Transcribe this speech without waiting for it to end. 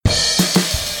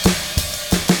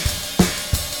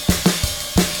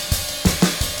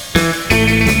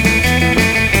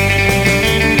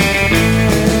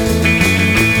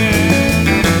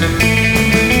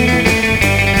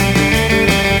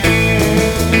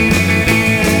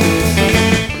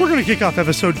going to kick off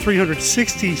episode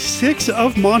 366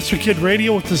 of Monster Kid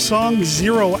Radio with the song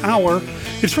 0 Hour.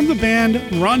 It's from the band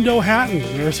Rondo Hatton.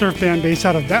 They're a surf band based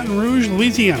out of Baton Rouge,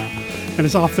 Louisiana, and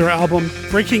it's off their album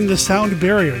Breaking the Sound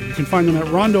Barrier. You can find them at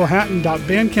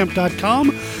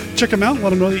rondohatton.bandcamp.com. Check them out. Let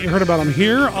them know that you heard about them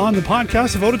here on the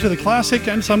podcast devoted to the classic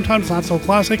and sometimes not so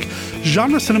classic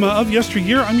genre cinema of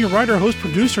yesteryear. I'm your writer, host,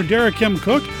 producer, Derek M.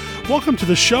 Cook. Welcome to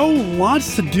the show.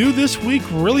 Lots to do this week.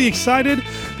 Really excited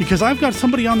because I've got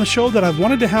somebody on the show that I've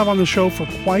wanted to have on the show for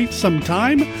quite some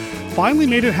time. Finally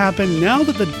made it happen now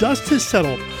that the dust has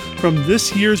settled from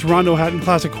this year's Rondo Hatton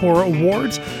Classic Horror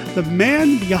Awards. The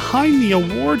man behind the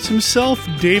awards himself,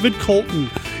 David Colton,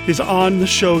 is on the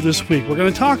show this week. We're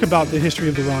going to talk about the history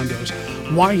of the Rondos,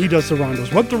 why he does the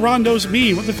Rondos, what the Rondos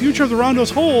mean, what the future of the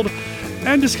Rondos hold,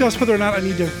 and discuss whether or not I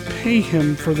need to pay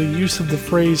him for the use of the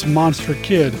phrase Monster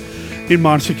Kid in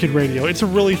Monster Kid Radio. It's a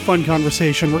really fun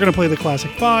conversation. We're going to play the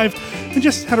Classic 5 and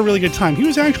just had a really good time. He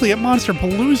was actually at Monster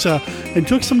Palooza and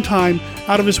took some time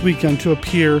out of his weekend to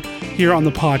appear here on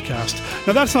the podcast.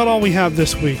 Now, that's not all we have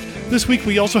this week. This week,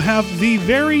 we also have the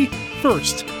very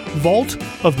first Vault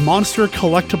of Monster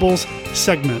Collectibles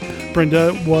segment.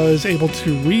 Brenda was able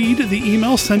to read the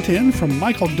email sent in from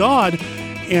Michael Dodd,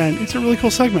 and it's a really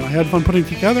cool segment. I had fun putting it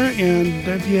together, and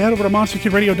if you head over to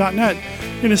monsterkidradio.net,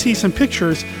 you're going to see some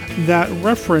pictures that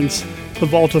reference the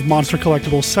Vault of Monster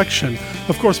Collectibles section.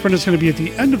 Of course, Brenda's going to be at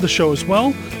the end of the show as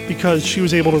well, because she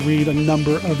was able to read a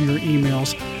number of your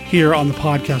emails here on the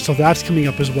podcast, so that's coming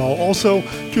up as well. Also,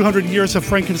 200 Years of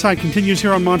Frankenstein continues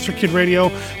here on Monster Kid Radio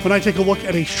when I take a look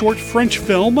at a short French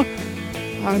film.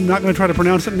 I'm not going to try to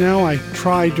pronounce it now. I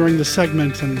tried during the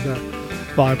segment, and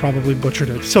well, I probably butchered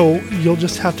it. So you'll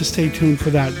just have to stay tuned for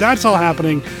that. That's all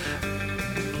happening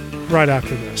right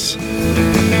after this.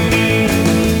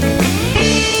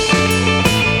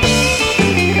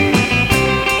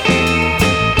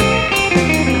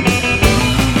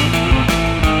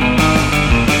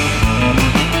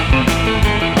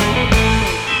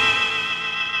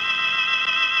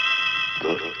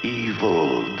 The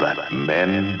evil that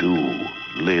men do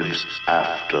lives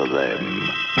after them.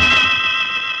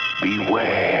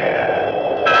 Beware.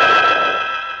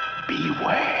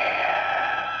 Beware.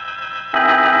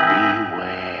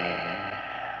 Beware.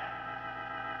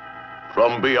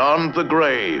 From beyond the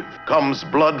grave comes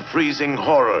blood-freezing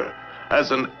horror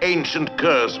as an ancient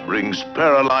curse brings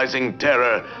paralyzing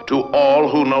terror to all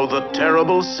who know the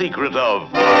terrible secret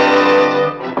of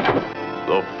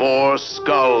the 4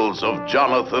 skulls of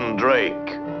Jonathan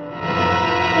Drake.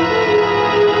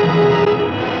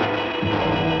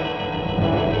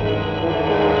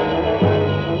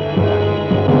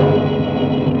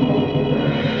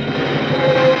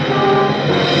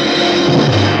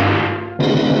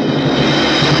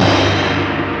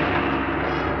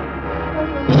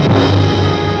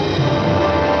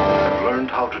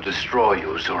 Destroy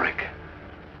you, Zurich.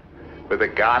 With a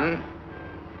gun?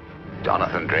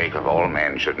 Jonathan Drake, of all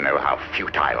men, should know how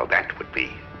futile that would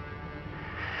be.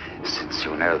 Since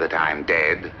you know that I'm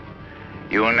dead,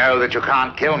 you know that you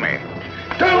can't kill me.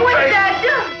 Don't wait,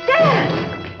 Dad! Dad!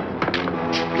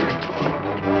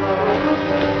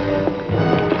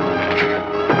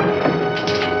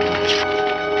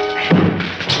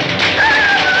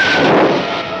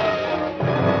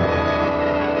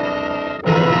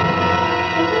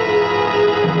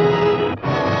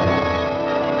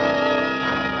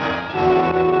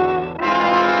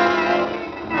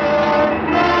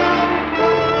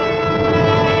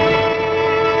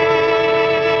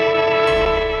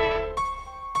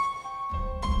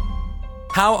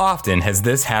 How often has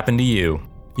this happened to you?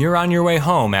 You're on your way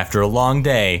home after a long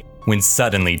day when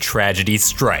suddenly tragedy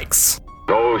strikes.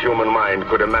 No human mind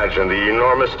could imagine the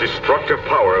enormous destructive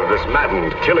power of this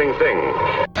maddened, killing thing.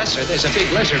 Professor, there's a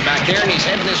big lizard back there and he's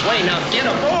heading this way. Now get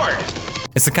aboard!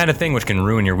 It's the kind of thing which can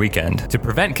ruin your weekend. To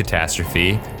prevent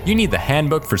catastrophe, you need the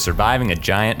Handbook for Surviving a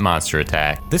Giant Monster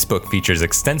Attack. This book features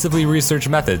extensively researched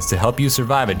methods to help you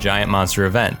survive a giant monster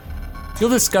event. You'll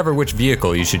discover which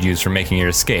vehicle you should use for making your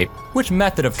escape, which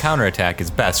method of counterattack is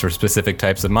best for specific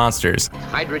types of monsters.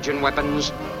 Hydrogen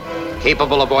weapons,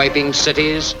 capable of wiping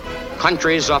cities,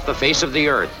 countries off the face of the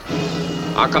earth,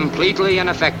 are completely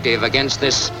ineffective against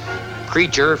this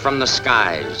creature from the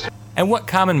skies. And what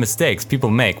common mistakes people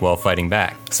make while fighting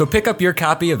back. So pick up your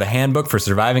copy of the Handbook for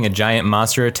Surviving a Giant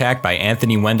Monster Attack by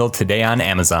Anthony Wendell today on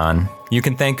Amazon. You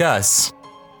can thank us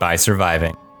by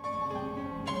surviving.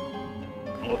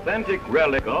 Authentic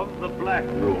relic of the Black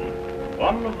Room.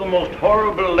 One of the most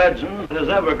horrible legends that has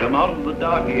ever come out of the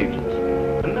Dark Ages.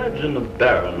 Imagine a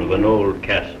baron of an old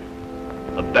castle.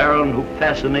 A baron who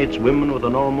fascinates women with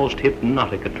an almost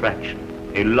hypnotic attraction.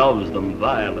 He loves them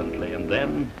violently, and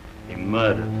then He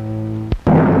murdered.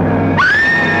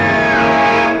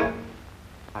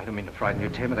 I don't mean to frighten you,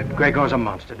 Tim, but Gregor's a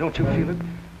monster. Don't you feel it?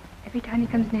 Every time he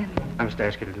comes near me. I must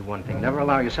ask you to do one thing. Never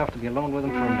allow yourself to be alone with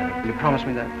him for a minute. Will you promise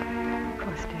me that? Of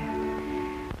course,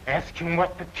 Dad. Ask him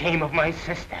what became of my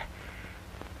sister.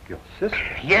 Your sister?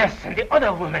 Yes, and the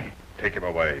other woman. Take him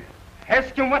away.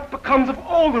 Ask him what becomes of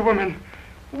all the women.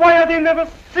 Why are they never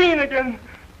seen again?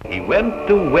 He went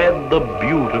to wed the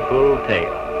beautiful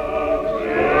Thea.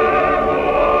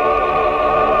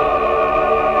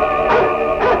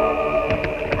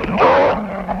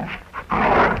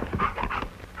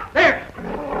 There!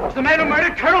 It's the man who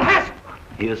murdered Colonel Haskell.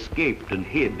 He escaped and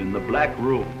hid in the Black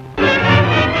Room.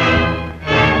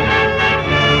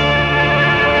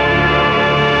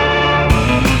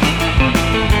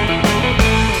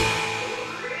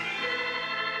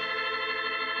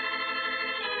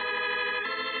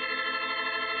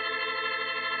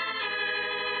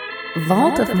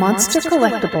 Vault of Monster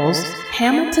Collectibles,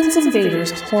 Hamilton's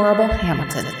Invaders' Horrible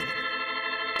Hamilton.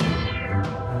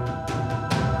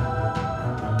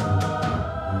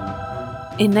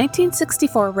 In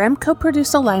 1964, Remco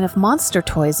produced a line of monster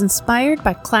toys inspired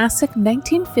by classic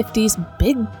 1950s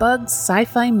big bug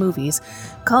sci-fi movies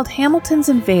called Hamilton's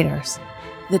Invaders.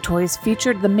 The toys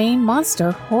featured the main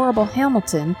monster, Horrible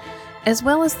Hamilton, as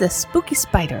well as the spooky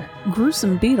spider,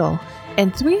 gruesome beetle,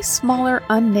 and 3 smaller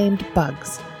unnamed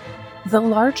bugs. The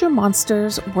larger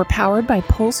monsters were powered by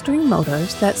pull-string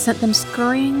motors that sent them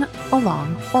scurrying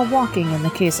along, or walking in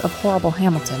the case of Horrible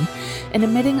Hamilton, and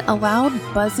emitting a loud,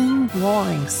 buzzing,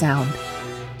 roaring sound.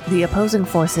 The opposing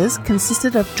forces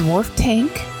consisted of Dwarf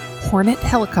Tank, Hornet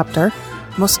Helicopter,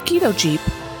 Mosquito Jeep,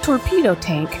 Torpedo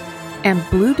Tank, and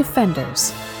Blue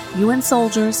Defenders, UN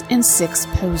soldiers in 6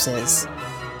 poses.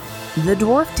 The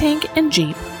Dwarf Tank and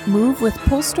Jeep move with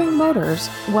pull-string motors,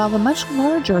 while the much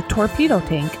larger Torpedo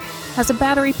Tank has a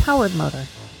battery-powered motor.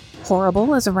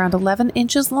 Horrible is around 11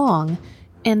 inches long,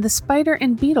 and the Spider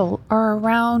and Beetle are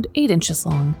around 8 inches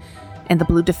long, and the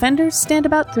Blue Defenders stand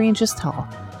about 3 inches tall.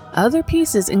 Other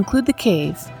pieces include the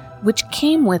Cave, which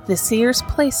came with the Sears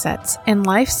playsets and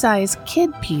life-size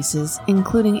kid pieces,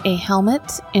 including a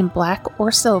helmet in black or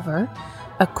silver,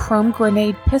 a chrome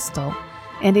grenade pistol,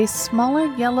 and a smaller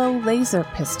yellow laser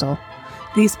pistol.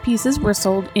 These pieces were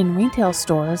sold in retail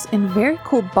stores in very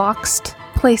cool boxed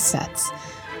playsets,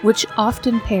 which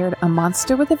often paired a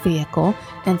monster with a vehicle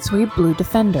and 3 Blue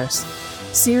Defenders.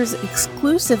 Sears'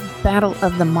 exclusive Battle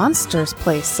of the Monsters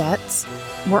playsets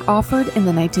were offered in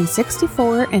the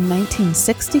 1964 and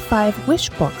 1965 Wish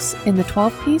books in the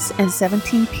 12-piece and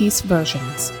 17-piece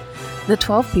versions. The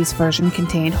 12-piece version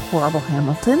contained Horrible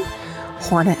Hamilton,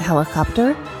 Hornet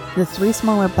Helicopter, the 3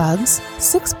 smaller bugs,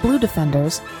 6 Blue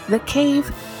Defenders, the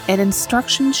Cave, an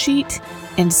instruction sheet,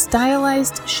 and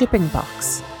stylized shipping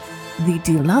box. The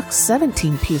deluxe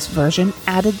 17-piece version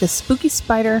added the Spooky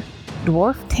Spider,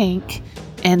 Dwarf Tank,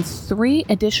 and 3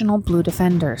 additional Blue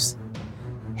Defenders.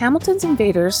 Hamilton's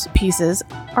Invaders pieces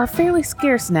are fairly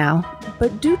scarce now,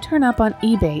 but do turn up on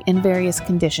eBay in various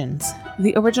conditions.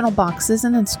 The original boxes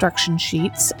and instruction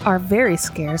sheets are very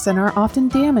scarce and are often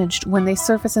damaged when they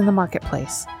surface in the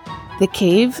marketplace. The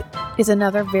Cave is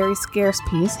another very scarce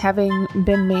piece, having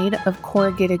been made of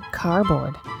corrugated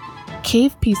cardboard.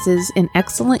 Cave pieces in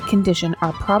excellent condition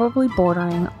are probably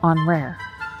bordering on rare.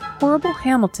 Horrible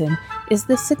Hamilton is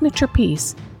the signature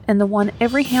piece, and the one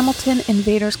every Hamilton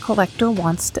Invaders collector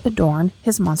wants to adorn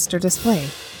his monster display.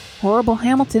 Horrible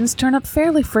Hamiltons turn up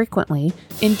fairly frequently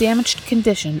in damaged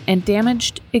condition, and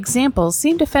damaged examples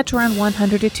seem to fetch around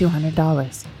 $100 to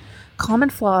 $200. Common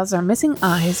flaws are missing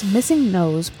eyes, missing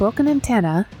nose, broken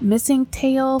antenna, missing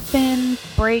tail, fin,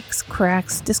 brakes,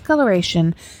 cracks,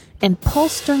 discoloration, and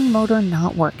pull-string motor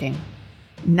not working.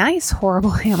 Nice Horrible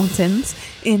Hamiltons,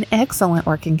 in excellent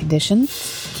working condition,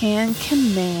 can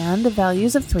command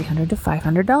values of $300 to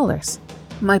 $500.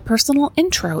 My personal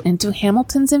intro into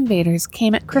Hamilton's Invaders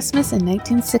came at Christmas in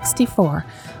 1964,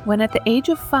 when at the age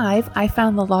of 5 I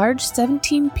found the large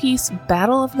 17-piece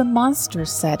Battle of the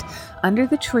Monsters set under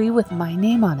the tree with my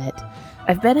name on it.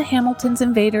 I've been a Hamilton's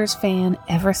Invaders fan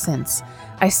ever since.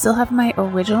 I still have my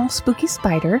original Spooky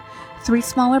Spider, 3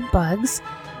 smaller bugs,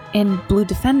 and Blue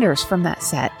Defenders from that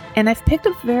set, and I've picked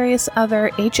up various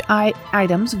other HI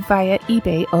items via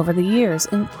eBay over the years,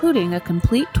 including a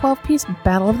complete 12-piece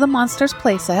Battle of the Monsters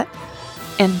playset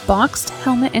and boxed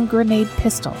helmet and grenade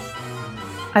pistol.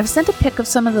 I've sent a pic of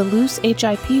some of the loose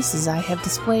HI pieces I have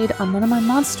displayed on one of my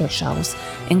monster shelves,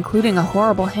 including a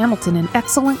Horrible Hamilton in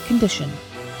excellent condition.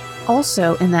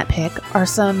 Also in that pic are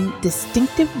some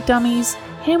distinctive dummies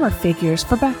Hammer figures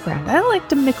for background. I like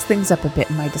to mix things up a bit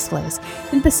in my displays,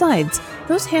 and besides,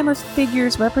 Those Hammers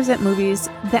figures represent movies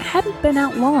that hadn't been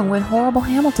out long when Horrible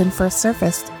Hamilton first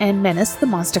surfaced and menaced the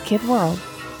Monster Kid world.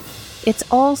 It's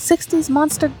all 60s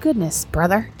monster goodness,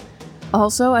 brother.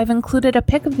 Also, I've included a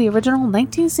pic of the original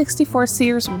 1964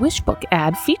 Sears Wishbook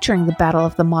ad featuring the Battle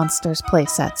of the Monsters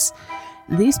playsets.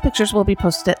 These pictures will be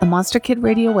posted at the Monster Kid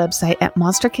Radio website at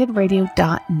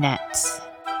monsterkidradio.net.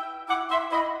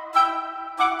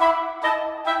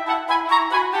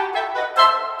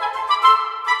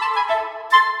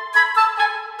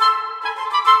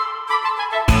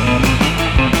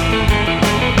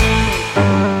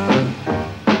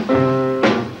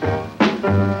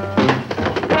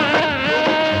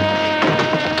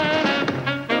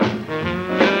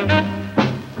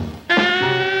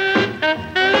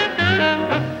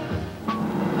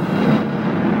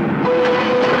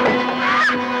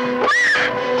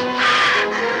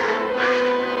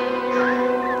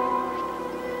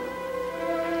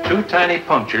 Tiny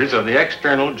punctures of the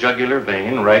external jugular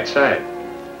vein, right side.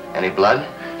 Any blood?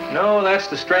 No, that's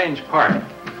the strange part.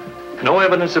 No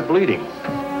evidence of bleeding.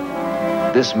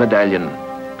 This medallion,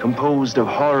 composed of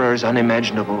horrors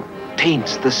unimaginable,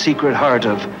 taints the secret heart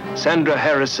of Sandra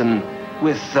Harrison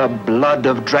with the blood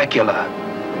of Dracula,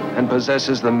 and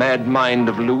possesses the mad mind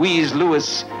of Louise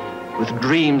Lewis with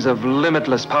dreams of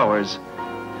limitless powers.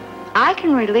 I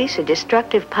can release a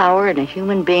destructive power in a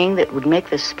human being that would make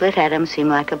the split atom seem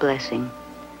like a blessing.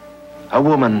 A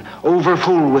woman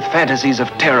overfull with fantasies of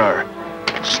terror,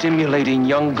 stimulating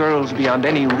young girls beyond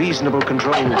any reasonable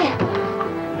control,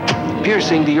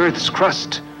 piercing the earth's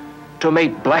crust to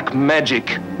mate black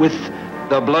magic with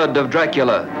the blood of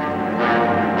Dracula.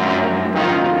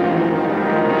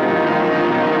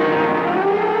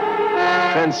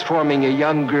 Transforming a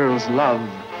young girl's love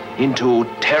into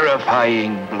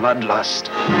terrifying bloodlust.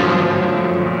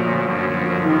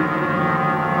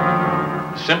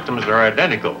 Symptoms are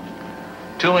identical.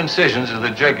 2 incisions of the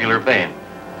jugular vein.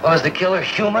 Was the killer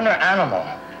human or animal?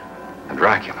 A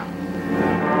Dracula.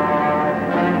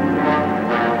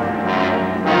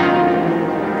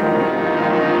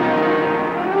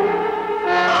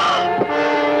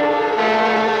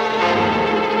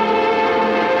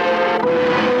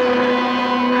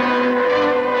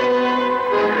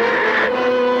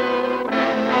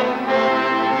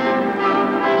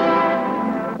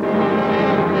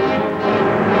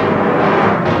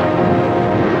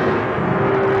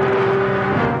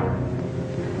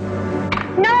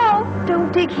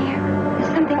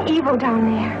 Down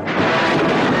there.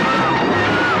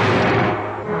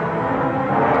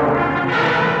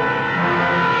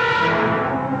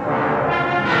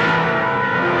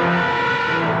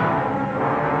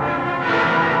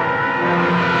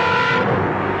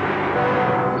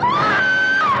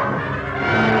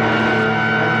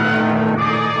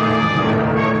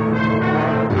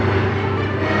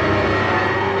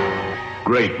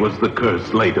 Great was the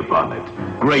curse laid upon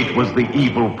it. Great was the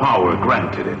evil power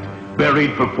granted it.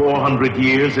 Buried for 400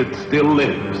 years, it still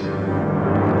lives.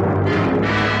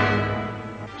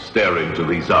 Stare into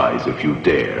these eyes if you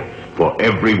dare, for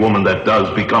every woman that does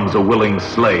becomes a willing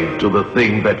slave to the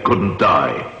thing that couldn't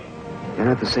die. You're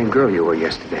not the same girl you were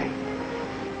yesterday.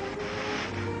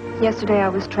 Yesterday I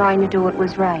was trying to do what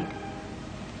was right.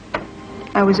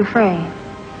 I was afraid.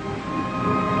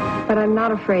 But I'm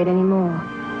not afraid anymore.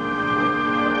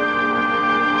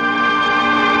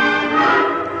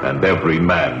 And every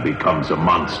man becomes a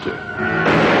monster.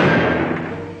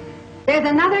 There's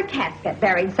another casket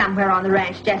buried somewhere on the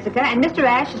ranch, Jessica, and Mr.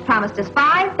 Ash has promised us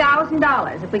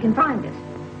 $5,000 if we can find it.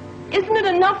 Isn't it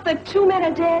enough that 2 men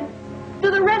are dead? Do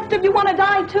the rest of you want to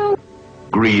die, too?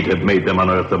 Greed had made them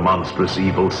unearth a monstrous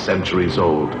evil centuries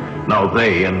old. Now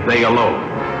they, and they alone,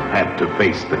 had to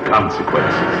face the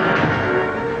consequences.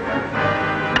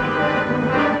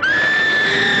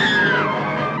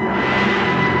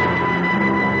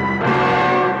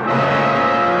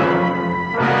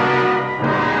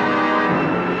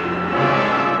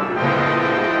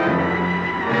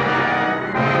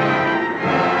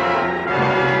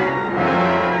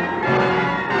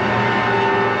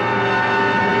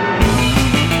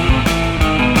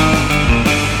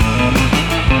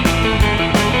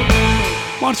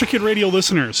 Monster Kid Radio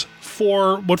listeners,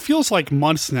 for what feels like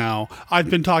months now, I've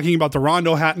been talking about the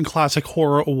Rondo Hatton Classic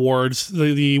Horror Awards.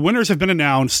 The winners have been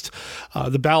announced.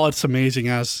 The ballot's amazing,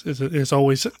 as is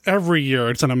always every year.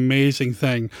 It's an amazing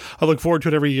thing. I look forward to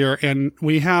it every year. And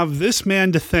we have this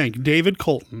man to thank, David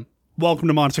Colton. Welcome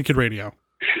to Monster Kid Radio.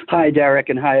 Hi, Derek,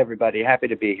 and hi, everybody. Happy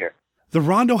to be here. The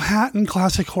Rondo Hatton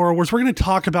Classic Horror Awards. We're going to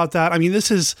talk about that. I mean,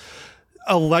 this is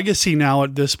a legacy now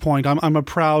at this point. I'm a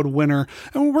proud winner.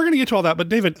 And we're going to get to all that. But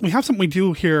David, we have something we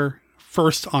do here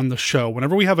first on the show.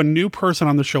 Whenever we have a new person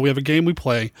on the show, we have a game we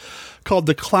play called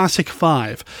the Classic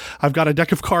Five. I've got a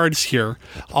deck of cards here,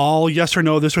 all yes or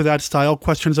no, this or that style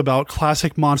questions about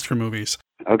classic monster movies.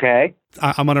 Okay.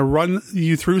 I'm going to run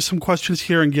you through some questions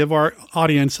here and give our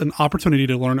audience an opportunity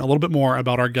to learn a little bit more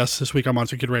about our guests this week on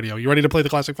Monster Kid Radio. You ready to play the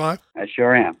Classic Five? I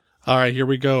sure am. All right, here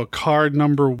we go. Card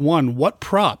number 1. What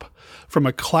prop from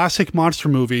a classic monster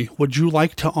movie would you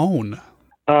like to own?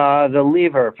 The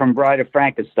lever from Bride of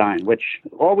Frankenstein, which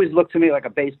always looked to me like a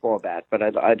baseball bat, but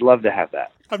I'd love to have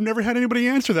that. I've never had anybody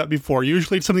answer that before.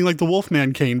 Usually it's something like the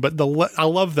Wolfman cane, but I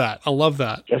love that. I love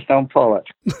that. Just don't pull it.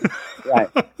 Right.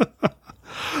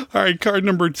 All right, card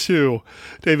number 2.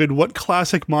 David, what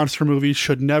classic monster movie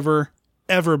should never,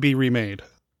 ever be remade?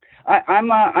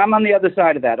 I'm on the other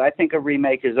side of that. I think a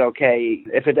remake is okay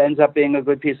if it ends up being a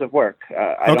good piece of work.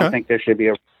 I don't think there should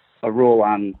be a rule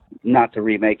on not to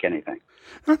remake anything.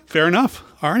 Fair enough.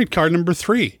 All right, card number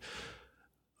 3.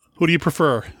 Who do you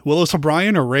prefer, Willis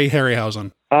O'Brien or Ray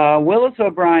Harryhausen? Willis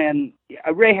O'Brien,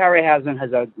 Ray Harryhausen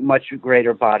has a much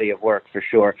greater body of work for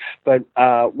sure, but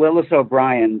Willis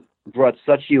O'Brien brought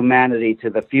such humanity to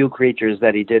the few creatures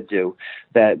that he did do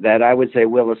that I would say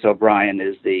Willis O'Brien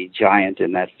is the giant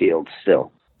in that field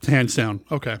still. Hands down.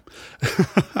 Okay.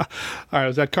 All right,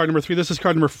 was that card number 3? This is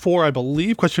card number 4, I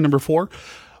believe. Question number 4.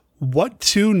 What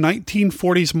 2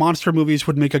 1940s monster movies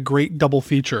would make a great double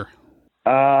feature?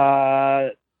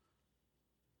 The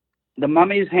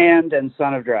Mummy's Hand and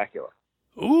Son of Dracula.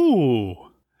 Ooh.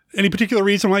 Any particular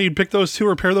reason why you'd pick those two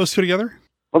or pair those two together?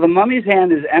 Well, The Mummy's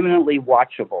Hand is eminently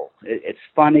watchable. It's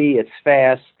funny, it's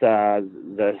fast,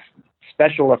 the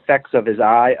special effects of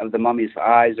the mummy's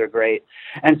eyes are great.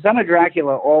 And Son of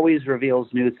Dracula always reveals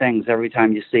new things every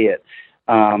time you see it.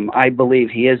 I believe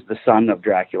he is the son of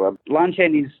Dracula. Lon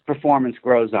Chaney's performance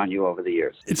grows on you over the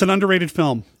years. It's an underrated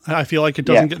film. I feel like it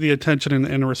doesn't get the attention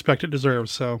and respect it deserves.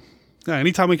 So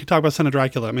anytime we can talk about Son of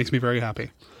Dracula, it makes me very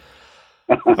happy.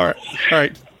 All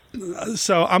right.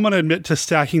 So I'm going to admit to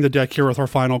stacking the deck here with our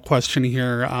final question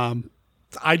here.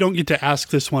 I don't get to ask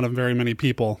this one of very many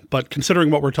people, but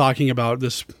considering what we're talking about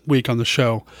this week on the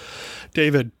show,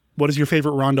 David, what is your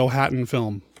favorite Rondo Hatton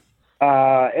film?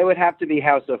 It would have to be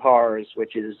House of Horrors,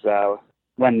 which is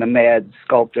when the mad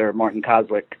sculptor, Martin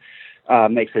Kozlik,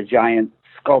 makes a giant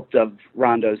sculpt of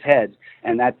Rondo's head,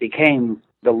 and that became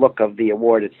the look of the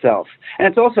award itself. And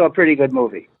it's also a pretty good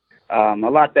movie. A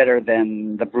lot better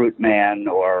than The Brute Man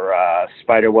or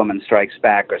Spider-Woman Strikes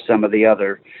Back or some of the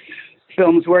other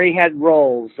films where he had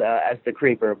roles as the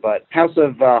creeper. But House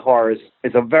of Horrors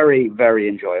is a very, very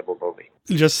enjoyable movie.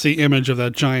 Just the image of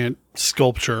that giant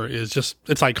sculpture is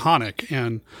it's iconic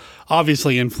and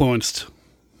obviously influenced,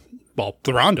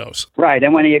 the Rondos. Right,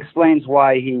 and when he explains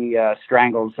why he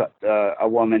strangles a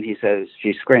woman, he says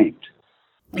she screamed.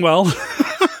 Well...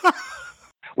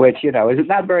 Which, is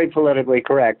not very politically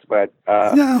correct, but...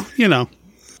 No,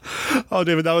 Oh,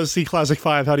 David, that was the Classic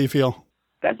Five. How do you feel?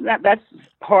 That's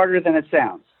harder than it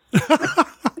sounds.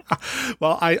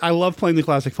 Well, I love playing the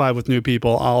Classic Five with new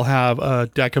people. I'll have a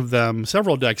deck of them,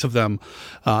 several decks of them,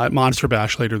 at Monster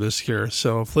Bash later this year.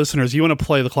 So if listeners, you want to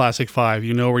play the Classic Five,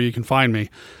 you know where you can find me,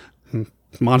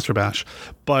 Monster Bash.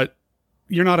 But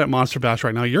you're not at Monster Bash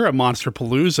right now. You're at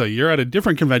Monsterpalooza. You're at a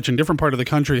different convention, different part of the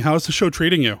country. How is the show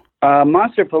treating you?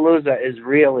 Monsterpalooza is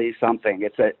really something.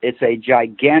 It's a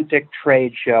gigantic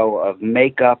trade show of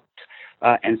makeup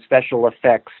and special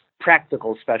effects,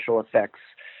 practical special effects,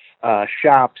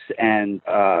 shops and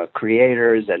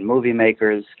creators and movie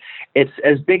makers. It's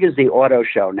as big as the auto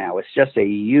show now. It's just a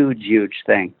huge, huge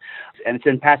thing. And it's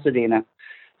in Pasadena,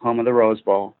 home of the Rose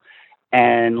Bowl.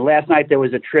 And last night there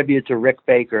was a tribute to Rick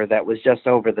Baker that was just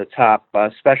over the top.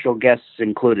 Special guests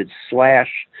included Slash,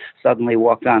 suddenly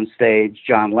walked on stage.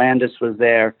 John Landis was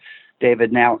there.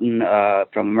 David Naughton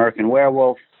from American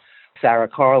Werewolf. Sarah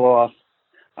Karloff.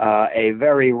 A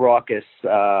very raucous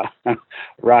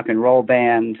rock and roll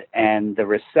band. And the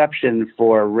reception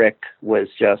for Rick was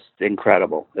just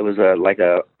incredible. It was like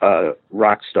a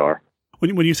rock star.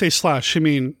 When you say Slash, you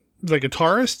mean the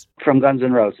guitarist? From Guns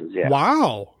N' Roses, yeah.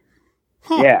 Wow.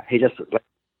 Huh. Yeah, he just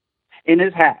in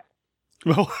his hat.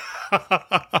 Well,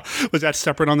 was that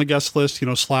separate on the guest list?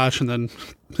 Slash and then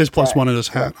his plus one in his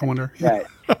hat. I wonder. Right.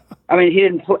 I mean, he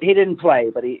didn't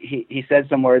play, but he said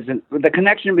some words. And the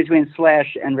connection between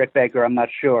Slash and Rick Baker, I'm not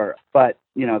sure, but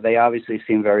they obviously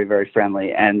seem very, very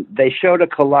friendly. And they showed a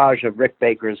collage of Rick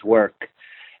Baker's work,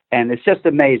 and it's just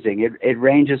amazing. It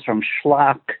ranges from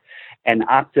Schlock and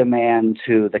Octoman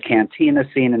to the Cantina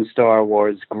scene in Star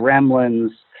Wars,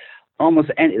 Gremlins.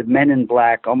 almost any Men in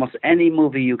Black, almost any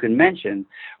movie you can mention,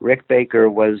 Rick Baker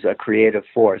was a creative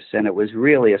force, and it was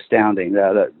really astounding.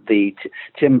 The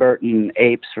Tim Burton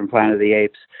apes from Planet of the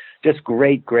Apes, just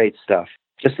great stuff.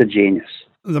 Just a genius.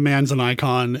 The man's an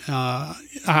icon.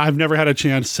 I've never had a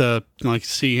chance to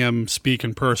see him speak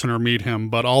in person or meet him,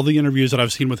 but all the interviews that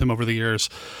I've seen with him over the years,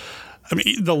 I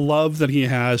mean, the love that he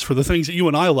has for the things that you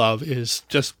and I love is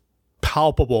just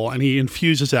palpable, and he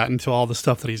infuses that into all the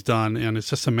stuff that he's done, and it's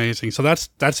just amazing. So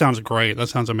that sounds great. That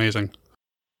sounds amazing.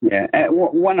 Yeah. And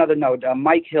one other note,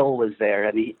 Mike Hill was there,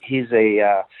 and he's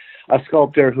a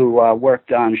sculptor who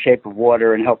worked on Shape of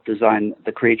Water and helped design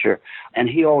the creature. And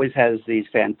he always has these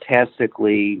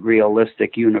fantastically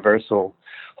realistic universal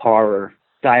horror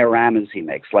dioramas he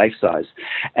makes, life-size.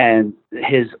 And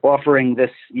his offering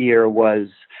this year was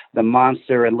the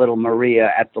monster and little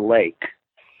Maria at the lake.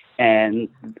 And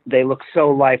they look so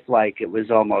lifelike, it was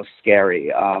almost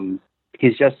scary.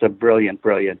 He's just a brilliant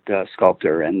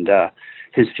sculptor, and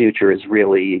his future is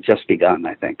really just begun,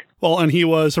 I think. Well, and he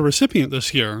was a recipient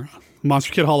this year,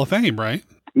 Monster Kid Hall of Fame, right?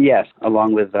 Yes,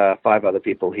 along with 5 other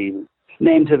people he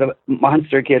named to the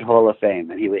Monster Kid Hall of Fame,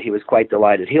 and he was quite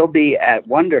delighted. He'll be at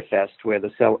Wonderfest where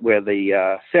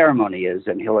the ceremony is,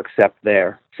 and he'll accept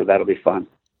there, so that'll be fun.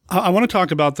 I want to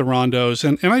talk about the Rondos,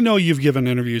 and I know you've given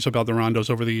interviews about the Rondos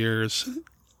over the years.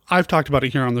 I've talked about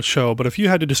it here on the show, but if you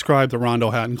had to describe the Rondo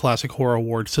Hatton Classic Horror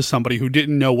Awards to somebody who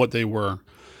didn't know what they were,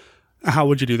 how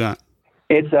would you do that?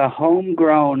 It's a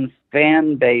homegrown,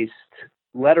 fan-based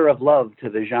letter of love to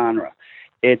the genre.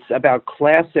 It's about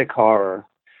classic horror,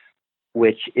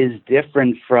 which is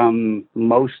different from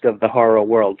most of the horror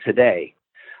world today.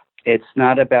 It's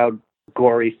not about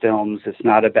gory films. It's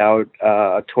not about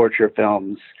torture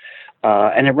films.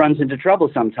 And it runs into trouble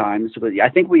sometimes. I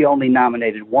think we only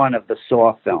nominated one of the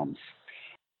Saw films.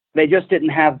 They just didn't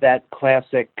have that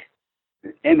classic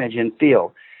image and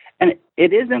feel. And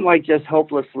it isn't like just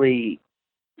hopelessly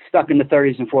stuck in the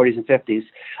 30s and 40s and 50s.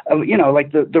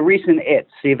 Like the recent It,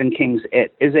 Stephen King's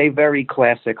It, is a very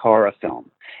classic horror film,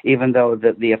 even though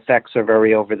the effects are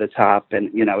very over the top and,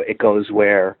 it goes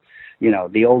where,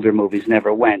 the older movies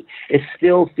never went. It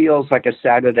still feels like a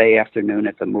Saturday afternoon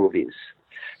at the movies.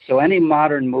 So any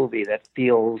modern movie that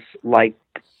feels like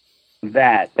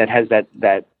that has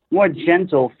that more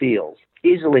gentle feel,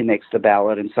 easily makes the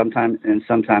ballot and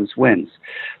sometimes wins.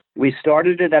 We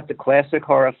started it at the Classic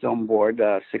Horror Film Board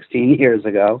 16 years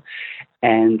ago,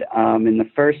 and in the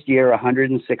first year,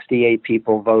 168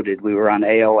 people voted. We were on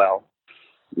AOL.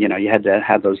 You had to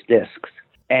have those discs.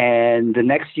 And the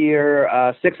next year,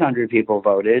 600 people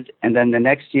voted, and then the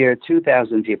next year,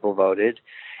 2,000 people voted,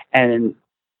 and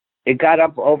it got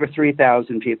up over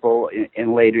 3,000 people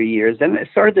in later years. Then it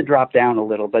started to drop down a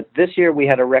little, but this year we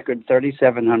had a record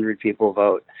 3,700 people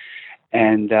vote.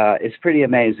 And it's pretty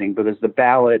amazing because the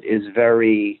ballot is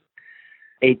very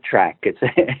 8-track.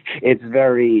 It's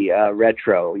very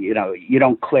retro. You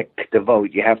don't click to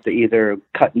vote. You have to either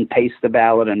cut and paste the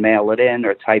ballot and mail it in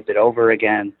or type it over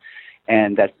again.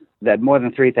 And that more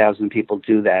than 3,000 people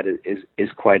do that is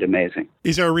quite amazing.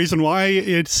 Is there a reason why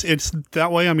it's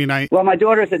that way? Well, my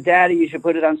daughter said, "Daddy, you should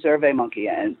put it on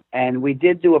SurveyMonkey," and we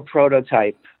did do a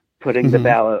prototype putting the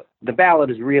ballot. The ballot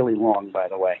is really long, by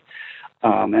the way,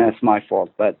 and that's my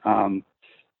fault. But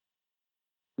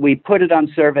we put it on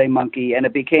SurveyMonkey, and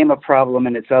it became a problem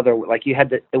in its other.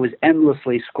 It was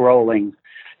endlessly scrolling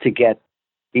to get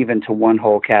even to one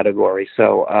whole category.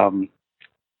 So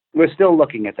we're still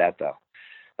looking at that, though.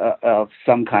 Of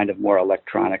some kind of more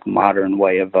electronic, modern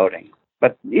way of voting.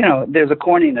 But, there's a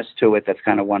corniness to it that's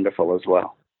kind of wonderful as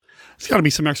well. It's got to be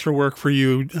some extra work for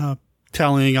you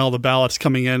tallying all the ballots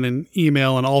coming in and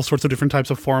email and all sorts of different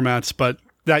types of formats, but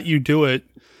that you do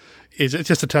it's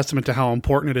just a testament to how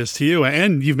important it is to you,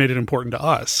 and you've made it important to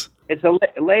us. It's a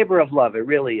labor of love. It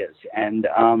really is. And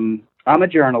I'm a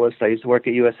journalist. I used to work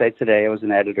at USA Today. I was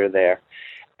an editor there.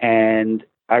 And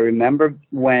I remember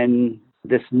when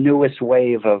this newest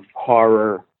wave of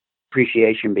horror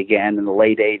appreciation began in the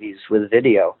late 80s with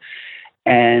video.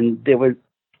 And there was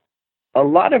a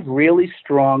lot of really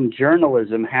strong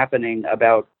journalism happening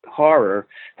about horror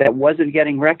that wasn't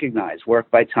getting recognized. Work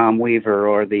by Tom Weaver,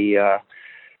 or the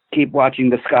Keep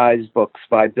Watching the Skies books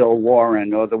by Bill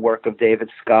Warren, or the work of David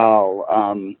Skal,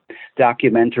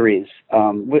 documentaries.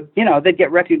 They'd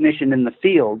get recognition in the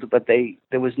field, but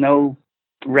there was no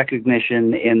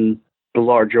recognition in the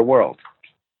larger world.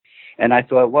 And I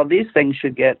thought, well, these things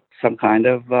should get some kind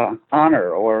of honor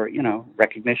or,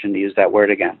 recognition, to use that word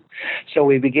again. So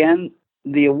we began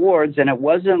the awards, and it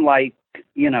wasn't like,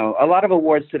 a lot of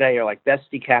awards today are like Best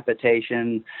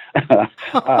Decapitation,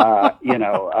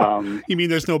 You mean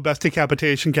there's no Best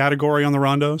Decapitation category on the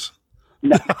Rondos?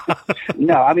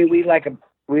 No, I mean we like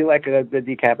the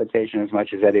decapitation as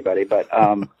much as anybody, but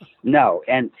no,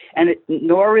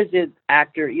 nor is it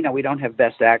actor. You know, we don't have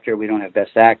best actor, we don't have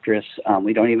best actress,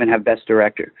 we don't even have best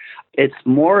director. It's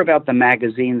more about the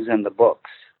magazines and the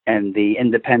books and the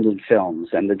independent films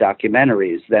and the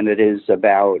documentaries than it is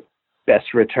about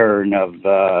best return of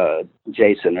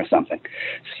Jason or something.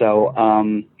 So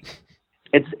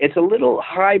it's a little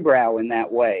highbrow in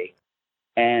that way,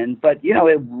 but you know,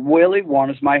 it really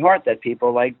warms my heart that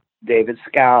people like David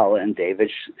Skal and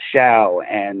David Shaw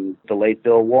and the late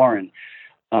Bill Warren,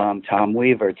 Tom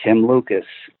Weaver, Tim Lucas,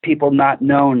 people not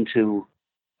known to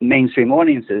mainstream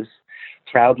audiences,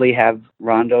 proudly have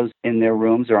rondos in their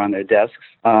rooms or on their desks,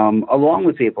 along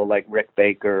with people like Rick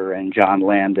Baker and John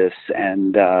Landis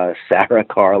and Sarah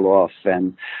Karloff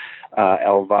and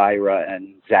Elvira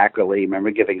and Zachary. Remember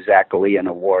giving Zachary an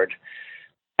award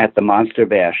at the Monster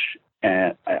Bash,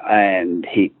 and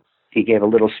he gave a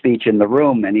little speech in the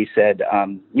room, and he said,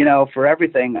 you know, for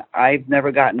everything, I've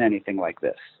never gotten anything like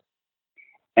this.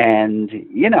 And,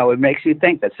 you know, it makes you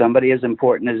think that somebody as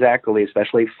important as Zachary,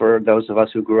 especially for those of us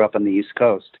who grew up on the East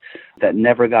Coast, that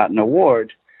never got an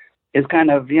award, is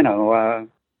kind of, you know,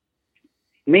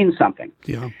 means something.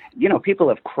 Yeah. You know, people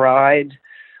have cried.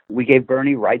 We gave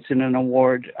Bernie Wrightson an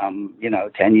award, you know,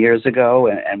 10 years ago,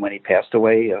 and when he passed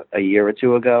away a year or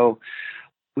two ago,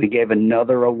 we gave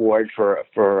another award for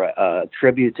a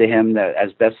tribute to him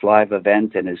as Best Live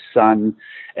Event, and his son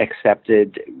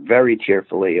accepted very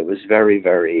tearfully. It was very,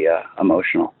 very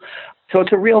emotional. So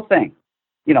it's a real thing,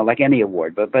 you know, like any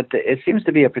award, but it seems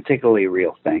to be a particularly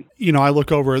real thing. You know, I look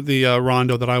over at the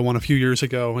Rondo that I won a few years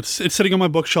ago. It's sitting on my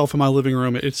bookshelf in my living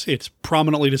room. It's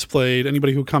prominently displayed.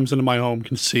 Anybody who comes into my home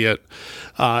can see it.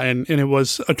 And it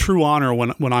was a true honor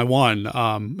when I won.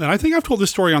 And I think I've told this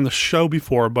story on the show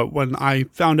before, but when I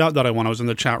found out that I won, I was in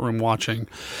the chat room watching.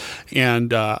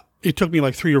 And it took me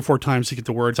like 3 or 4 times to get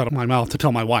the words out of my mouth to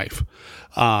tell my wife.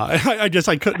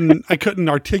 I couldn't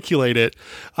articulate it.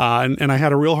 And I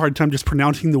had a real hard time just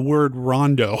pronouncing the word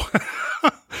Rondo.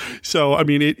 So, I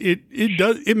mean,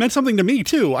 it meant something to me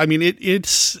too. I mean,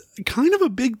 it's kind of a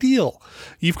big deal.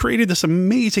 You've created this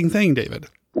amazing thing, David.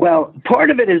 Well,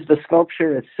 part of it is the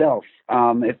sculpture itself.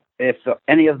 If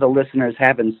any of the listeners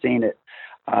haven't seen it,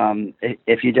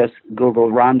 if you just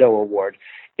Google Rondo Award,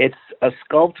 it's a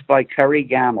sculpt by Kerry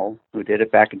Gamble, who did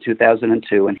it back in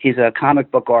 2002, and he's a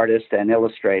comic book artist and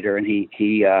illustrator, and he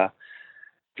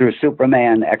through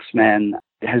Superman, X-Men,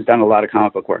 has done a lot of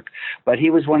comic book work. But he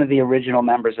was one of the original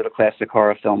members of the Classic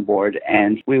Horror Film Board,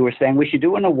 and we were saying we should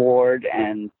do an award,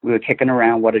 and we were kicking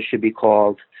around what it should be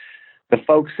called. The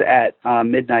folks at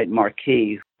Midnight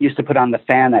Marquee used to put on the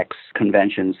FanX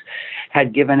conventions,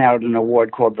 had given out an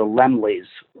award called the Laemmles,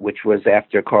 which was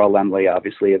after Carl Laemmle,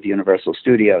 obviously, of Universal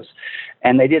Studios.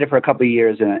 And they did it for a couple of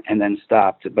years and then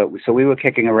stopped. So we were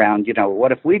kicking around, you know,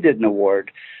 what if we did an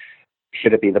award?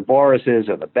 Should it be the Borises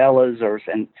or the Bellas?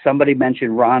 And somebody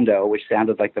mentioned Rondo, which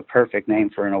sounded like the perfect name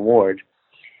for an award.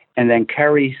 And then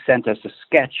Kerry sent us a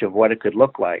sketch of what it could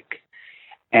look like.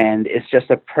 And it's just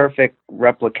a perfect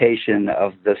replication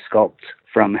of the sculpt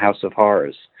from House of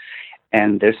Horrors.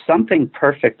 And there's something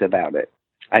perfect about it.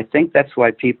 I think that's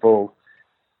why people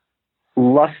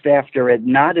lust after it,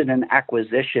 not in an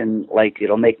acquisition, like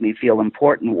it'll make me feel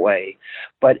important way,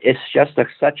 but it's just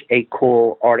such a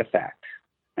cool artifact.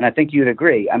 And I think you'd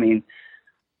agree. I mean,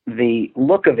 the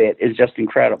look of it is just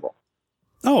incredible.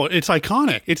 Oh, it's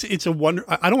iconic. It's a wonder.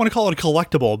 I don't want to call it a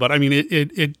collectible, but I mean,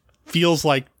 it feels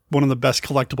like one of the best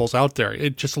collectibles out there.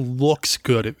 It just looks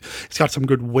good. It's got some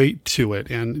good weight to it,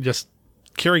 and just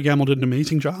Kerry Gamble did an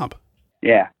amazing job.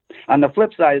 Yeah. On the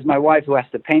flip side is my wife, who has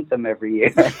to paint them every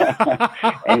year.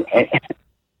 and,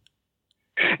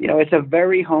 you know, it's a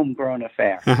very homegrown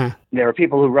affair. Uh-huh. There are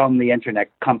people who run the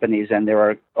internet companies, and there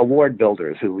are award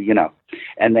builders who, you know,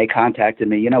 and they contacted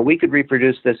me, you know, we could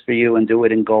reproduce this for you and do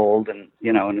it in gold. And,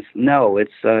 you know, and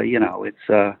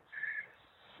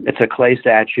it's a clay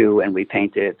statue, and we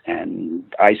paint it, and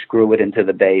I screw it into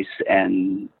the base,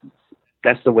 and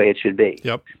that's the way it should be.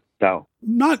 Yep. So,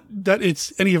 not that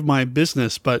it's any of my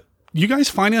business, but you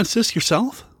guys finance this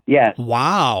yourself? Yes.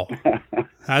 Wow.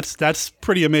 That's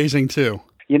pretty amazing too.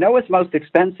 You know what's most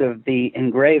expensive? The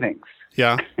engravings.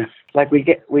 Yeah. Like we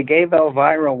gave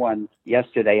Elvira one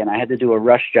yesterday, and I had to do a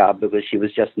rush job because she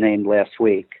was just named last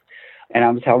week. And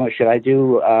I'm telling her, should I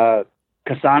do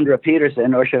Cassandra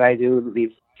Peterson or should I do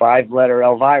the 5-letter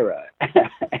Elvira?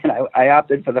 And I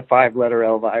opted for the 5-letter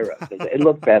Elvira because it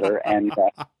looked better and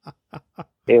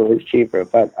it was cheaper.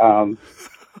 But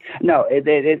no,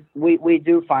 we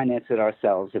do finance it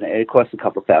ourselves, and it costs a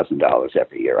couple $1,000s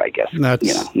every year, I guess. That's,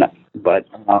 you know, But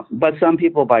some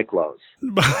people buy clothes.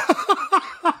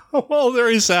 Well,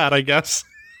 very sad, I guess.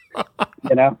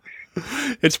 You know,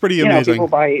 it's pretty amazing. People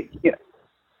buy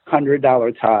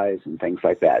 $100 ties and things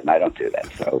like that, and I don't do that.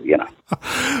 So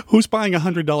who's buying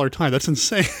 $100 tie? That's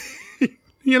insane.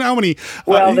 You know how many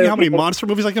how many monster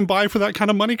movies I can buy for that kind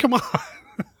of money? Come on.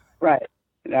 Right.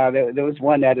 Now there was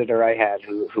one editor I had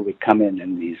who would come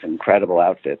in these incredible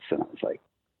outfits, and I was like,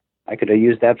 I could have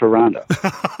used that for Rondo.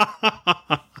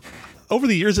 Over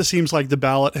the years, it seems like the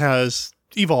ballot has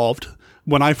evolved.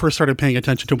 When I first started paying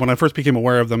attention to, when I first became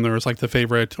aware of them, there was like the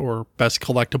favorite or best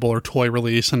collectible or toy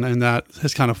release, and that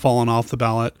has kind of fallen off the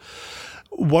ballot.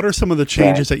 What are some of the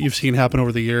changes that you've seen happen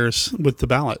over the years with the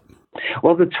ballot?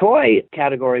 Well, the toy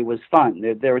category was fun.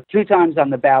 There were 2 times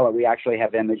on the ballot we actually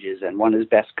have images, and one is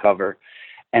best cover,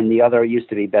 and the other used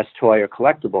to be best toy or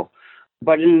collectible.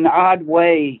 But in an odd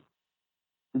way,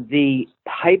 the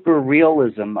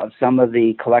hyper-realism of some of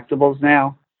the collectibles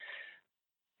now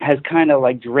has kind of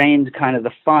like drained kind of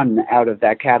the fun out of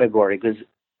that category, because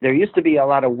there used to be a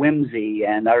lot of whimsy,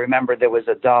 and I remember there was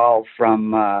a doll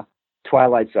from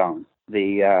Twilight Zone,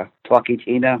 the Talkie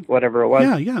Tina, whatever it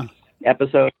was,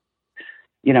 episode,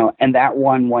 and that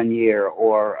won one year,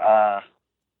 or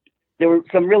there were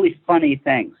some really funny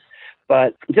things,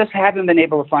 but just haven't been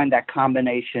able to find that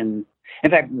combination.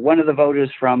 In fact, one of the voters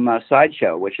from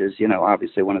Sideshow, which is,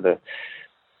 obviously one of the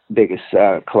biggest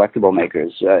collectible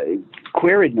makers,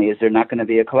 queried me, is there not going to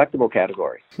be a collectible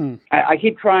category? I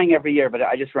keep trying every year, but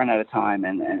I just run out of time,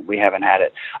 and we haven't had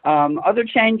it. Other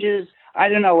changes, I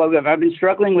don't know. I've been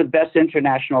struggling with Best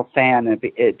International Fan, and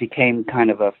it became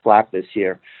kind of a flap this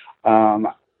year.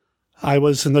 I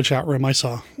was in the chat room, I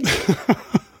saw.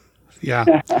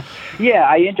 Yeah.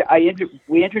 Yeah,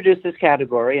 we introduced this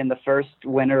category, and the first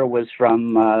winner was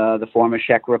from the former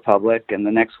Czech Republic, and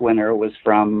the next winner was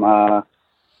from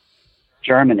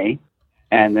Germany,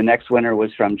 and the next winner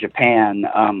was from Japan.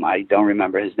 I don't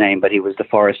remember his name, but he was the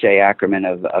Forrest J. Ackerman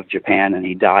of Japan, and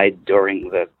he died during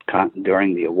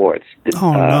the awards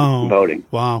voting.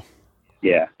 Wow.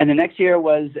 Yeah. And the next year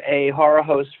was a horror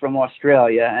host from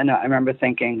Australia, and I remember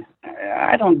thinking,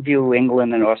 I don't view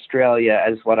England and Australia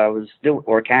as what I was doing,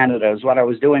 or Canada as what I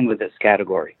was doing with this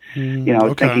category. I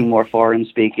was thinking more foreign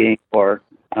speaking or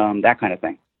that kind of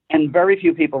thing. And very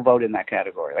few people vote in that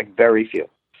category, like very few.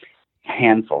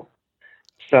 Handful.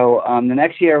 So the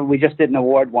next year we just didn't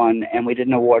award one, and we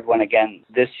didn't award one again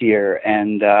this year.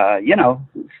 And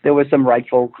there were some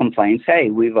rightful complaints.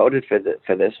 Hey, we voted for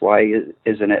this. Why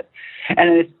isn't it?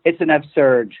 And it's an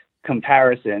absurd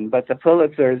comparison. But the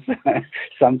Pulitzers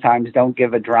sometimes don't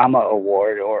give a drama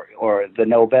award, or the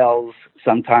Nobels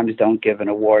sometimes don't give an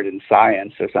award in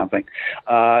science or something.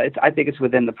 I think it's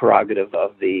within the prerogative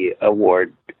of the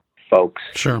award folks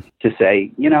to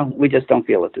say, we just don't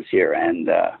feel it this year. And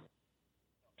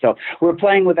so we're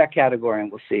playing with that category,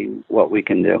 and we'll see what we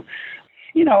can do.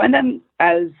 And then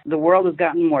as the world has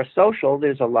gotten more social,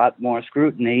 there's a lot more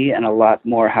scrutiny and a lot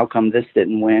more, how come this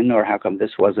didn't win, or how come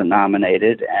this wasn't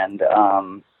nominated? And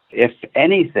if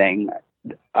anything,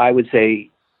 I would say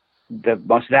the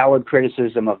most valid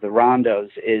criticism of the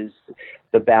Rondos is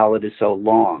the ballot is so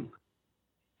long.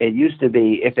 It used to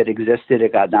be, if it existed,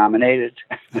 it got nominated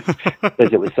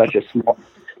because it was such a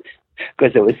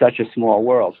small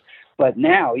world. But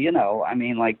now,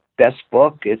 like best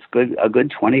book, it's good. A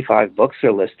good 25 books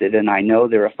are listed, and I know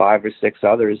there are 5 or 6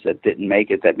 others that didn't make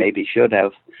it that maybe should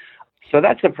have. So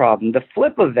that's a problem. The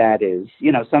flip of that is,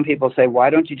 some people say, why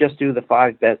don't you just do the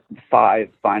 5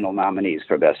 final nominees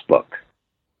for best book,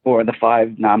 or the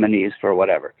 5 nominees for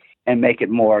whatever, and make it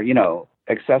more,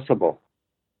 accessible.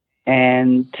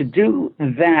 And to do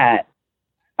that,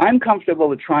 I'm comfortable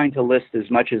with trying to list as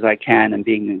much as I can and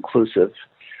being inclusive.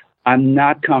 I'm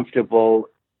not comfortable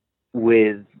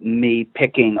with me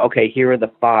picking, okay, here are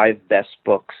the 5 best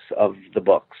books of the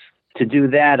books. To do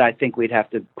that, I think we'd have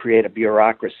to create a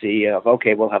bureaucracy of,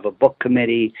 okay, we'll have a book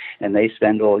committee, and they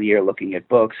spend all year looking at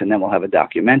books, and then we'll have a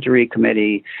documentary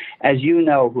committee. As you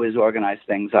know, who has organized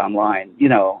things online,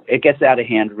 it gets out of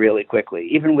hand really quickly,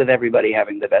 even with everybody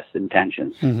having the best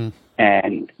intentions. Mm-hmm.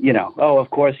 And, of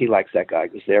course he likes that guy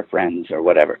because they're friends or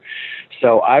whatever.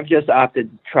 So I've just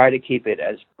opted to try to keep it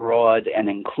as broad and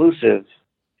inclusive.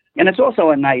 And it's also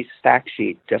a nice fact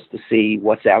sheet just to see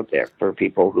what's out there for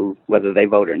people who, whether they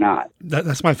vote or not.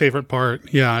 That's my favorite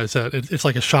part. Yeah, is that it's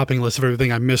like a shopping list of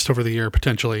everything I missed over the year,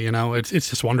 potentially. It's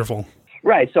just wonderful.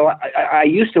 Right. So I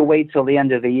used to wait till the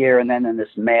end of the year, and then in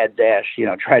this mad dash,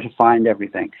 try to find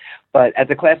everything. But at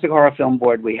the Classic Horror Film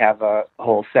Board, we have a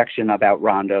whole section about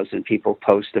Rondos, and people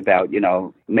post about,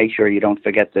 make sure you don't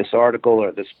forget this article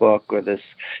or this book or this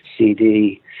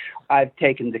CD. I've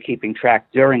taken to keeping track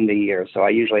during the year, so I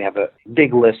usually have a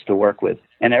big list to work with.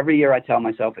 And every year I tell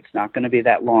myself it's not going to be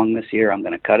that long this year. I'm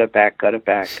going to cut it back.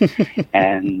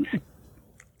 And,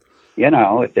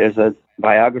 if there's a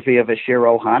biography of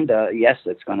Ishiro Honda, yes,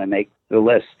 it's going to make the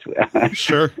list.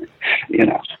 Sure.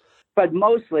 But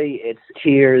mostly it's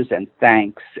tears and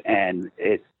thanks, and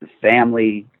it's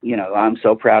family. I'm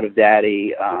so proud of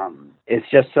Daddy. It's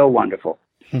just so wonderful.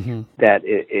 Mm-hmm. That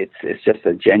it's just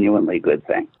a genuinely good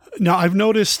thing. Now, I've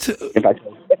noticed... If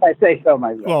I say so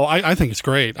myself. Well, I think it's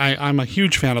great. I'm a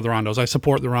huge fan of the Rondos. I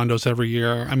support the Rondos every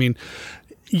year. I mean,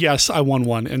 yes, I won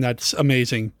one, and that's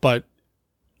amazing. But,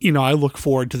 I look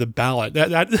forward to the ballot.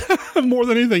 That more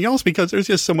than anything else, because there's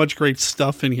just so much great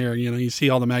stuff in here. You see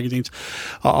all the magazines,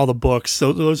 all the books.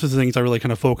 So those are the things I really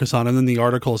kind of focus on. And then the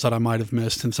articles that I might have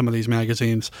missed in some of these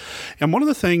magazines. And one of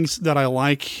the things that I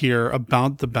like here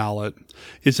about the ballot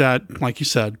is that, like you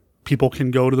said, people can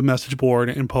go to the message board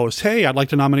and post, hey, I'd like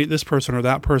to nominate this person or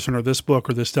that person or this book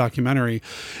or this documentary.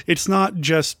 It's not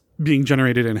just being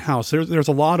generated in-house. There's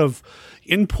a lot of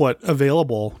input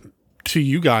available to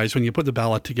you guys when you put the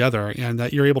ballot together, and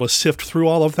that you're able to sift through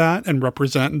all of that and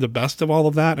represent the best of all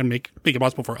of that and make it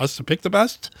possible for us to pick the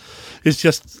best is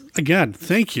just, again,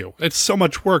 thank you. It's so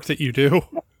much work that you do.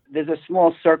 There's a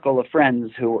small circle of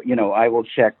friends who, I will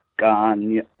check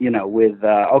on, with,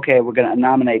 okay, we're going to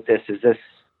nominate this. Is this,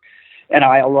 and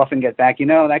I'll often get back,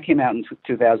 that came out in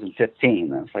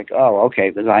 2015. And it's like, oh, okay,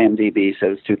 because IMDb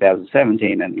says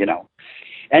 2017,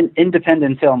 and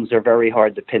independent films are very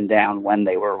hard to pin down when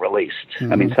they were released.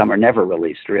 Mm-hmm. I mean, some are never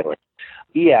released, really.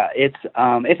 Yeah, it's,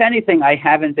 if anything, I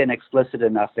haven't been explicit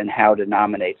enough in how to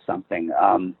nominate something.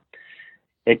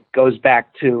 It goes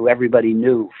back to everybody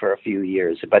knew for a few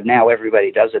years, but now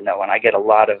everybody doesn't know. And I get a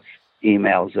lot of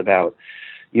emails about,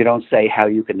 you don't say how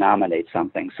you can nominate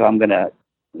something. So I'm going to,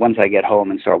 once I get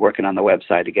home and start working on the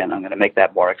website again, I'm going to make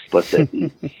that more explicit and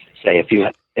say,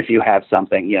 if you have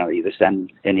something, either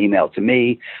send an email to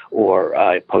me or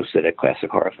post it at Classic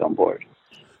Horror Film Board.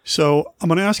 So I'm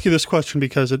going to ask you this question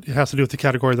because it has to do with the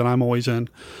category that I'm always in.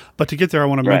 But to get there, I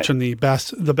want to mention the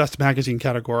best magazine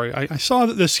category. I saw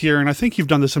that this year, and I think you've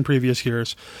done this in previous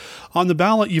years. On the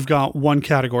ballot, you've got one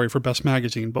category for best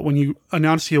magazine. But when you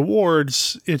announce the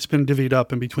awards, it's been divvied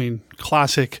up in between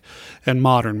classic and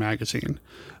modern magazine.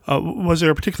 Was there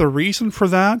a particular reason for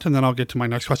that? And then I'll get to my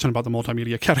next question about the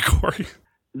multimedia category.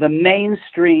 The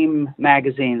mainstream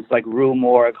magazines like Rue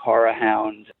Morgue, Horror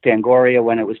Hound, Fangoria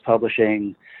when it was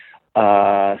publishing,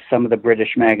 some of the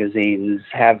British magazines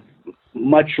have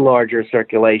much larger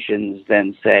circulations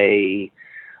than, say,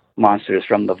 Monsters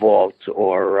from the Vault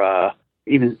or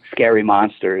even Scary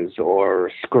Monsters or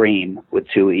Scream with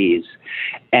 2 E's.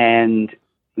 And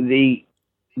the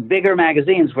bigger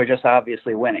magazines were just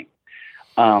obviously winning.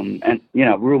 And,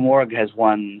 Rue Morgue has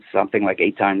won something like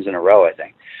 8 times in a row, I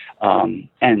think.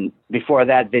 And before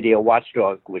that, Video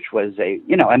Watchdog, which was a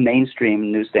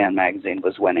mainstream newsstand magazine,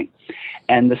 was winning.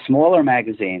 And the smaller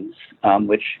magazines,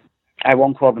 which I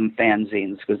won't call them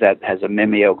fanzines because that has a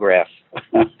mimeograph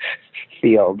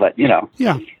feel, but,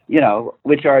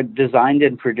 which are designed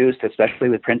and produced, especially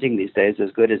with printing these days, as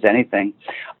good as anything,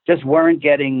 just weren't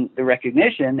getting the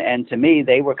recognition. And to me,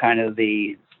 they were kind of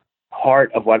the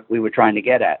heart of what we were trying to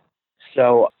get at.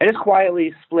 So I just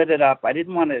quietly split it up. I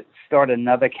didn't want to start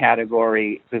another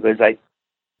category because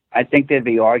I think there'd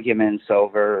be arguments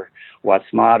over what's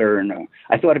modern.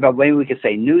 I thought about maybe we could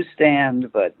say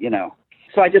newsstand, but,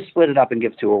 So I just split it up and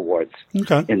give 2 awards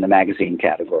in the magazine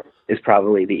category is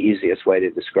probably the easiest way to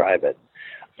describe it.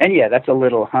 And yeah, that's a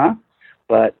little,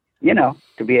 but,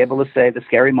 to be able to say the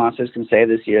Scary Monsters can say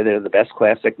this year they're the best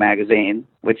classic magazine,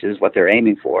 which is what they're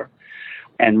aiming for.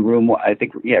 And Rue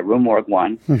Morgue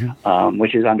won,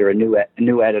 which is under a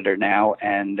new editor now,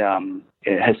 and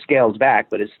it has scaled back,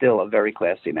 but it's still a very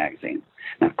classy magazine.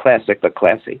 Not classic, but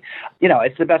classy.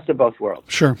 It's the best of both worlds.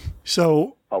 Sure.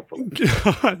 So, hopefully,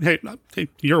 hey,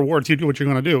 your awards, you do what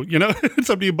you're going to do. It's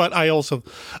up to you. But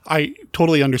I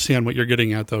totally understand what you're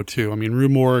getting at, though, too. I mean, Rue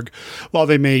Morgue, while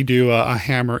they may do a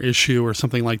Hammer issue or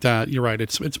something like that, you're right.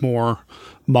 It's more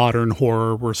modern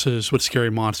horror versus what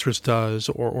Scary Monsters does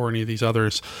or any of these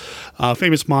others.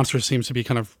 Famous Monsters seems to be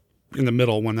kind of in the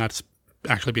middle when that's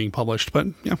actually being published. But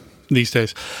these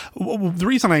days, the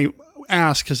reason I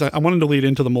ask is I wanted to lead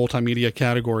into the multimedia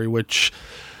category, which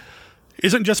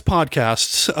isn't just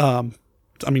podcasts.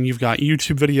 You've got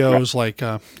YouTube videos like,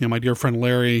 my dear friend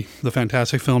Larry, The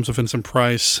Fantastic Films of Vincent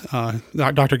Price.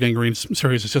 Dr. Gangrene's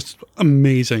series is just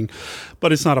amazing,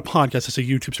 but it's not a podcast, it's a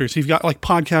YouTube series. So you've got like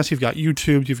podcasts, you've got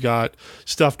YouTube, you've got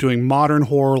stuff doing modern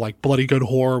horror, like Bloody Good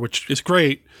Horror, which is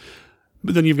great.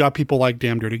 But then you've got people like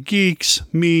Damn Dirty Geeks,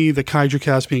 me, the Kaiju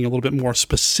Cast being a little bit more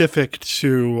specific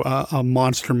to a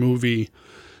monster movie,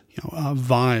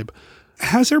 vibe.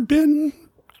 Has there been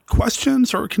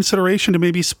questions or consideration to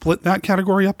maybe split that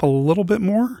category up a little bit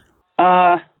more?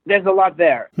 There's a lot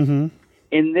there. Mm-hmm.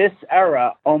 In this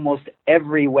era, almost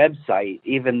every website,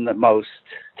 even the most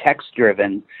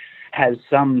text-driven, has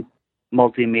some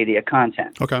multimedia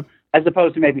content. Okay. As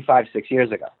opposed to maybe 5-6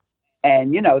 years ago.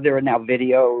 And, there are now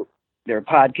there are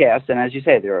podcasts, and as you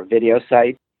say, there are video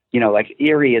sites. Like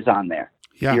Erie is on there.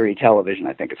 Yeah. Erie Television,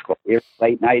 I think it's called. Erie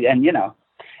Late Night. And,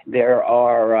 there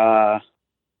are,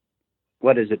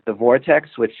 The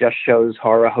Vortex, which just shows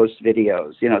horror host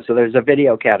videos. So there's a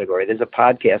video category. There's a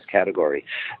podcast category.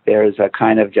 There's a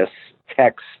kind of just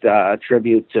text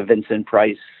tribute to Vincent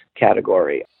Price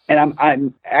category. And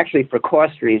I'm actually, for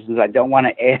cost reasons, I don't want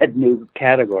to add new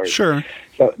categories. Sure.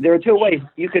 So there are two ways.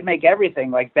 You could make everything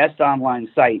like best online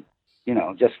site,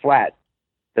 just flat,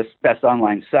 this best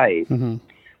online site. Mm-hmm.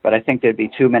 But I think there'd be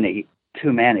too many.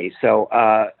 So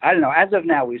I don't know. As of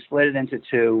now, we split it into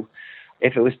two.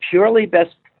 If it was purely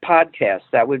best podcast,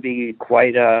 that would be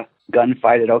quite a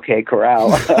gunfight at OK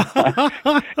Corral.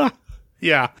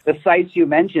 Yeah. The sites you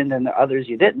mentioned and the others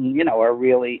you didn't, are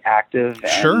really active.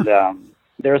 And, sure.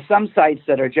 There are some sites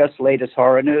that are just latest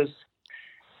horror news,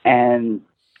 and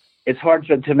it's hard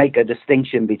to make a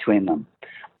distinction between them,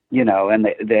 and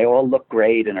they all look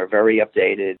great and are very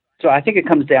updated. So I think it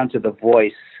comes down to the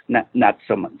voice, not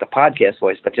so much the podcast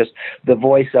voice, but just the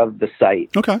voice of the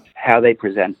site, okay, how they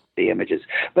present the images.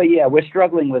 But yeah, we're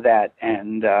struggling with that.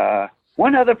 And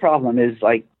one other problem is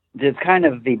like the kind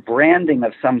of the branding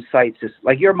of some sites is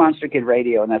like you're Monster Kid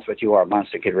Radio, and that's what you are,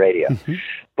 Monster Kid Radio. Mm-hmm.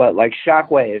 But like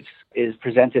Shockwaves is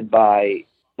presented by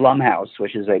Blumhouse,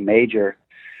 which is a major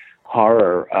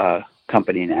horror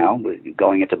company now,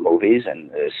 going into movies and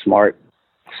smart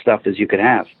stuff as you could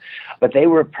have. But they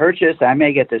were purchased, I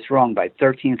may get this wrong, by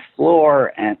 13th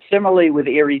Floor. And similarly with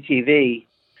Erie TV,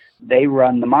 they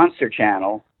run the Monster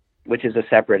Channel, which is a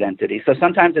separate entity. So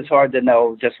sometimes it's hard to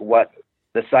know just what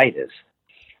the site is.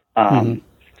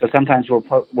 So sometimes we'll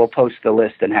post the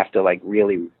list and have to like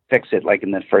really fix it like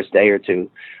in the first day or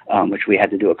two, which we had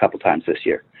to do a couple times this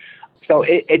year. So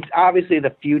it's obviously the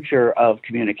future of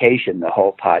communication, the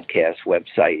whole podcast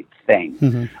website thing.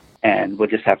 Mm-hmm. And we'll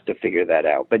just have to figure that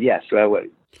out. But yes.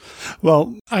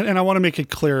 Well, and I want to make it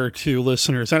clear to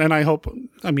listeners, and I hope,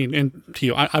 and to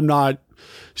you, I'm not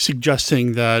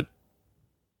suggesting that,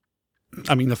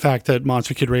 the fact that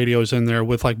Monster Kid Radio is in there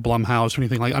with like Blumhouse or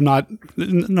anything like,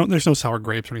 there's no sour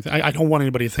grapes or anything. I don't want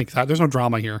anybody to think that. There's no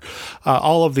drama here.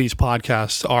 All of these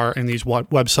podcasts are, and these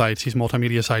websites, these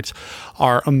multimedia sites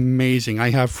are amazing. I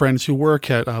have friends who work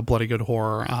at Bloody Good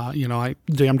Horror.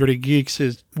 Damn Dirty Geeks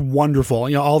is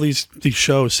wonderful. All these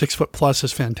shows, 6 Foot Plus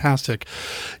is fantastic.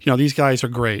 These guys are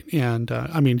great. And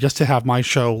just to have my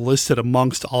show listed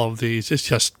amongst all of these is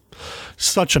just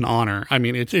such an honor.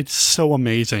 It's so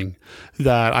amazing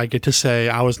that I get to say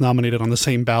I was nominated on the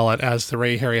same ballot as the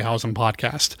Ray Harryhausen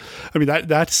podcast.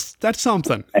 That's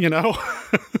something,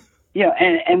 Yeah,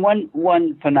 and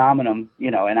one phenomenon,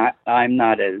 and I'm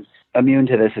not as immune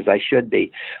to this as I should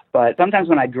be, but sometimes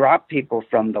when I drop people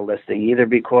from the listing, either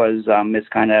because it's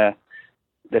kind of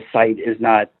the site is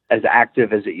not as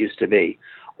active as it used to be,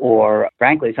 or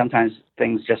frankly, sometimes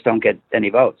things just don't get any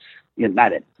votes.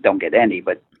 Don't get any,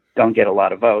 but don't get a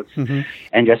lot of votes. Mm-hmm.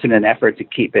 And just in an effort to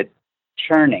keep it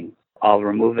churning, I'll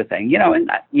remove the thing.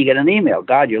 And you get an email,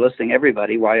 God, you're listing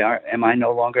everybody. Why am I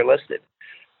no longer listed?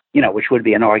 Which would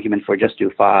be an argument for just do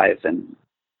 5 and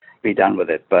be done with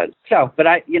it. But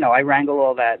I wrangle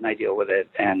all that and I deal with it.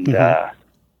 And mm-hmm.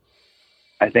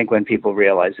 I think when people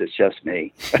realize it's just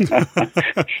me,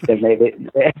 then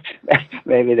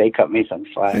maybe they cut me some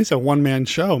slack. It's a one-man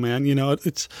show, man.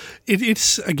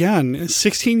 It's again,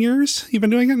 16 years you've been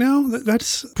doing it now.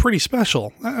 That's pretty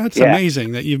special. That's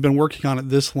amazing that you've been working on it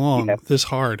this long, this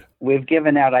hard. We've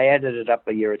given out, I added it up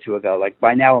a year or two ago. Like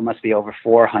by now it must be over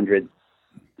 400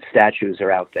 statues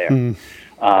are out there.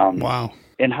 Wow.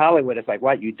 In Hollywood, it's like,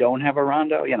 what, you don't have a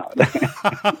Rondo?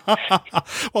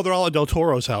 Well, they're all at Del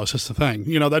Toro's house. That's the thing.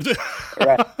 That's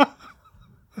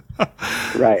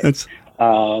right.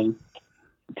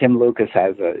 Tim Lucas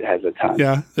has a ton.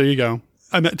 Yeah, there you go.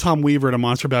 I met Tom Weaver at a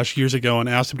Monster Bash years ago and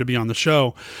asked him to be on the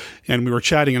show. And we were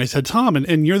chatting, and I said, Tom,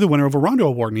 and you're the winner of a Rondo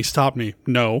Award. And he stopped me.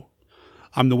 No,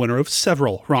 I'm the winner of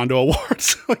several Rondo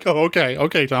Awards. Like, oh,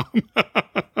 okay, Tom.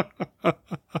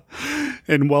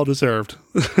 And well-deserved.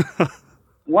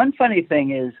 One funny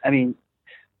thing is,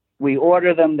 we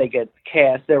order them, they get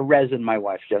cast. They're resin. My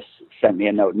wife just sent me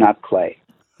a note, not clay.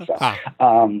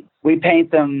 So, we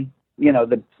paint them,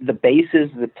 the bases,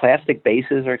 the plastic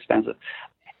bases are expensive.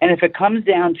 And if it comes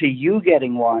down to you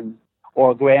getting one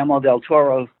or Guillermo del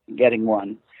Toro getting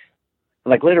one,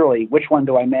 like literally, which one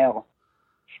do I mail?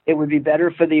 It would be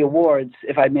better for the awards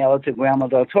if I mail it to Guillermo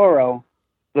del Toro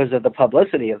because of the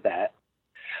publicity of that.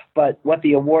 But what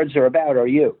the awards are about are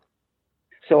you.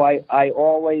 So I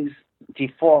always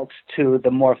default to the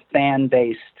more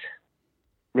fan-based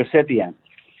recipient.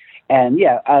 And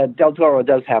Del Toro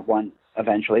does have one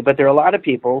eventually, but there are a lot of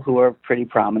people who are pretty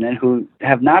prominent who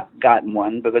have not gotten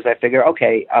one because I figure,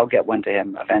 okay, I'll get one to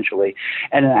him eventually.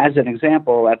 And as an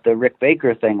example, at the Rick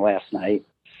Baker thing last night,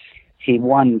 he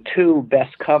won 2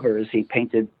 best covers. He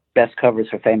painted best covers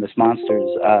for Famous Monsters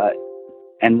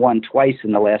and won twice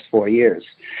in the last 4 years.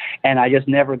 And I just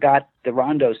never got the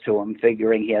rondos to him,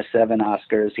 figuring he has 7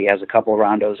 Oscars. He has a couple of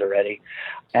rondos already.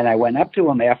 And I went up to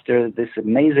him after this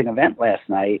amazing event last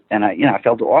night, and I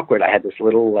felt awkward. I had this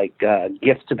little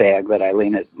gift bag that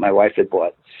Eileen, my wife, had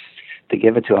bought to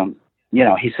give it to him.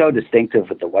 He's so distinctive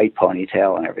with the white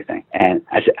ponytail and everything. And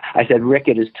I said, Rick,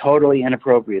 it is totally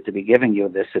inappropriate to be giving you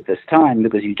this at this time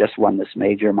because you just won this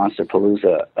major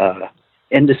Monsterpalooza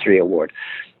industry award.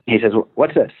 He says,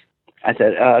 what's this? I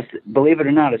said, believe it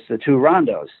or not, it's the 2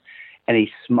 rondos. And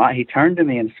he turned to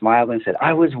me and smiled and said,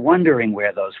 I was wondering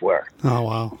where those were. Oh,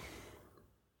 wow.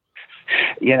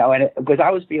 Because I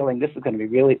was feeling this is going to be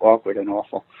really awkward and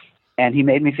awful. And he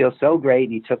made me feel so great.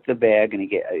 And he took the bag and he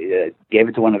gave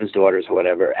it to one of his daughters or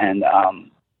whatever. And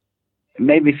it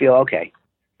made me feel, okay,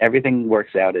 everything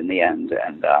works out in the end.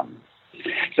 And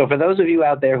so for those of you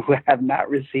out there who have not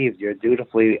received your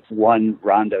dutifully won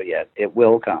rondo yet, it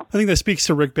will come. I think that speaks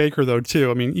to Rick Baker, though,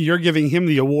 too. I mean, you're giving him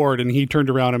the award, and he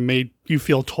turned around and made you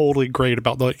feel totally great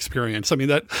about the experience. I mean,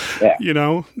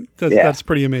 that's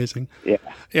pretty amazing. Yeah.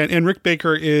 And Rick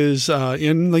Baker is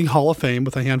in the Hall of Fame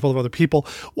with a handful of other people.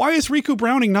 Why is Riku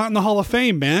Browning not in the Hall of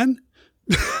Fame, man?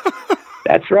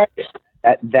 That's right.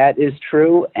 That is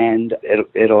true, and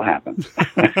it'll happen.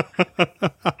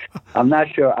 I'm not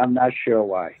sure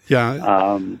why.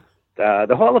 Yeah.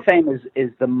 The Hall of Fame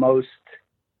is the most.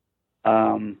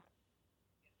 We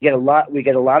get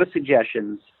a lot of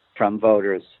suggestions from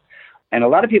voters, and a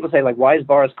lot of people say, like, why is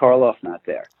Boris Karloff not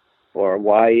there, or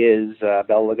why is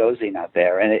Bela Lugosi not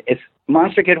there? And it's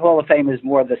Monster Kid Hall of Fame is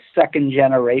more the second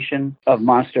generation of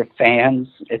monster fans.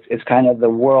 It's kind of the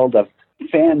world of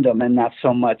fandom, and not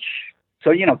so much.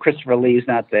 So, Christopher Lee's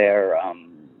not there.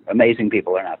 Amazing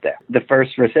people are not there. The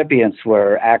first recipients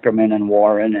were Ackerman and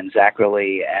Warren and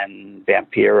Zachary and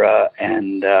Vampira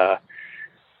and I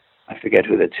forget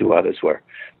who the 2 others were.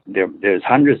 There's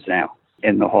hundreds now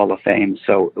in the Hall of Fame,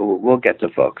 so we'll get to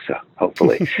folks,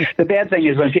 hopefully. The bad thing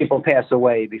is when people pass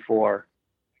away before,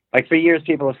 like for years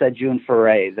people have said June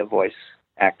Foray, the voice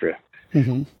actor.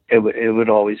 Mm-hmm. It would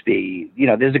always be,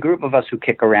 there's a group of us who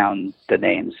kick around the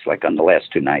names like on the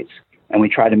last 2 nights. And we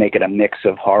try to make it a mix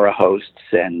of horror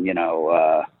hosts and,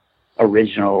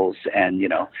 originals and,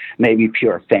 maybe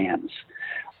pure fans.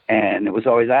 And it was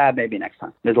always, maybe next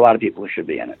time. There's a lot of people who should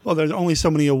be in it. Well, there's only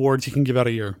so many awards you can give out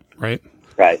a year, right?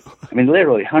 Right. I mean,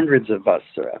 literally hundreds of us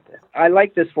are out there. I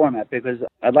like this format because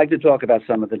I'd like to talk about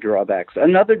some of the drawbacks.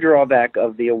 Another drawback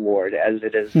of the award, as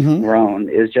it has grown,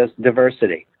 is just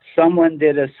diversity. Someone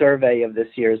did a survey of this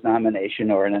year's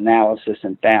nomination or an analysis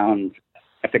and found,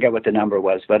 I forget what the number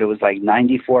was, but it was like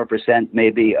 94%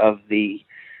 maybe of the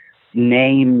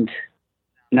named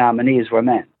nominees were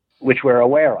men, which we're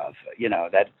aware of.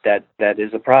 That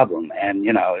is a problem. And,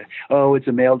 it's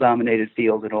a male-dominated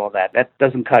field and all that. That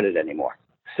doesn't cut it anymore.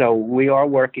 So we are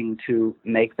working to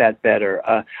make that better.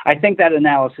 I think that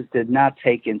analysis did not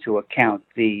take into account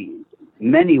the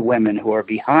many women who are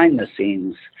behind the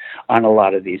scenes on a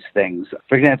lot of these things.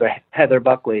 For example, Heather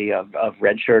Buckley of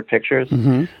Red Shirt Pictures,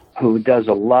 who does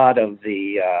a lot of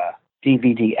the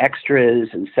DVD extras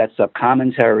and sets up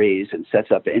commentaries and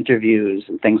sets up interviews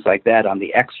and things like that on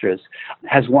the extras,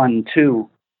 has won 2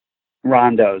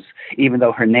 rondos, even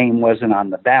though her name wasn't on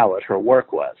the ballot, her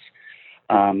work was.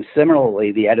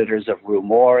 Similarly, the editors of Rue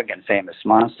Morgue and Famous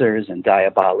Monsters and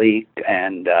Diabolique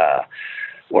and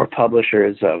or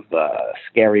publishers of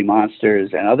Scary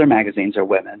Monsters and other magazines are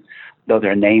women, though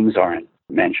their names aren't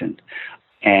mentioned.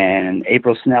 And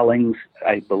April Snelling,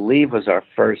 I believe, was our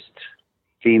first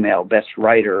female best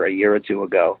writer a year or 2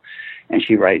 ago, and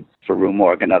she writes for Rue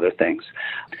Morgue and other things.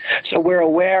 So we're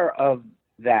aware of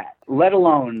that, let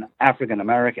alone African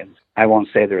Americans. I won't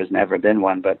say there has never been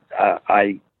one, but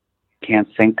I can't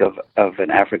think of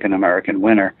an African American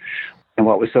winner. And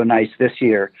what was so nice this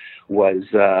year was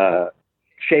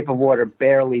Shape of Water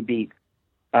barely beat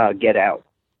Get Out.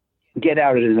 Get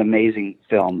Out is an amazing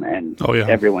film, and Oh, yeah.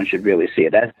 everyone should really see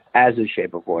it, as is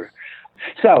Shape of Water.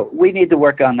 So we need to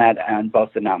work on that on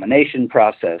both the nomination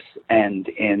process and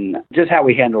in just how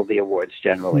we handle the awards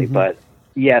generally. Mm-hmm. But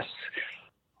yes,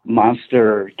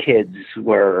 monster kids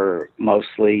were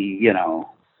mostly,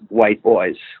 white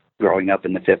boys growing up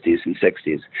in the 50s and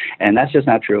 60s. And that's just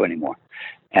not true anymore.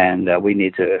 And we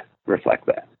need to reflect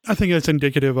that. I think it's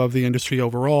indicative of the industry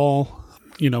overall.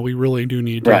 We really do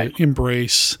need to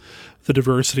embrace the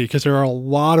diversity, because there are a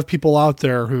lot of people out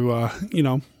there who,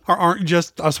 aren't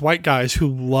just us white guys who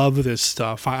love this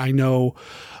stuff. I know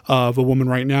of a woman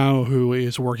right now who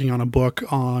is working on a book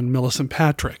on Millicent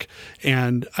Patrick.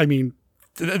 And I mean,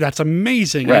 that's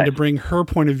amazing. Right. And to bring her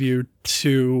point of view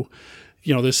to,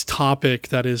 this topic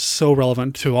that is so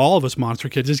relevant to all of us monster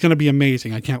kids is going to be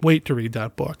amazing. I can't wait to read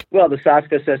that book. Well, the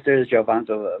Saska sisters,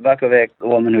 Jovanka Vukovic, the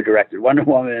woman who directed Wonder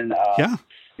Woman.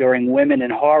 During Women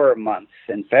in Horror Month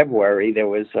in February, there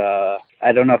was,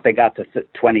 I don't know if they got to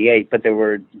 28, but there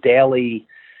were daily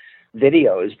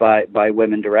videos by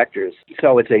women directors.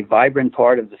 So it's a vibrant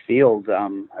part of the field, a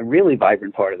really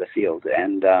vibrant part of the field.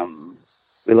 And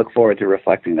we look forward to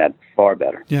reflecting that far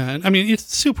better. Yeah. I mean,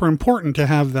 it's super important to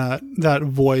have that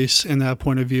voice and that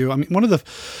point of view. I mean, one of the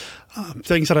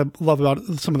things that I love about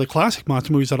some of the classic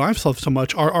monster movies that I've loved so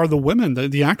much are the women,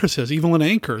 the actresses, Evelyn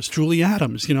Ankers, Julie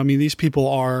Adams. These people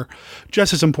are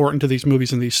just as important to these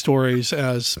movies and these stories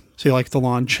as, say, like the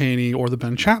Lon Chaney or the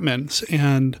Ben Chapmans.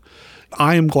 And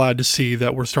I am glad to see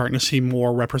that we're starting to see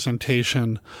more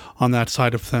representation on that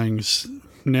side of things.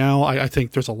 Now, I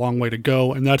think there's a long way to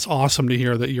go, and that's awesome to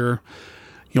hear that you're,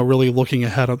 really looking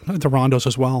ahead at the Rondos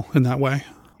as well in that way.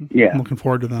 Yeah. I'm looking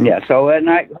forward to that. Yeah, so and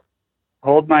I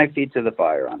hold my feet to the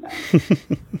fire on that.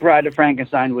 Bride of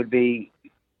Frankenstein would be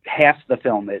half the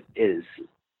film it is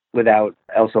without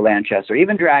Elsa Lanchester,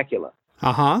 even Dracula.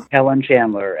 Helen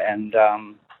Chandler, and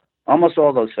almost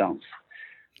all those films.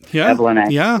 Yeah. Evelyn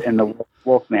Ankers and the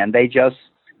Wolfman. They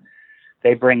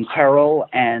bring peril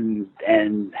and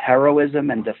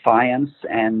heroism and defiance,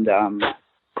 and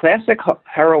classic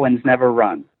heroines never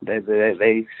run.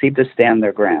 They seem to stand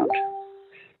their ground.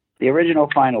 The original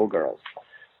Final Girls.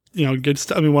 Good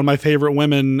stuff. I mean, one of my favorite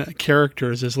women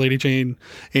characters is Lady Jane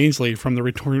Ainsley from The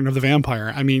Return of the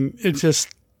Vampire. I mean, it's just,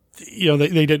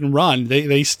 they didn't run.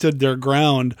 They stood their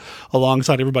ground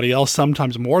alongside everybody else,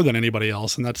 sometimes more than anybody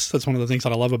else. And that's one of the things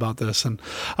that I love about this. And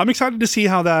I'm excited to see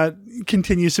how that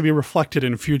continues to be reflected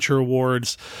in future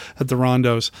awards at the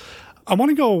Rondos. I want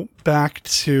to go back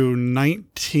to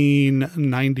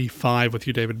 1995 with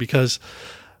you, David, because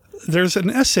there's an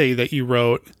essay that you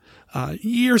wrote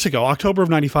years ago. October of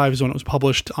 95 is when it was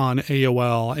published on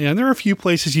AOL. And there are a few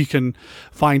places you can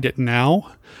find it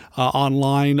now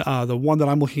online. The one that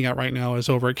I'm looking at right now is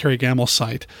over at Kerry Gamble's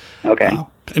site. Okay.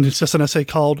 And it's just an essay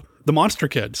called The Monster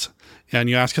Kids. And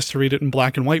you ask us to read it in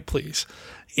black and white, please.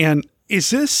 And is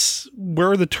this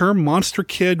where the term monster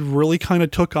kid really kind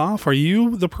of took off? Are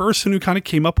you the person who kind of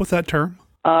came up with that term?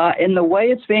 In the way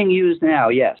it's being used now,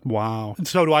 yes. Wow.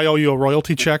 So do I owe you a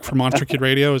royalty check for Monster Kid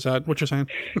Radio? Is that what you're saying?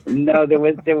 No, there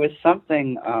was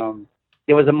something.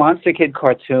 There was a Monster Kid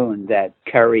cartoon that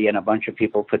Kerry and a bunch of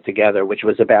people put together, which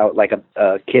was about like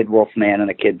a kid Wolfman and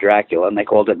a kid Dracula, and they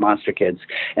called it Monster Kids.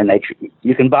 And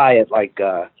you can buy it like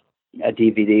a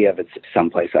DVD of it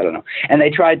someplace, I don't know. And they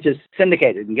tried to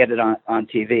syndicate it and get it on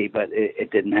TV, but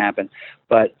it didn't happen.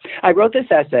 But I wrote this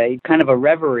essay, kind of a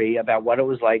reverie about what it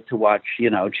was like to watch,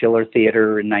 Chiller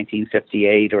Theater in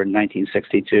 1958 or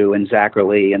 1962 in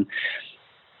Zachary, and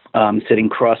sitting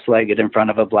cross-legged in front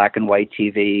of a black and white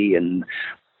TV. And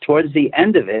towards the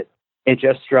end of it, it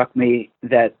just struck me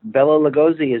that Bela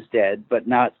Lugosi is dead, but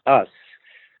not us.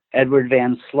 Edward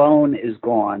Van Sloan is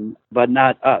gone, but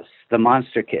not us, the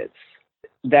Monster Kids.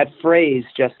 That phrase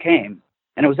just came,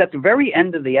 and it was at the very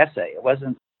end of the essay. It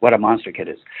wasn't what a monster kid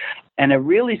is. And it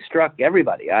really struck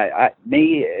everybody. It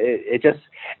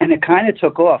kind of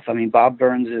took off. I mean, Bob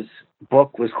Burns'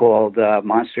 book was called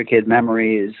Monster Kid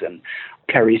Memories, and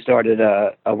Kerry started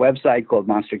a website called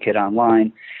Monster Kid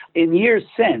Online. In years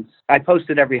since, I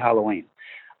posted every Halloween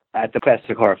at the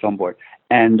Classic Horror Film Board.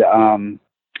 And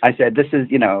I said, this is,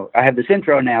 I have this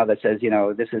intro now that says,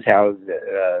 this is how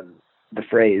the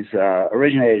phrase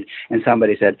originated. And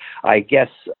somebody said, I guess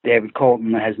David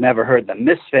Colton has never heard the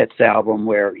Misfits album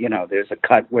where, there's a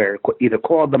cut where either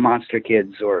called the Monster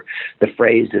Kids or the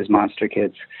phrase is Monster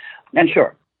Kids. And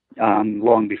sure,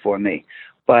 long before me.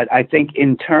 But I think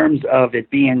in terms of it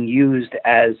being used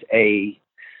as a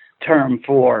term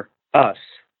for us,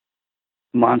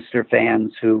 monster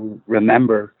fans who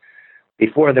remember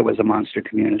before there was a monster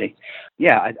community.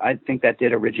 Yeah, I think that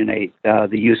did originate the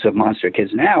use of Monster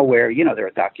Kids now, where, you know, there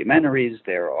are documentaries,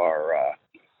 there are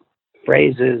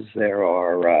phrases, there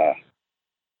are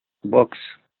books.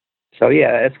 So,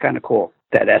 yeah, it's kind of cool.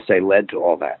 That essay led to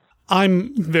all that.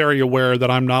 I'm very aware that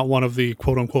I'm not one of the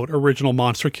quote-unquote original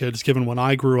Monster Kids, given when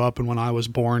I grew up and when I was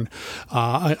born.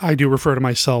 I do refer to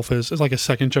myself as like a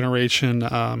second-generation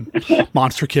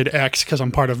Monster Kid X, because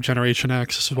I'm part of Generation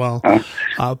X as well.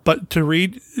 But to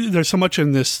read, there's so much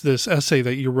in this essay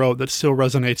that you wrote that still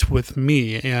resonates with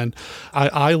me, and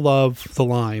I love the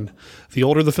line, "The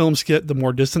older the films get, the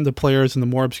more distant the players and the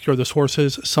more obscure the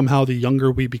sources, somehow the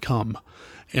younger we become."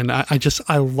 And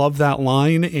I love that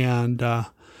line, and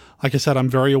like I said, I'm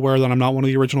very aware that I'm not one of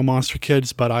the original Monster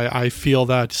Kids, but I feel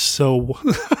that so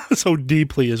so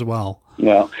deeply as well.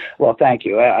 Well, thank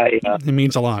you. It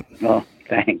means a lot. Well,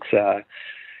 thanks.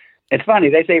 It's funny.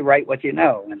 They say write what you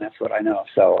know, and that's what I know.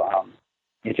 So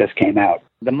it just came out.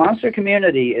 The monster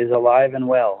community is alive and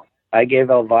well. I gave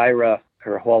Elvira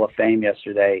her Hall of Fame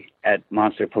yesterday at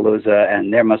Monsterpalooza,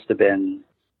 and there must have been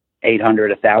 800,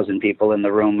 1,000 people in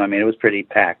the room. I mean, it was pretty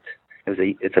packed.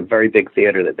 It's a very big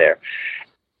theater there.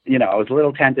 You know, I was a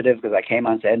little tentative because I came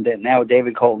on set, and now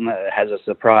David Colton has a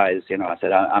surprise. You know, I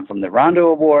said, I'm from the Rondo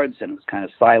Awards, and it was kind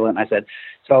of silent. I said,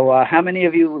 so how many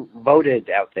of you voted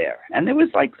out there? And there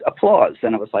was like applause,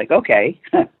 and it was like, okay.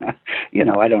 You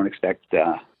know, I don't expect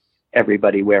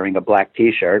everybody wearing a black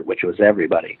T-shirt, which was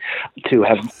everybody, to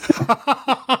have...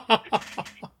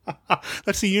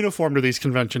 That's the uniform to these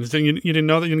conventions. You didn't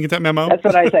know that? You didn't get that memo? That's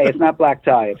what I say. It's not black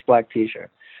tie. It's black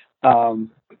T-shirt.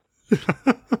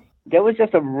 There was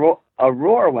just a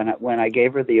roar when I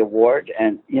gave her the award,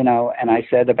 and you know, and I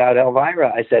said about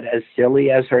Elvira, I said, as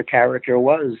silly as her character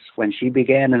was when she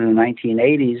began in the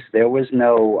 1980s, there were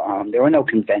no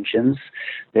conventions,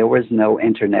 there was no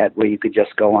internet where you could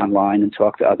just go online and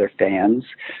talk to other fans.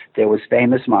 There was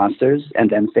Famous Monsters and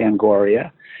then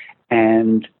Fangoria,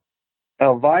 and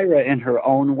Elvira, in her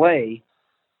own way,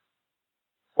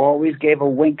 always gave a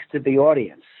wink to the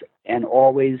audience and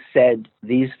always said,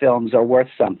 these films are worth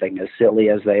something, as silly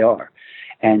as they are.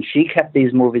 And she kept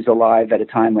these movies alive at a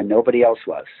time when nobody else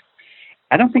was.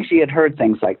 I don't think she had heard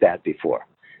things like that before.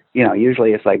 You know,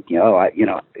 usually it's like,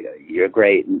 you're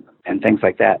great and things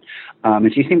like that.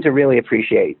 And she seemed to really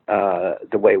appreciate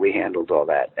the way we handled all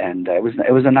that. And it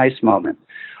was a nice moment.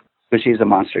 But she's a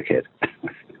monster kid,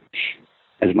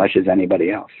 as much as anybody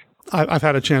else. I've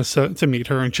had a chance to meet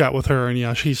her and chat with her, and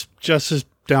yeah, she's just as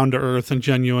down to earth and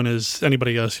genuine as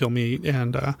anybody else you'll meet.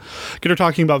 And get her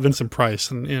talking about Vincent Price,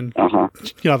 and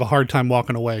you'll have a hard time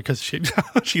walking away because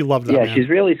she loved that. Yeah, man. She's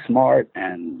really smart,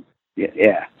 and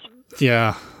yeah.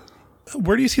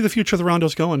 Where do you see the future of the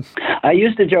Rondos going? I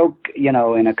used to joke, you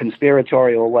know, in a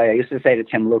conspiratorial way. I used to say to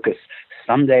Tim Lucas,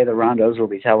 someday the Rondos will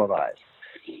be televised.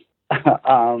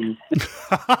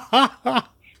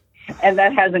 And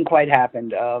that hasn't quite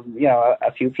happened. You know,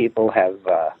 a few people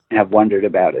have wondered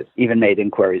about it, even made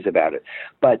inquiries about it.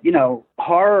 But, you know,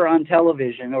 horror on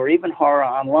television or even horror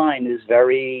online is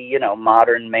very, you know,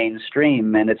 modern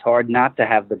mainstream, and it's hard not to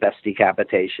have the best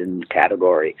decapitation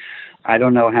category. I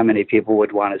don't know how many people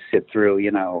would want to sit through,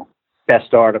 you know,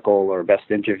 best article or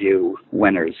best interview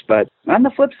winners. But on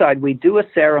the flip side, we do a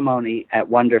ceremony at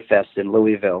Wonderfest in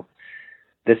Louisville.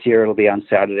 This year it'll be on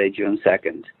Saturday, June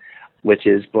 2nd. Which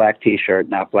is black T-shirt,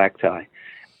 not black tie.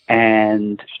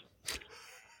 And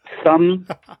some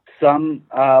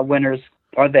winners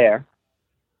are there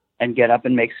and get up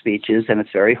and make speeches, and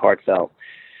it's very heartfelt.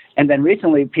 And then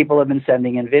recently, people have been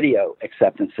sending in video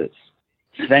acceptances.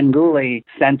 Sven Gulli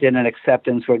sent in an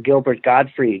acceptance where Gilbert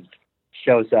Gottfried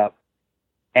shows up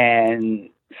and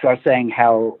starts saying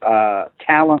how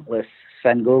talentless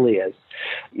Sven Gulli is.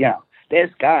 You know,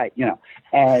 this guy, you know,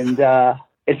 and...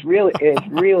 It's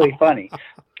really funny.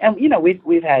 And, you know,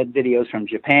 we've had videos from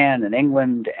Japan and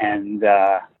England, and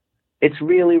it's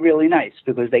really, really nice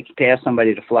because they pay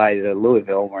somebody to fly to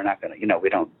Louisville. We're not going to, you know, we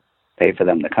don't pay for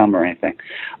them to come or anything,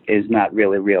 is not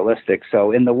really realistic.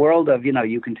 So in the world of, you know,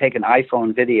 you can take an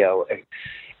iPhone video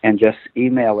and just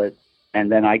email it, and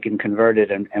then I can convert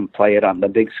it and play it on the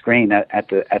big screen at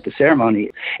the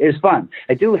ceremony. It's fun.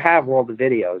 I do have all the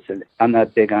videos, and I'm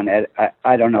not big on edit.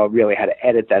 I don't know really how to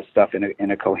edit that stuff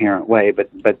in a coherent way, but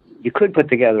you could put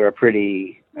together a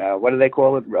pretty what do they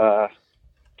call it?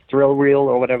 Thrill reel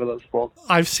or whatever those called.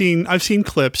 I've seen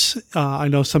clips. I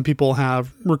know some people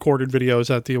have recorded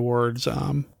videos at the awards.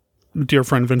 Dear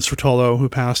friend Vince Rotolo, who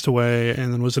passed away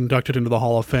and then was inducted into the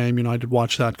Hall of Fame. You know, I did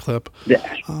watch that clip.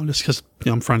 Yeah. Just because, you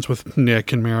know, I'm friends with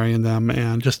Nick and Mary and them,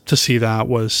 and just to see that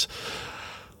was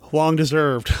long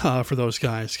deserved for those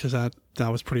guys, because that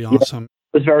was pretty awesome.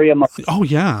 was very emotional. Oh,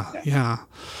 yeah.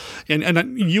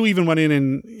 And you even went in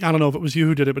and, I don't know if it was you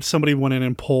who did it, but somebody went in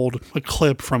and pulled a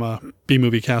clip from a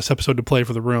B-Movie Cast episode to play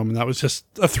for the room, and that was just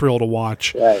a thrill to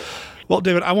watch. Right. Well,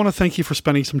 David, I want to thank you for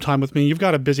spending some time with me. You've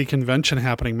got a busy convention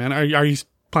happening, man. Are you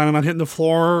planning on hitting the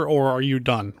floor, or are you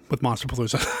done with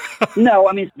Monsterpalooza? No,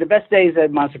 I mean, the best days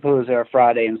at Monsterpalooza are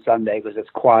Friday and Sunday because it's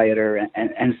quieter,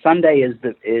 and Sunday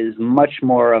is much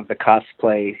more of the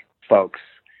cosplay folks.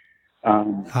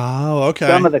 Okay.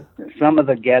 Some of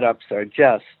the get-ups are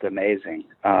just amazing.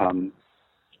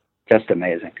 Just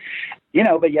amazing.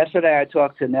 But yesterday I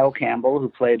talked to Nell Campbell, who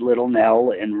played Little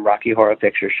Nell in Rocky Horror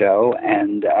Picture Show,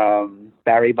 and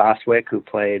Barry Bostwick, who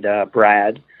played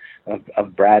Brad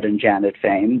of Brad and Janet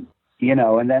fame.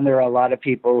 And then there are a lot of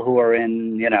people who are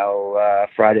in,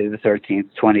 Friday the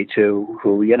 13th, 22,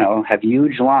 who, have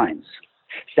huge lines.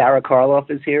 Sarah Karloff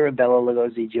is here, and Bela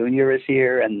Lugosi Jr. is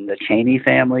here, and the Cheney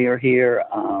family are here.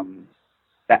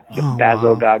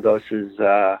 Basil Gagos'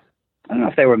 I don't know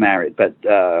if they were married, but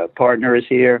partner is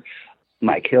here.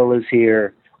 Mike Hill is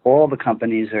here. All the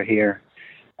companies are here.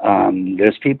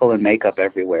 There's people in makeup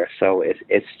everywhere. So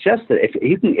it's just that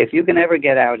if you can ever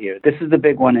get out here, this is the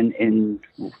big one in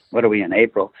what are we in,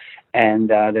 April, and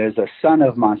there's a Son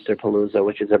of Monsterpalooza,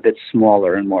 which is a bit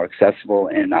smaller and more accessible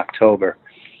in October.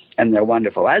 And they're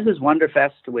wonderful, as is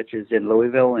Wonderfest, which is in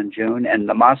Louisville in June, and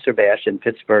the Monster Bash in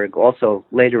Pittsburgh also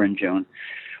later in June,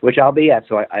 which I'll be at,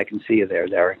 so I can see you there,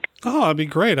 Derek. Oh, that'd be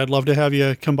great. I'd love to have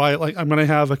you come by. Like, I'm going to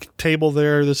have a table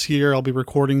there this year. I'll be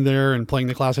recording there and playing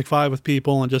the Classic 5 with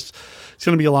people, and it's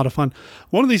going to be a lot of fun.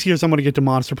 One of these years, I'm going to get to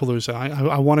Monsterpalooza.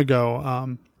 I want to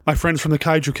go. My friends from the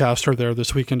Kaiju Cast are there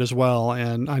this weekend as well,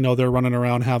 and I know they're running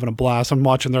around having a blast. I'm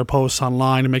watching their posts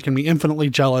online and making me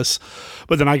infinitely jealous,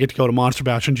 but then I get to go to Monster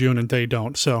Bash in June and they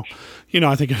don't. So,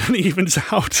 I think it evens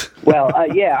out. Well,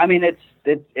 yeah, I mean, it's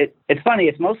funny.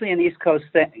 It's mostly an East Coast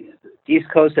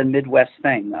and Midwest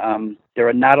thing. There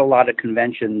are not a lot of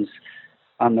conventions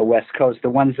on the West Coast. The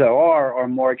ones that are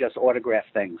more just autograph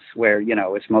things where,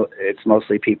 it's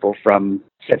mostly people from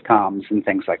sitcoms and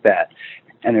things like that.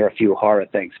 And there are a few horror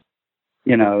things.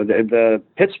 The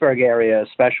Pittsburgh area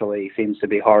especially seems to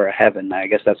be horror heaven. I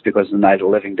guess that's because of the Night of the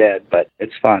Living Dead, but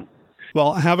it's fun.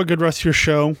 Well, have a good rest of your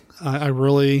show. I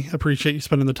really appreciate you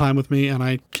spending the time with me, and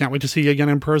I can't wait to see you again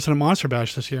in person at Monster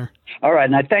Bash this year. All right,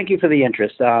 and I thank you for the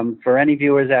interest. For any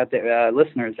viewers out there,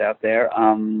 listeners out there,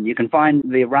 you can find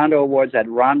the Rondo Awards at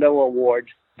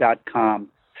rondoawards.com,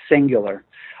 singular.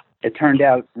 It turned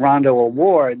out Rondo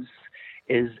Awards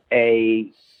is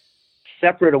a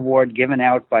separate award given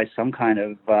out by some kind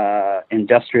of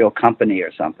industrial company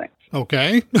or something.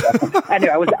 Okay.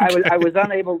 Anyway, I was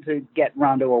unable to get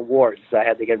Rondo Awards. I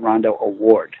had to get Rondo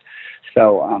Award.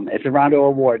 So it's a Rondo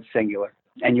Award singular.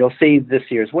 And you'll see this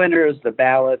year's winners, the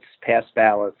ballots, past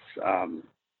ballots, a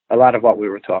lot of what we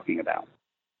were talking about.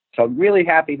 So really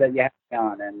happy that you had me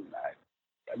on, and I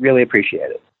really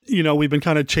appreciate it. We've been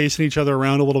kind of chasing each other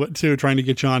around a little bit too, trying to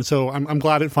get you on. So I'm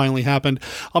glad it finally happened.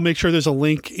 I'll make sure there's a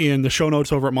link in the show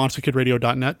notes over at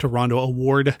monsterkidradio.net to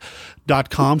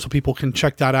rondoaward.com so people can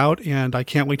check that out. And I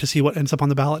can't wait to see what ends up on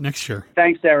the ballot next year.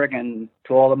 Thanks, Derek, and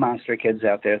to all the Monster Kids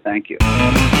out there, thank you.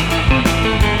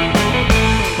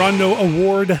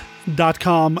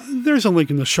 rondoaward.com. There's a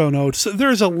link in the show notes.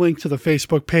 There's a link to the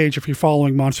Facebook page if you're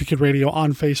following Monster Kid Radio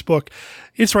on Facebook.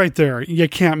 It's right there. You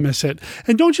can't miss it.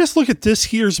 And don't just look at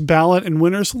this year's ballot and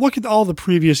winners. Look at all the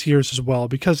previous years as well,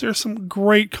 because there's some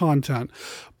great content.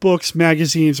 Books,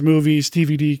 magazines, movies,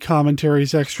 DVD,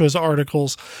 commentaries, extras,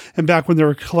 articles, and back when there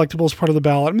were collectibles part of the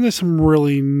ballot. I mean, there's some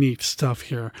really neat stuff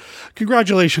here.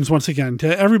 Congratulations once again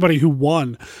to everybody who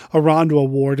won a Rondo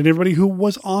Award and everybody who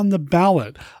was on the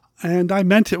ballot. And I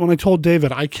meant it when I told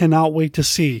David, I cannot wait to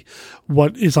see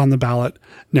what is on the ballot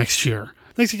next year.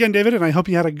 Thanks again, David, and I hope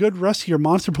you had a good rest of your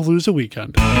Monsterpalooza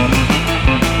weekend.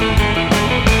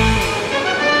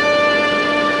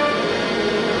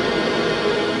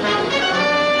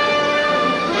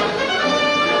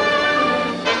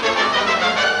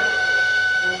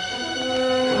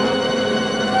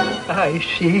 I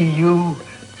see you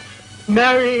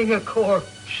marrying a corpse,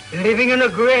 living in a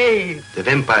grave. The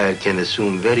vampire can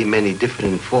assume very many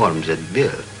different forms at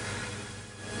will.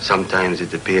 Sometimes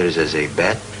it appears as a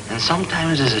bat, and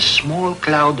sometimes as a small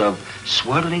cloud of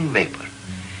swirling vapor.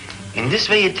 In this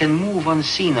way, it can move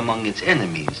unseen among its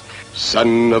enemies.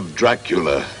 Son of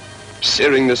Dracula,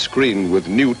 searing the screen with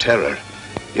new terror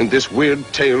in this weird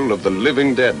tale of the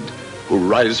living dead who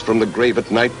rise from the grave at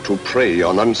night to prey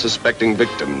on unsuspecting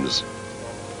victims.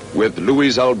 With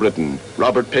Louise Albritton,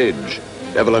 Robert Page,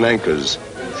 Evelyn Ankers,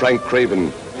 Frank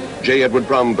Craven, J. Edward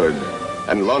Bromberg,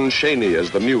 and Lon Chaney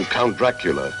as the new Count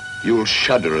Dracula. you'll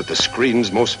shudder at the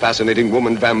screen's most fascinating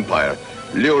woman vampire,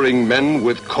 luring men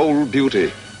with cold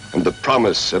beauty and the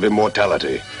promise of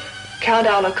immortality. Count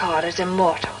Alucard is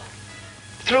immortal.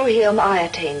 Through him, I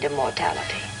attained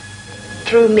immortality.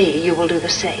 Through me, you will do the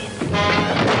same.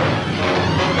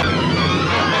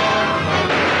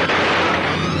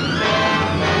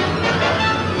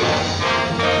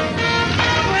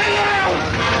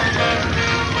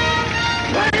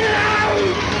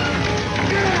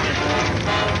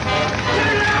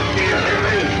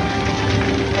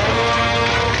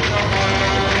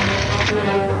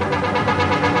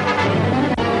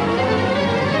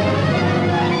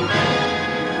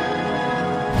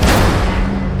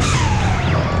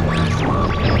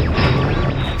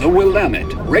 The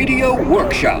Willamette Radio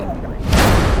Workshop.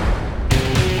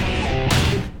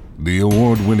 The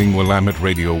award-winning Willamette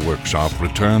Radio Workshop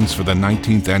returns for the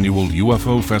 19th Annual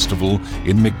UFO Festival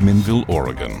in McMinnville,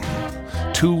 Oregon.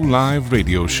 2 live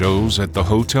radio shows at the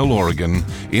Hotel Oregon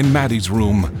in Maddie's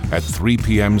room at 3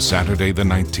 p.m. Saturday the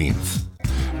 19th.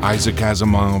 Isaac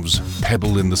Asimov's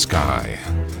Pebble in the Sky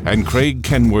and Craig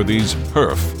Kenworthy's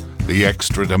Herf, the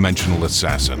Extra-Dimensional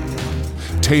Assassin.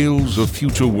 Tales of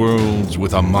future worlds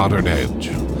with a modern edge.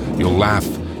 You'll laugh,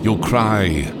 you'll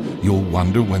cry, you'll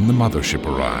wonder when the mothership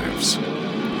arrives.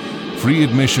 Free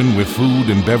admission with food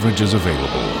and beverages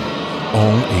available.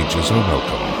 All ages are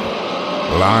welcome.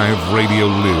 Live radio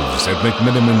lives at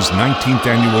McMiniman's 19th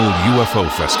Annual UFO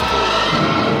Festival.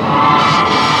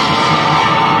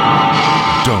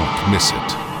 Don't miss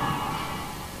it.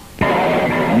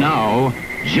 Now,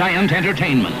 Giant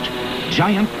Entertainment,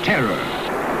 Giant Terror,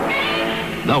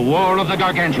 The War of the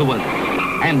Gargantuan,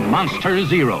 and Monster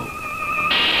Zero.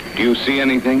 Do you see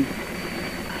anything?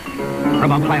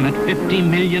 From a planet 50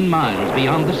 million miles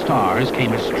beyond the stars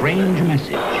came a strange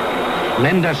message.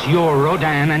 Lend us your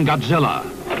Rodan and Godzilla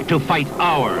to fight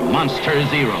our Monster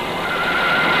Zero.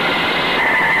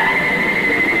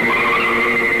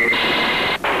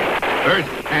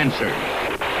 Earth answered,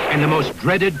 and the most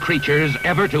dreaded creatures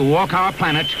ever to walk our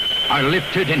planet are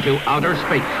lifted into outer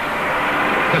space.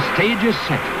 The stage is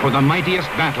set for the mightiest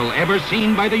battle ever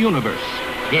seen by the universe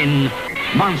in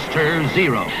Monster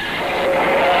Zero.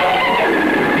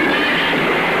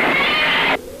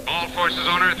 All forces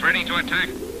on Earth ready to attack.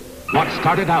 What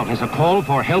started out as a call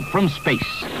for help from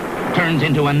space turns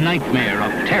into a nightmare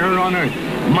of terror on Earth,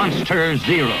 Monster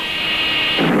Zero.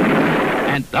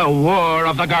 And the War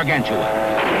of the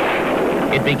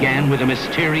Gargantua. It began with a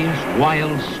mysterious,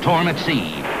 wild storm at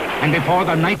sea, and before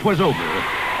the night was over,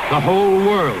 the whole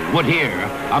world would hear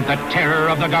of the terror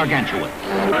of the Gargantuans.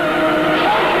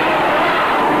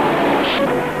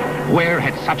 Where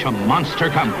had such a monster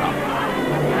come from?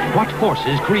 What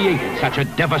forces created such a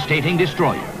devastating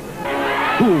destroyer?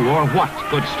 Who or what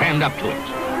could stand up to it?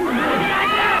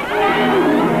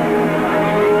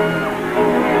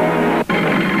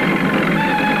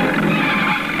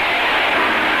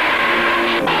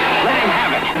 Let him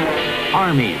have it!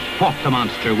 Armies fought the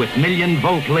monster with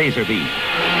million-volt laser beams.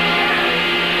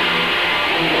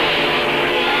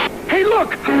 Hey,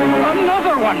 look!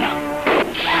 Another one!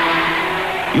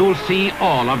 You'll see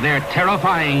all of their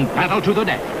terrifying battle to the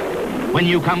death when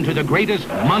you come to the greatest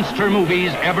monster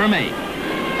movies ever made,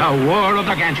 The War of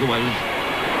the Gargantuas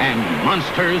and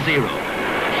Monster Zero.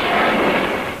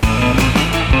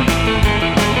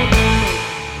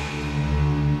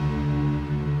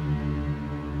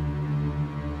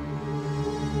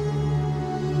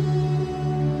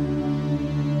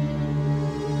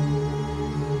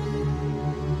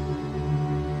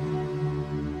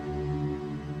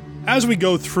 As we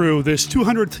go through this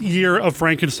 200th year of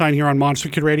Frankenstein here on Monster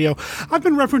Kid Radio, I've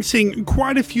been referencing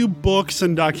quite a few books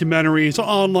and documentaries,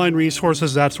 online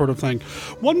resources, that sort of thing.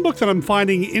 One book that I'm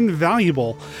finding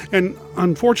invaluable, and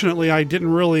unfortunately I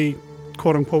didn't really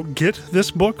quote-unquote get this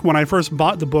book when I first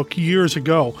bought the book years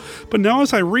ago, but now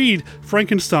as I read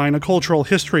Frankenstein, A Cultural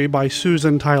History by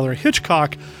Susan Tyler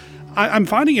Hitchcock, I'm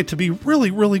finding it to be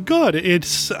really, really good.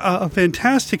 It's a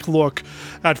fantastic look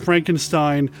at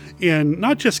Frankenstein in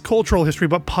not just cultural history,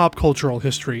 but pop cultural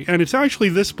history. And it's actually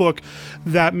this book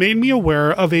that made me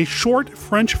aware of a short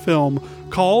French film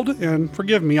called, and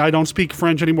forgive me, I don't speak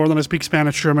French any more than I speak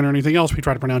Spanish, German, or anything else we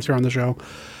try to pronounce here on the show.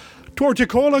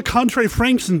 Torticola contre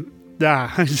Frankenstein.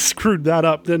 I screwed that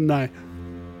up, didn't I?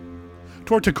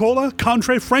 Torticola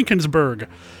contre Frankensburg,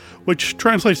 which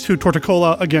translates to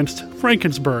Torticola against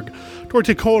Frankensburg.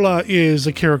 Torticola is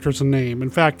a character's name. In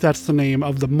fact, that's the name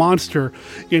of the monster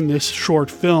in this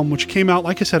short film, which came out,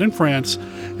 like I said, in France.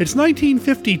 It's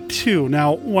 1952.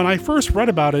 Now, when I first read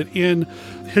about it in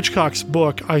Hitchcock's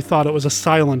book, I thought it was a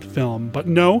silent film, but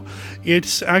no,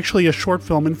 it's actually a short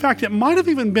film. In fact, it might have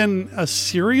even been a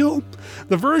serial.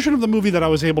 The version of the movie that I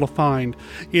was able to find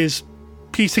is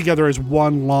pieced together as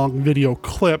one long video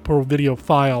clip or video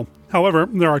file. However,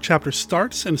 there are chapter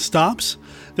starts and stops.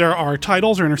 There are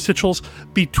titles or interstitials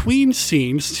between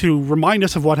scenes to remind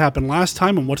us of what happened last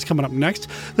time and what's coming up next.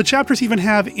 The chapters even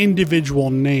have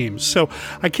individual names. So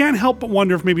I can't help but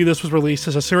wonder if maybe this was released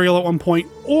as a serial at one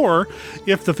point, or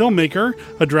if the filmmaker,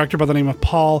 a director by the name of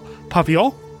Paul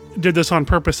Paviol, did this on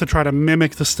purpose to try to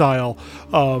mimic the style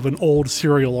of an old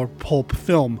serial or pulp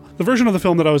film. The version of the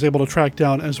film that I was able to track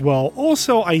down as well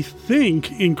also, I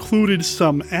think, included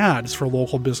some ads for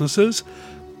local businesses,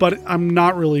 but I'm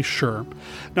not really sure.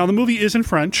 Now, the movie is in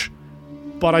French,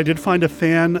 but I did find a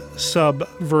fan sub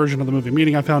version of the movie,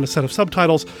 meaning I found a set of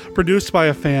subtitles produced by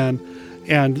a fan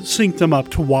and synced them up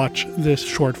to watch this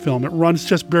short film. It runs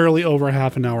just barely over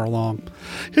half an hour long.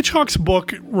 Hitchcock's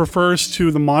book refers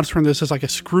to the monster in this as like a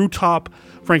screw-top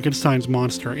Frankenstein's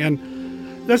monster,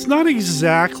 and that's not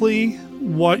exactly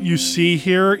what you see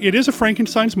here. It is a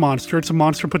Frankenstein's monster. It's a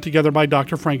monster put together by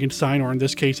Dr. Frankenstein, or in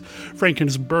this case,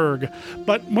 Frankensburg.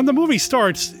 But when the movie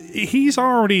starts, he's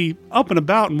already up and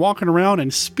about and walking around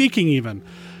and speaking even.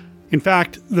 In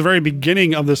fact, the very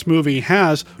beginning of this movie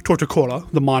has Torticola,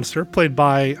 the monster, played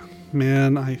by,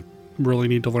 man, I really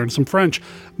need to learn some French,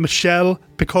 Michel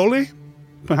Piccoli.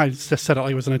 I just said it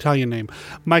like it was an Italian name.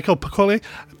 Michael Piccoli.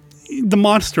 The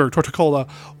monster, Torticola,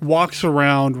 walks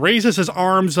around, raises his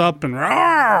arms up,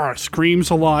 and screams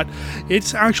a lot.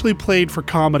 It's actually played for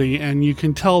comedy, and you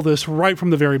can tell this right from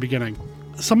the very beginning.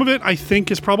 Some of it, I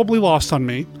think, is probably lost on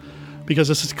me, because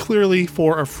this is clearly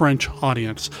for a French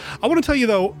audience. I want to tell you,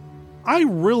 though, I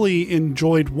really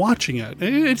enjoyed watching it.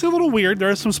 It's a little weird. There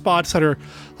are some spots that are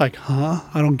like, huh?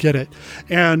 I don't get it.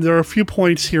 And there are a few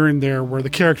points here and there where the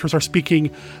characters are speaking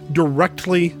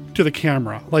directly to the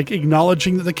camera, like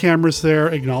acknowledging that the camera's there,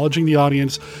 acknowledging the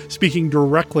audience, speaking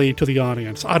directly to the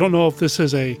audience. I don't know if this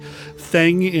is a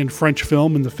thing in French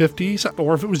film in the 50s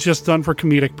or if it was just done for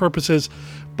comedic purposes,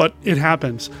 but it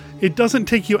happens. It doesn't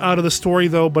take you out of the story,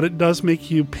 though, but it does make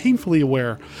you painfully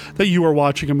aware that you are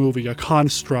watching a movie, a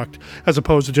construct, as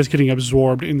opposed to just getting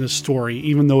absorbed in the story,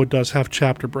 even though it does have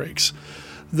chapter breaks.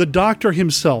 The doctor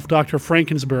himself, Dr.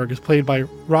 Frankensburg, is played by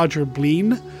Roger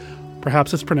Blin.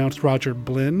 Perhaps it's pronounced Roger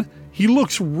Blin. He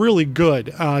looks really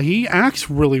good. He acts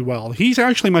really well. He's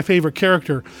actually my favorite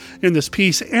character in this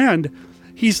piece, and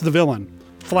he's the villain,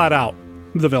 flat out.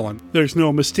 The villain. There's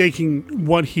no mistaking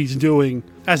what he's doing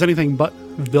as anything but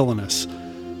villainous.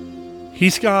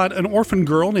 He's got an orphan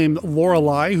girl named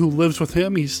Lorelei who lives with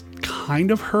him. He's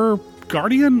kind of her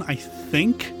guardian, I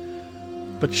think.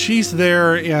 But she's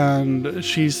there, and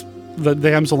she's the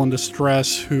damsel in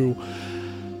distress who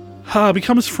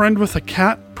becomes friend with a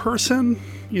cat person.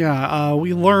 Yeah,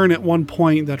 we learn at one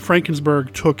point that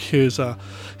Frankensburg took his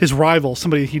rival,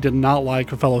 somebody he did not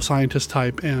like, a fellow scientist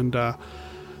type, and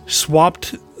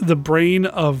swapped the brain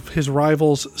of his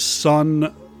rival's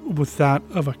son with that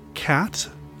of a cat.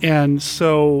 And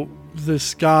so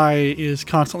this guy is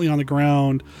constantly on the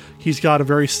ground. He's got a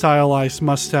very stylized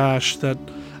mustache that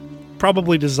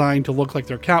probably designed to look like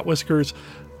their cat whiskers,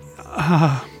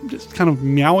 just kind of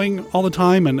meowing all the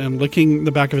time and licking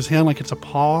the back of his hand like it's a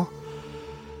paw.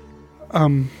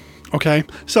 Okay,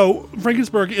 so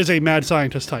Frankensburg is a mad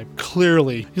scientist type,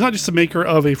 clearly. He's not just the maker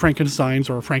of a Frankenstein's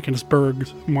or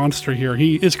Frankensburg's monster here.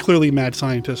 He is clearly a mad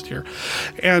scientist here.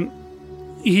 And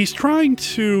he's trying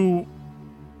to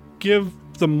give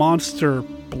the monster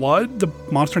blood. The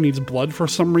monster needs blood for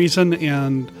some reason,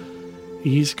 and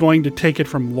he's going to take it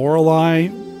from Lorelei,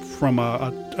 from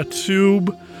a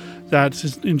tube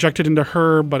that's injected into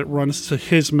her, but it runs to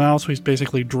his mouth, so he's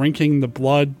basically drinking the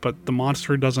blood, but the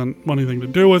monster doesn't want anything to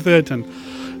do with it, and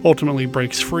ultimately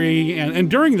breaks free. And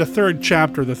during the third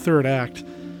chapter, the third act,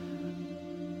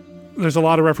 there's a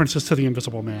lot of references to the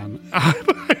Invisible Man.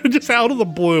 Just out of the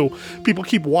blue, people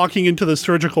keep walking into the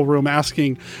surgical room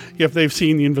asking if they've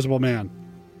seen the Invisible Man.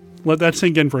 Let that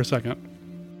sink in for a second.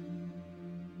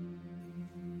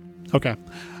 Okay.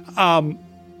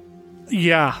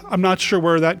 Yeah, I'm not sure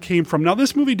where that came from. Now,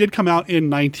 this movie did come out in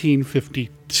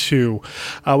 1952,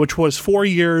 which was 4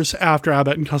 years after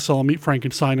Abbott and Costello Meet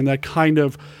Frankenstein, and that kind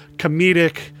of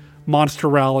comedic monster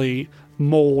rally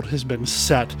mold has been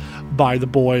set by the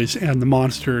boys and the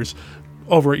monsters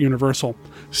over at Universal.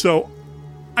 So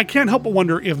I can't help but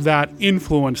wonder if that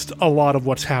influenced a lot of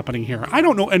what's happening here. I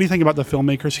don't know anything about the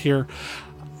filmmakers here.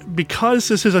 Because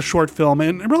this is a short film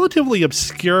and relatively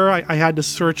obscure, I had to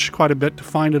search quite a bit to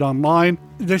find it online.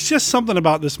 There's just something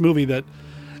about this movie that,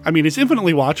 I mean, it's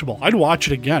infinitely watchable. I'd watch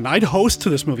it again. I'd host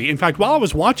to this movie. In fact, while I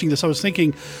was watching this, I was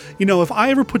thinking, you know, if I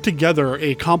ever put together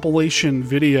a compilation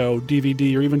video,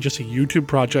 DVD, or even just a YouTube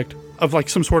project of like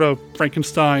some sort of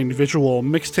Frankenstein visual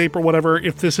mixtape or whatever,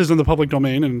 if this is in the public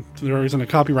domain and there isn't a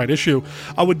copyright issue,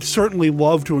 I would certainly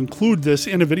love to include this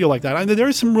in a video like that. And there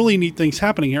are some really neat things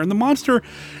happening here. And the monster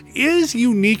is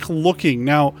unique looking.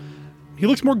 Now, he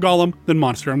looks more Gollum than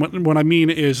Monster, and what I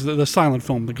mean is the silent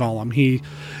film, the Gollum. He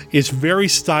is very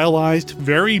stylized,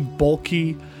 very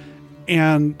bulky,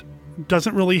 and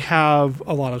doesn't really have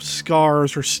a lot of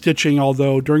scars or stitching,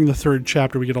 although during the third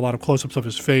chapter we get a lot of close-ups of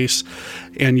his face,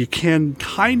 and you can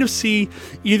kind of see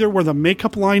either where the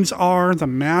makeup lines are, the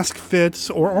mask fits,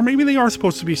 or maybe they are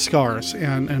supposed to be scars,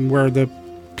 and where the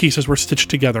pieces were stitched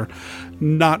together.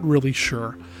 Not really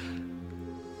sure.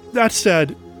 That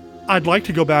said, I'd like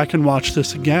to go back and watch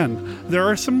this again. There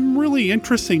are some really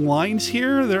interesting lines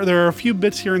here. There are a few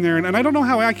bits here and there, and I don't know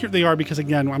how accurate they are because,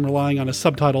 again, I'm relying on a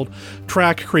subtitled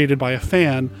track created by a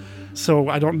fan, so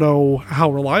I don't know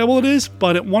how reliable it is,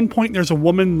 but at one point there's a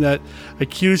woman that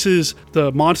accuses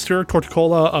the monster,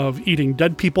 Torticola, of eating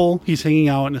dead people. He's hanging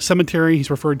out in a cemetery. He's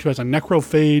referred to as a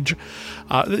necrophage.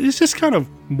 It's just kind of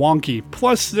wonky.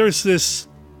 Plus, there's this,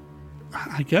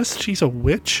 I guess she's a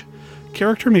witch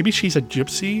character, maybe she's a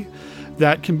gypsy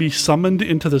that can be summoned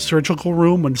into the surgical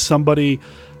room when somebody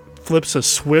flips a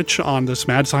switch on this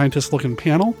mad scientist looking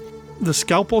panel. The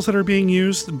scalpels that are being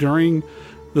used during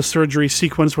the surgery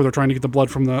sequence where they're trying to get the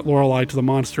blood from the Lorelei to the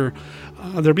monster,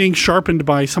 they're being sharpened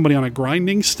by somebody on a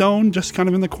grinding stone just kind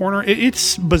of in the corner.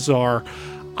 It's bizarre.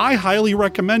 I highly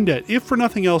recommend it, if for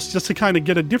nothing else, just to kind of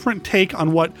get a different take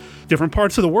on what different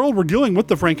parts of the world were doing with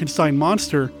the Frankenstein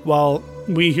monster, while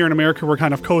we here in America were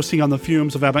kind of coasting on the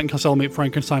fumes of Abbott and Costello Meet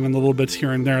Frankenstein and the little bits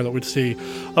here and there that we'd see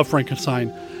of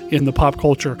Frankenstein in the pop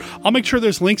culture. I'll make sure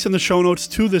there's links in the show notes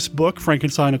to this book,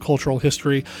 Frankenstein: A Cultural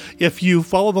History. If you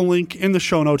follow the link in the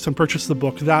show notes and purchase the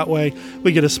book that way,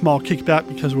 we get a small kickback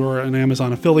because we're an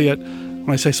Amazon affiliate. When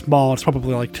I say small, it's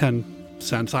probably like 10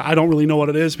 cents. I don't really know what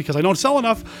it is because I don't sell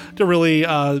enough to really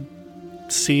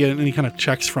see any kind of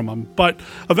checks from them. But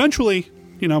eventually,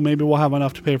 you know, maybe we'll have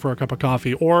enough to pay for a cup of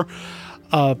coffee or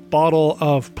a bottle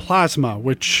of plasma,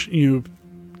 which you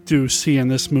do see in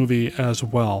this movie as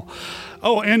well.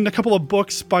 Oh, and a couple of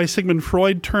books by Sigmund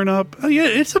Freud turn up. Yeah,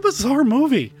 it's a bizarre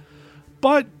movie,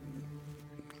 but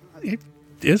it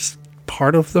is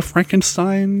part of the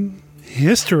Frankenstein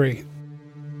history.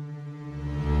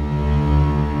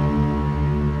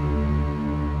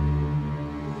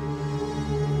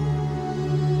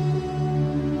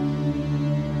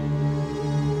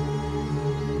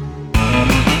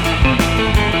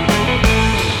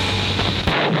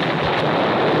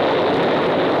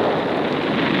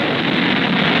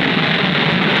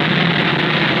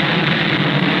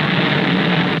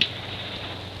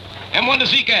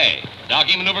 ZK.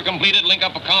 Docking maneuver completed. Link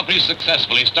up accomplished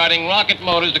successfully. Starting rocket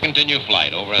motors to continue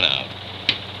flight. Over and out.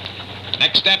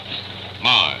 Next step,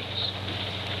 Mars.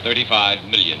 35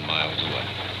 million miles away.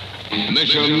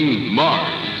 Mission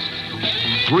Mars.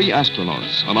 3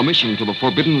 astronauts on a mission to the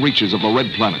forbidden reaches of the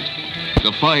Red Planet.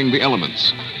 Defying the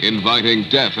elements, inviting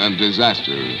death and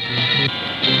disaster.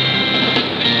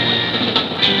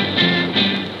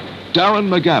 Darren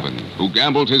McGavin, who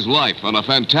gambled his life on a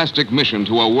fantastic mission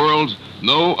to a world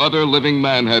no other living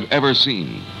man had ever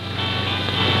seen.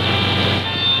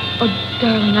 Oh,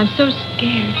 darling, I'm so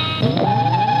scared.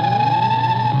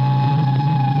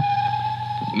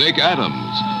 Nick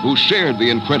Adams, who shared the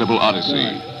incredible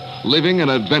odyssey, living an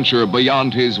adventure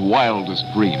beyond his wildest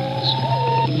dreams.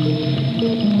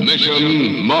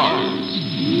 Mission Mars.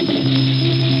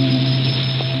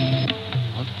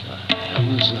 What the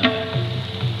hell is that?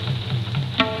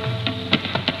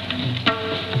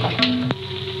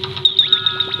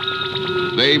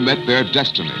 They met their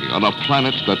destiny on a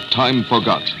planet that time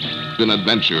forgot. An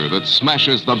adventure that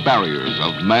smashes the barriers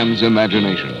of man's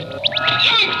imagination.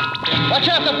 Watch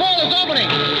out, the ball is opening!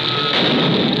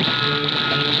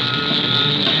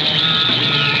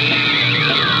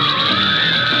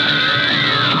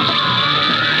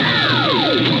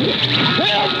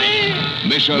 Help me!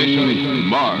 Mission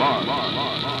Mars.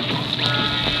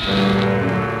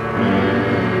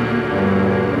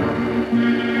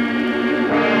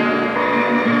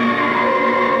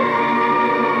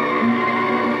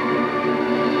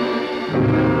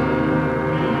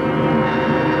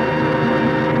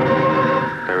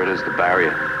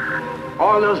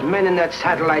 All those men in that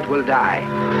satellite will die.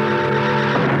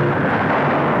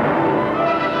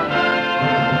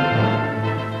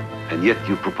 And yet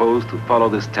you propose to follow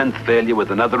this 10th failure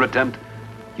with another attempt,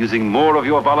 using more of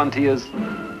your volunteers?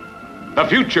 The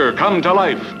future come to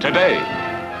life today.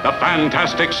 The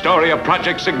fantastic story of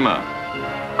Project Sigma,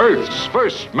 Earth's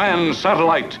first manned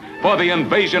satellite for the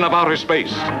invasion of outer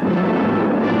space.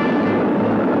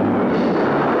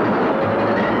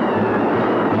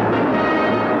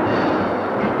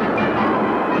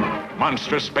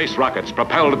 Monstrous space rockets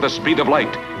propelled at the speed of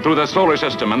light through the solar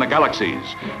system and the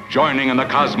galaxies, joining in the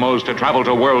cosmos to travel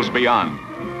to worlds beyond.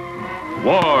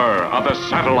 War of the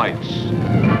satellites.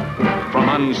 From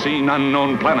unseen,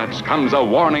 unknown planets comes a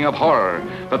warning of horror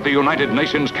that the United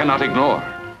Nations cannot ignore.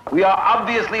 We are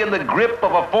obviously in the grip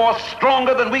of a force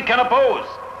stronger than we can oppose.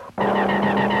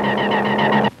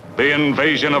 The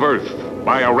invasion of Earth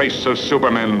by a race of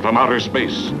supermen from outer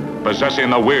space, possessing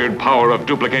the weird power of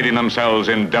duplicating themselves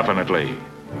indefinitely.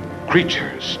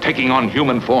 Creatures taking on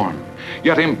human form,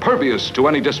 yet impervious to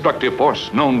any destructive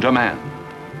force known to man.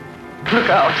 Look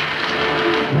out.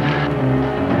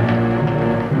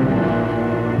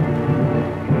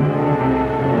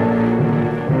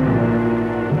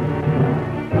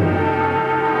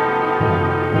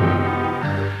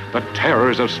 The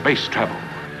terrors of space travel.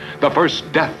 The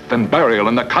first death and burial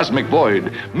in the cosmic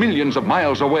void, millions of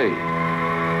miles away.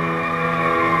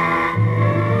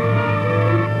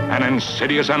 An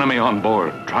insidious enemy on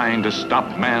board, trying to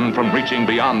stop man from reaching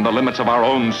beyond the limits of our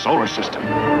own solar system.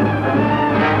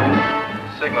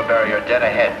 Signal barrier dead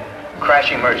ahead.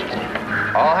 Crash emergency.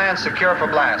 All hands secure for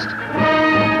blast.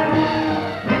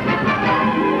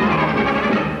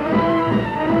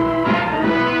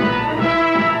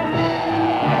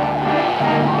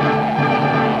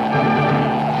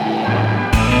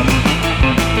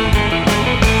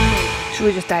 Should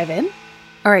we just dive in?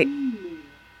 All right.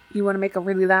 You want to make a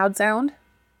really loud sound?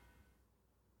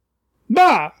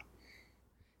 Bah!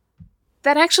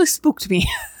 That actually spooked me.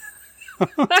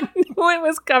 I knew it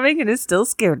was coming and it still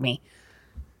scared me.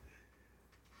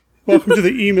 Welcome to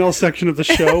the email section of the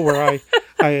show where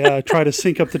I try to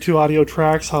sync up the two audio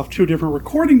tracks off two different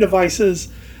recording devices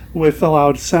with a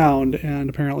loud sound, and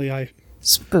apparently I...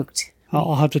 Spooked.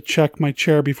 I'll have to check my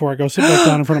chair before I go sit back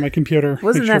down in front of my computer.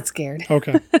 Wasn't that scared?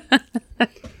 Okay.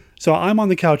 So I'm on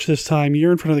the couch this time.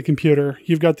 You're in front of the computer.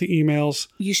 You've got the emails.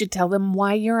 You should tell them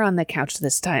why you're on the couch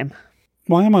this time.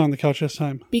 Why am I on the couch this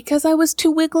time? Because I was too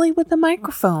wiggly with the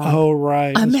microphone. Oh,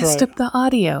 right. I messed up the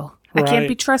audio. Right. I can't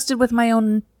be trusted with my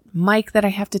own mic that I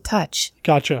have to touch.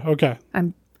 Gotcha. Okay.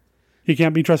 You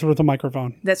can't be trusted with a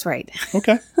microphone. That's right.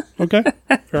 Okay.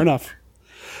 Fair enough.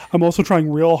 I'm also trying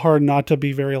real hard not to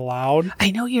be very loud. I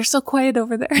know, you're so quiet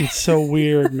over there. It's so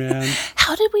weird, man.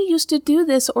 How did we used to do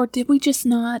this, or did we just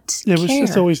not It was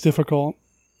just always difficult.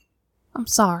 I'm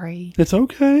sorry. It's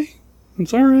okay.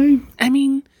 It's all right. I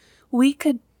mean, we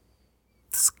could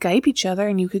Skype each other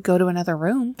and you could go to another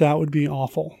room. That would be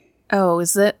awful. Oh,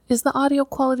 is the audio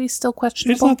quality still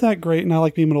questionable? It's not that great, and I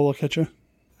like being able to look at you.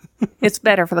 It's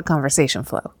better for the conversation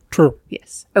flow. True.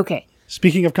 Yes. Okay.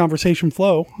 Speaking of conversation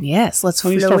flow. Yes, let's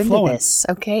flow into flowing. This.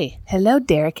 Okay. Hello,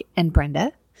 Derek and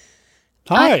Brenda.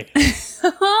 Hi.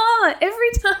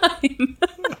 Every time.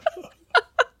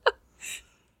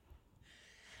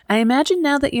 I imagine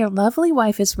now that your lovely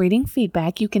wife is reading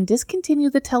feedback, you can discontinue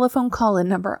the telephone call-in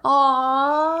number.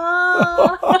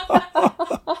 Aww.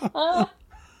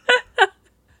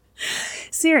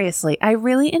 Seriously, I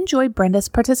really enjoy Brenda's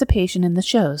participation in the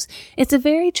shows. It's a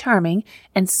very charming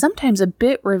and sometimes a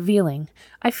bit revealing.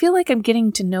 I feel like I'm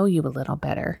getting to know you a little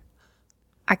better.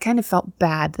 I kind of felt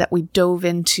bad that we dove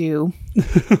into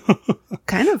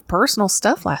kind of personal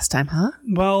stuff last time, huh?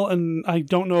 Well, and I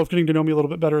don't know if getting to know me a little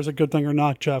bit better is a good thing or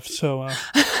not, Jeff. So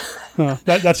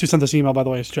that's who sent this email, by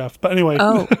the way, is Jeff. But anyway.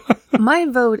 Oh, my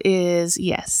vote is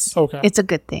yes. Okay. It's a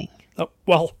good thing. Oh,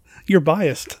 well, you're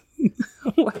biased.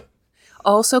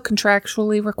 Also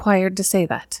contractually required to say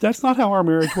that. That's not how our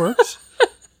marriage works.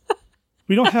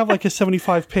 We don't have like a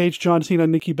 75-page John Cena,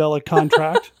 Nikki Bella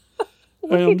contract.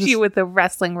 Look at you with the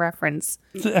wrestling reference.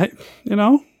 You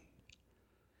know?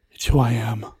 It's who I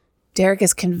am. Derek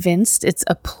is convinced it's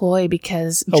a ploy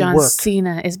because John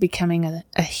Cena is becoming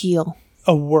a heel.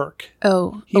 A work.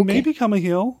 Oh, He may become a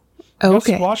heel. Oh,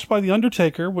 okay. Got squashed by The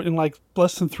Undertaker in like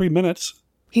less than 3 minutes.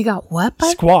 He got what?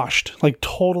 Squashed. Like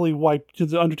totally wiped.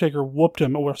 The Undertaker whooped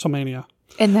him at WrestleMania.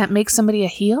 And that makes somebody a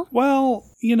heel? Well,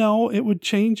 you know, it would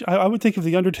change. I would think if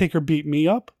The Undertaker beat me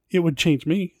up, it would change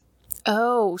me.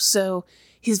 Oh, so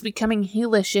he's becoming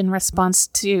heelish in response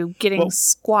to getting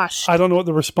squashed. I don't know what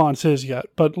the response is yet,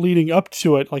 but leading up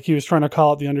to it, like he was trying to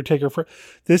call out The Undertaker for...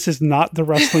 This is not the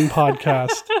wrestling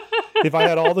podcast. If I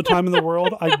had all the time in the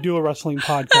world, I'd do a wrestling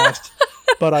podcast.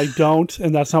 But I don't,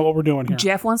 and that's not what we're doing here.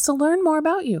 Jeff wants to learn more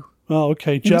about you. Oh,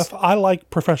 okay. Jeff, I like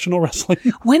professional wrestling.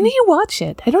 When do you watch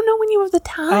it? I don't know when you have the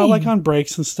time. Like on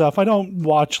breaks and stuff. I don't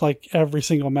watch like every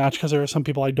single match because there are some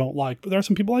people I don't like, but there are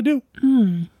some people I do.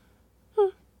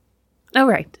 All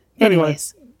right.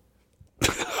 Anyways.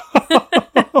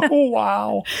 Oh,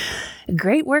 wow.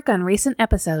 Great work on recent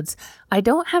episodes. I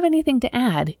don't have anything to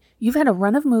add. You've had a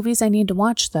run of movies I need to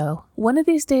watch, though. One of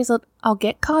these days I'll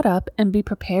get caught up and be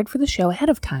prepared for the show ahead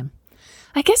of time.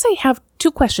 I guess I have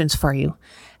 2 questions for you.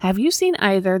 Have you seen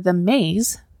either The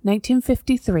Maze,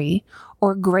 1953,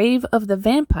 or Grave of the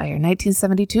Vampire,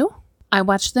 1972? I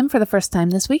watched them for the first time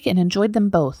this week and enjoyed them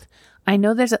both. I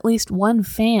know there's at least one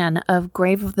fan of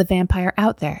Grave of the Vampire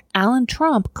out there. Alan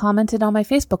Trump commented on my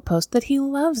Facebook post that he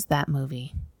loves that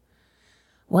movie.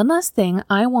 One last thing,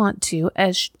 I want to,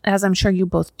 as I'm sure you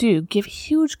both do, give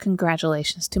huge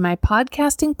congratulations to my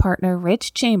podcasting partner,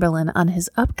 Rich Chamberlain, on his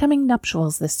upcoming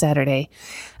nuptials this Saturday.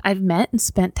 I've met and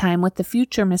spent time with the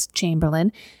future Miss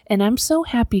Chamberlain, and I'm so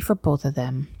happy for both of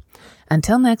them.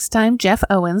 Until next time, Jeff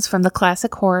Owens from the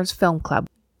Classic Horrors Film Club.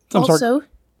 Also,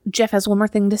 Jeff has one more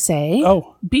thing to say.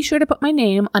 Oh. Be sure to put my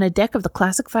name on a deck of the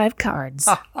Classic 5 cards.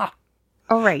 All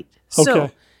right. So,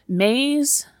 Okay.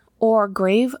 Maze or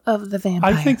Grave of the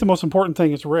Vampire? I think the most important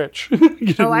thing is Rich.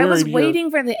 I was waiting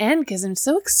for the end because I'm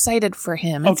so excited for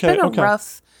him. It's been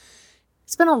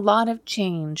it's been a lot of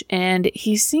change, and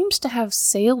he seems to have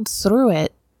sailed through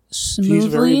it smoothly. He's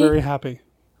very, very happy.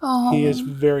 Oh. He is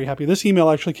very happy. This email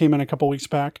actually came in a couple weeks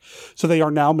back. So they are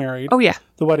now married. Oh, yeah.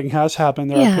 The wedding has happened.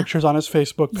 There are pictures on his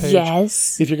Facebook page.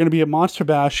 Yes. If you're going to be at Monster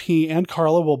Bash, he and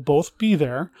Carla will both be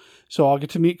there. So I'll get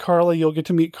to meet Carla. You'll get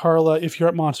to meet Carla if you're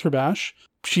at Monster Bash.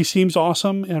 She seems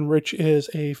awesome, and Rich is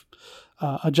a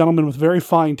gentleman with very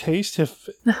fine taste. If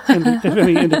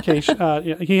any indication,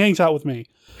 he hangs out with me.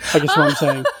 I guess what I'm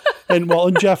saying,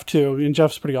 and Jeff too. And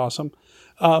Jeff's pretty awesome.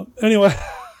 Anyway,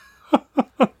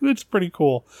 it's pretty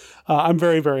cool. I'm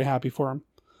very, very happy for him.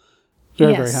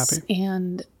 Very, very happy.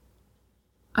 And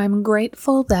I'm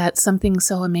grateful that something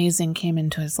so amazing came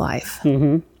into his life.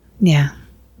 Mm-hmm. Yeah.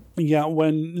 Yeah.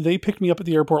 When they picked me up at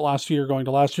the airport last year, going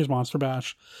to last year's Monster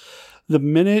Bash. The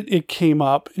minute it came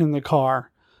up in the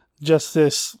car, just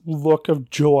this look of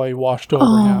joy washed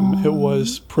over him. It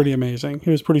was pretty amazing. It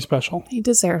was pretty special. He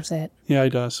deserves it. Yeah, he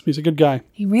does. He's a good guy.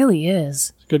 He really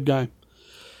is. He's a good guy.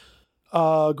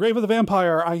 Grave of the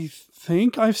Vampire, I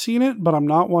think I've seen it, but I'm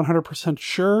not 100%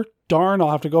 sure. Darn,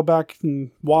 I'll have to go back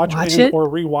and watch it or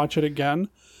rewatch it again.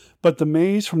 But The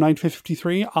Maze from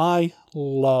 1953, I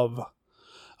love.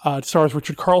 It stars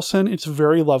Richard Carlson. It's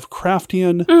very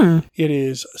Lovecraftian. It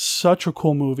is such a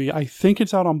cool movie. I think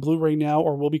it's out on Blu-ray now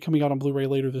or will be coming out on Blu-ray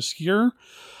later this year.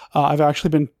 I've actually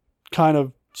been kind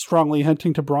of strongly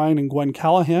hinting to Brian and Gwen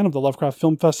Callahan of the Lovecraft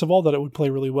Film Festival that it would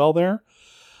play really well there.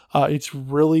 It's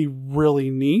really, really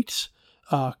neat.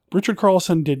 Richard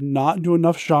Carlson did not do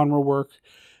enough genre work.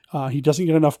 He doesn't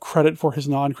get enough credit for his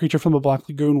non-Creature from the Black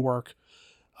Lagoon work.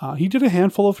 He did a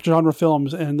handful of genre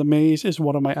films, and The Maze is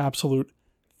one of my absolute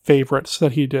favorites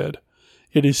that he did.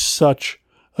 It is such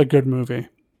a good movie.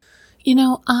 You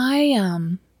know, I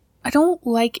don't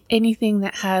like anything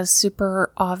that has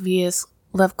super obvious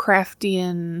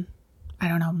Lovecraftian,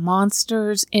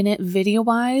 monsters in it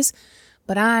video-wise,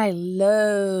 but I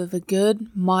love a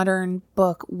good modern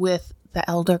book with the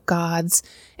Elder Gods,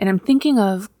 and I'm thinking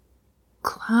of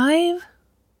Peter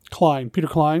Klein. Peter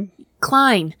Klein?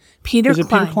 Peter Is it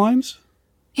Klein. Peter Klein's?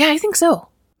 Yeah, I think so.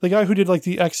 The guy who did like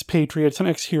the Ex-Patriots and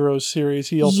Ex-Heroes series.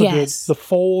 He also did The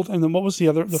Fold, and then what was the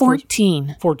other?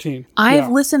 14. 14.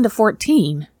 I've listened to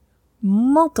 14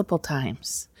 multiple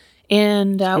times.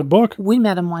 And good book. We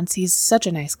met him once. He's such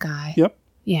a nice guy. Yep.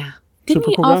 Yeah. Didn't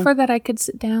he offer that I could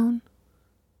sit down?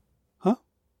 Huh?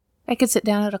 I could sit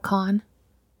down at a con.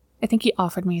 I think he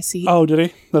offered me a seat. Oh, did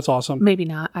he? That's awesome. Maybe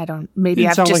not. I don't. Maybe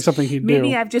it sounds like something he'd do.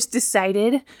 Maybe I've just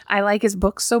decided I like his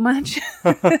books so much.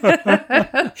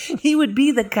 He would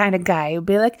be the kind of guy who'd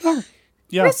be like,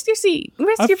 rest your seat,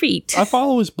 rest your feet. I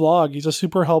follow his blog. He's a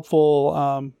super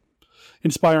helpful,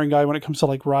 inspiring guy when it comes to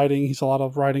like writing. He's a lot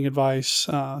of writing advice.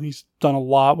 He's done a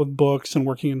lot with books and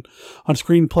working on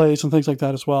screenplays and things like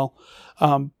that as well.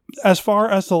 As far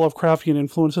as the Lovecraftian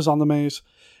influences on The Maze,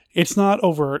 it's not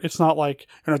overt. It's not like,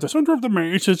 and at the center of the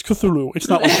maze is Cthulhu. It's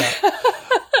not like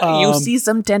that. You see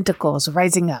some tentacles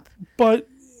rising up. And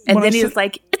then he's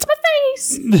like, it's my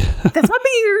face. That's my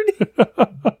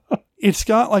beard. It's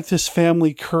got like this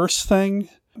family curse thing,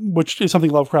 which is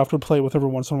something Lovecraft would play with every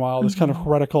once in a while. This kind of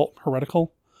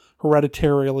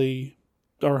hereditarily,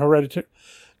 or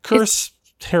curse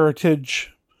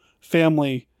heritage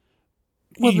family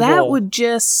Well, evil. that would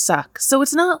just suck. So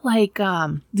it's not like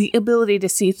the ability to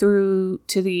see through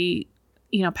to the,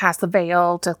 past the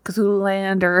veil to Cthulhu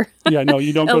Land or Yeah, no,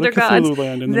 you don't go to Elder Gods. Cthulhu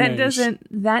Land in the maze.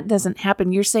 That doesn't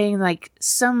happen. You're saying like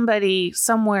somebody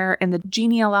somewhere in the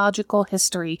genealogical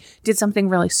history did something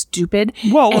really stupid.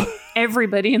 Well, and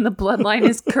everybody in the bloodline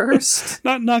is cursed.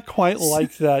 Not quite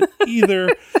like that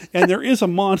either. And there is a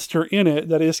monster in it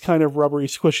that is kind of rubbery,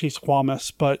 squishy,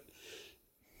 squamous, but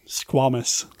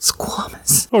squamous.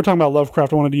 Oh, we're talking about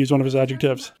Lovecraft. I wanted to use one of his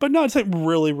adjectives. But no, it's a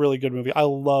really, really good movie. I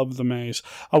love The Maze.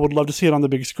 I would love to see it on the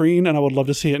big screen, and I would love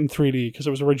to see it in 3D, because it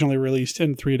was originally released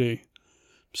in 3D.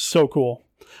 So cool.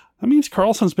 That means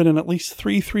Carlson's been in at least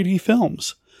 3 3D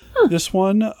films. This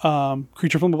one,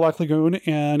 Creature from the Black Lagoon,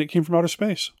 and It Came from Outer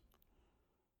Space.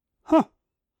 Huh.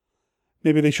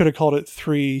 Maybe they should have called it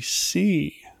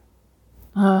 3C.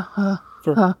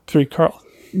 For 3 Carl.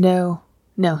 No,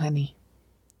 honey.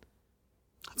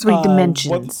 3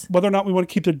 dimensions. Whether or not we want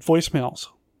to keep the voicemail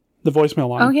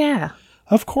line. Oh, yeah.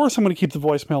 Of course I'm going to keep the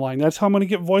voicemail line. That's how I'm going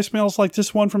to get voicemails like this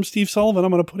one from Steve Sullivan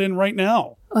I'm going to put in right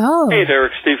now. Oh. Hey,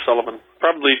 Derek, Steve Sullivan.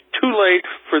 Probably too late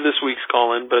for this week's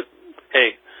call-in, but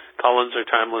hey, call-ins are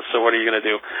timeless, so what are you going to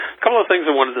do? A couple of things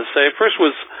I wanted to say. First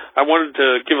was I wanted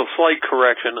to give a slight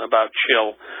correction about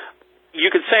Chill.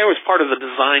 You could say I was part of the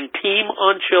design team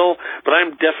on Chill, but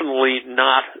I'm definitely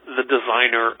not the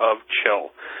designer of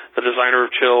Chill. The designer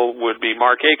of Chill would be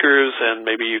Mark Akers, and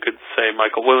maybe you could say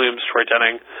Michael Williams, Troy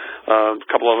Denning, a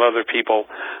couple of other people.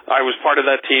 I was part of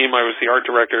that team. I was the art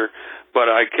director,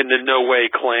 but I can in no way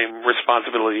claim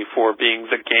responsibility for being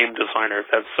the game designer.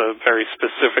 That's a very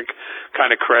specific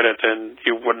kind of credit, and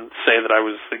you wouldn't say that I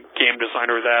was the game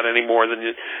designer of that any more than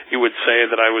you would say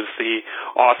that I was the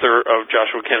author of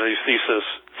Joshua Kennedy's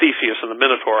Theseus and the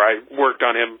Minotaur. I worked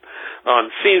on him, on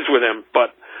scenes with him,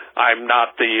 but I'm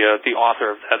not the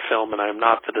author of that film, and I'm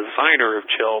not the designer of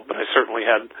Chill, but I certainly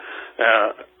had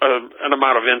an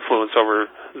amount of influence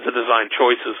over the design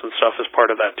choices and stuff as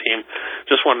part of that team.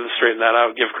 Just wanted to straighten that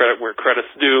out, give credit where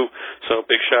credit's due. So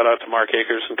big shout out to Mark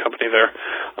Akers and company there.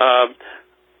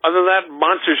 Other than that,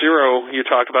 Monster Zero you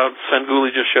talked about,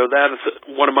 Sanguli just showed that.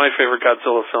 It's one of my favorite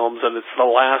Godzilla films, and it's the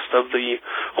last of the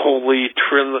holy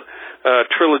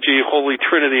trilogy, holy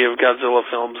trinity of Godzilla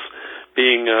films,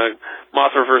 being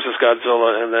Mothra versus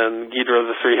Godzilla, and then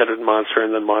Ghidorah the Three-Headed Monster,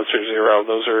 and then Monster Zero.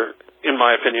 Those are, in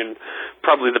my opinion,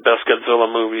 probably the best Godzilla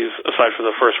movies, aside from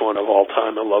the first one of all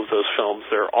time. I love those films.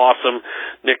 They're awesome.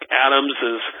 Nick Adams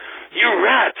is, you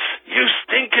rats! You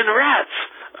stinking rats!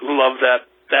 I love that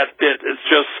bit. It's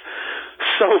just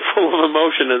so full of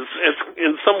emotion. It's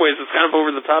in some ways it's kind of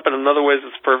over the top, and in other ways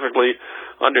it's perfectly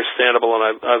understandable,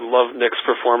 and I love Nick's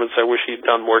performance. I wish he'd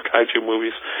done more kaiju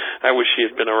movies. I wish he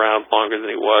had been around longer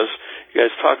than he was. You guys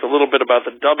talked a little bit about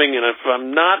the dubbing, and if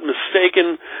I'm not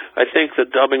mistaken, I think the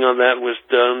dubbing on that was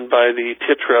done by the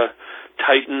Titra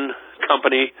Titan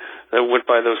company that went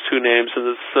by those two names,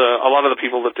 and it's a lot of the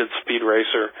people that did Speed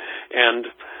Racer, and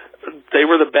they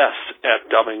were the best at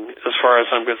dubbing as far as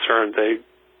I'm concerned. They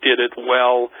did it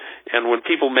well, and when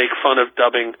people make fun of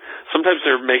dubbing, sometimes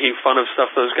they're making fun of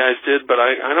stuff those guys did, but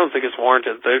I don't think it's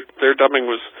warranted. Their dubbing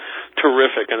was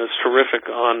terrific, and it's terrific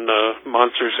on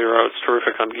Monster Zero, it's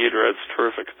terrific on Ghidorah, it's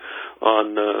terrific on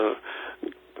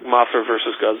Mothra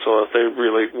versus Godzilla. They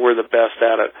really were the best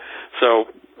at it.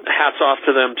 So hats off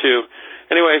to them, too.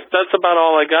 Anyway, that's about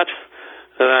all I got.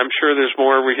 I'm sure there's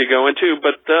more we could go into,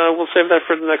 but we'll save that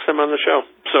for the next time on the show.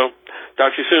 So,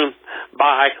 talk to you soon.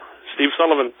 Bye. Steve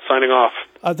Sullivan, signing off.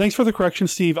 Thanks for the correction,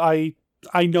 Steve. I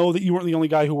know that you weren't the only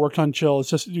guy who worked on Chill. It's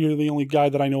just you're the only guy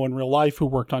that I know in real life who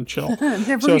worked on Chill.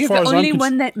 You're the only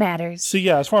one that matters. So,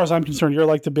 yeah, as far as I'm concerned, you're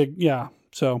like the big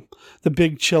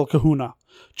Chill kahuna.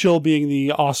 Chill being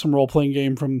the awesome role-playing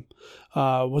game from,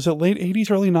 was it late 80s,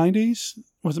 early 90s?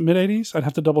 Was it mid-80s? I'd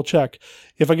have to double-check.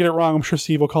 If I get it wrong, I'm sure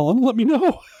Steve will call in and let me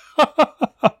know.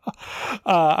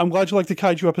 I'm glad you like the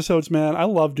kaiju episodes, man. I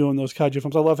love doing those kaiju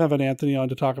films. I love having Anthony on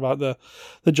to talk about the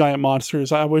giant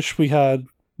monsters. I wish we had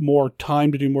more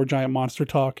time to do more giant monster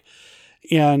talk.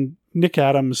 And Nick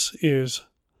Adams is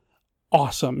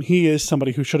awesome. He is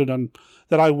somebody who should have done,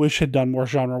 that I wish had done more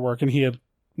genre work, and he had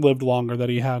lived longer, that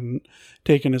he hadn't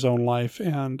taken his own life.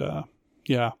 And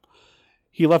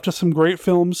he left us some great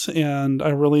films, and I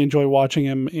really enjoy watching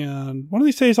him. And one of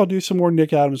these days I'll do some more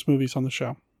Nick Adams movies on the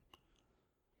show.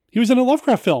 He was in a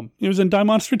Lovecraft film. He was in Die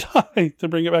Monster Die, to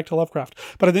bring it back to Lovecraft.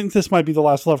 But I think this might be the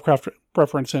last Lovecraft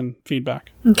reference in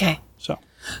feedback. Okay.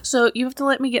 So you have to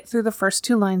let me get through the first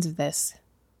 2 lines of this.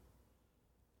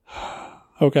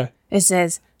 Okay. It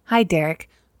says, "Hi, Derek.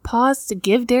 Pause to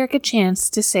give Derek a chance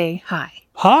to say hi."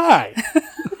 Hi!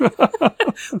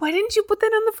 Why didn't you put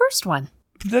that on the first one?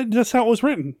 That's how it was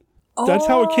written. That's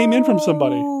how it came in from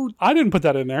somebody. I didn't put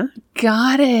that in there.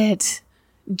 Got it.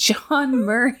 John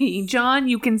Murray. John,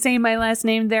 you can say my last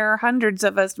name. There are hundreds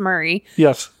of us, Murray.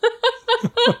 Yes.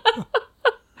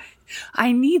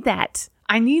 I need that.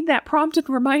 I need that prompted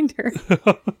reminder.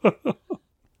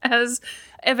 As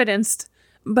evidenced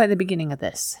by the beginning of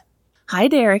this. Hi,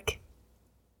 Derek.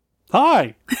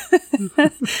 Hi.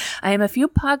 I am a few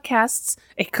podcasts,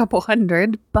 a couple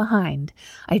hundred, behind.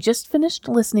 I just finished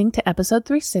listening to episode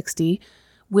 360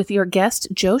 with your guest,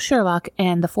 Joe Sherlock,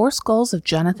 and the Four Skulls of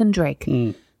Jonathan Drake.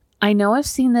 I know I've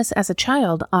seen this as a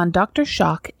child on Dr.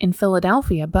 Shock in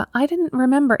Philadelphia, but I didn't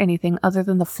remember anything other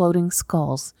than the floating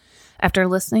skulls. After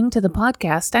listening to the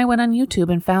podcast, I went on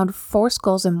YouTube and found Four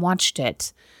Skulls and watched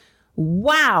it.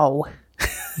 Wow!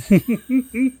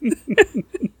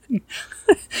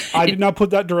 I did not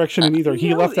put that direction in either.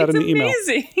 He left that in the email.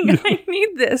 Amazing. I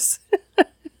need this.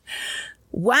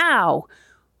 Wow.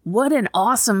 What an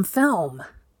awesome film.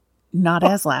 Not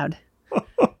as loud.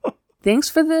 Thanks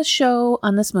for the show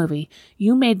on this movie.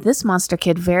 You made this monster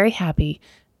kid very happy.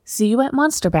 See you at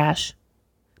Monster Bash.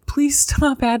 Please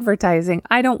stop advertising.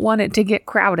 I don't want it to get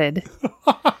crowded.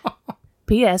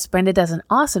 P.S. Brenda does an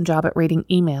awesome job at reading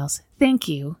emails. Thank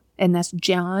you. And that's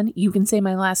John. You can say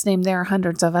my last name. There are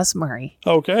hundreds of us, Murray.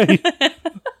 Okay.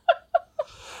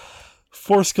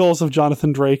 Four Skulls of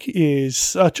Jonathan Drake is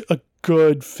such a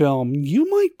good film. You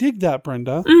might dig that,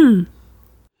 Brenda. And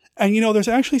there's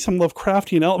actually some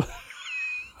Lovecraftian element.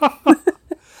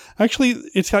 Actually,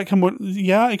 it's got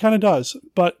it kind of does.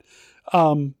 But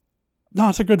no,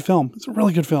 it's a good film. It's a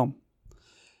really good film.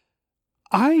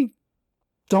 I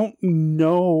don't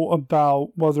know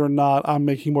about whether or not I'm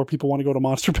making more people want to go to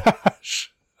Monster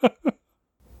Bash.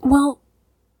 Well,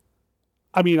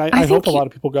 I mean, I hope a lot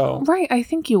of people go. Right, I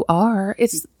think you are.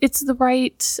 It's the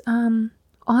right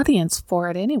audience for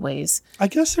it, anyways. I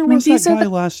guess there was that guy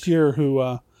last year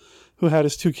who had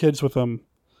his two kids with him,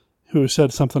 who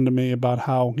said something to me about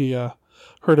how he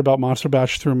heard about Monster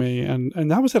Bash through me,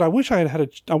 and that was it. I wish I had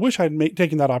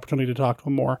taken that opportunity to talk to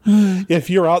him more. If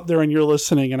you're out there and you're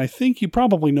listening, and I think you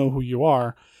probably know who you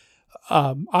are,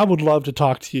 I would love to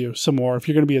talk to you some more. If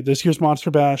you're going to be at this year's Monster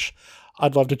Bash,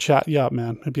 I'd love to chat you up,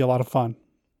 man. It'd be a lot of fun.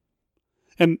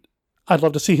 And I'd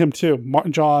love to see him too.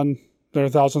 John, there are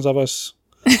thousands of us.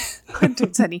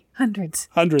 Hundreds, honey. Hundreds.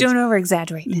 Hundreds. Don't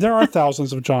over-exaggerate. There are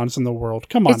thousands of Johns in the world.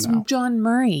 Come on now. It's John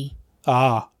Murray.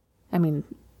 Ah. I mean,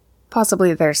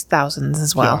 possibly there's thousands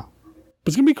as well. Yeah. But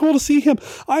it's going to be cool to see him.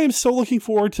 I am so looking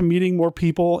forward to meeting more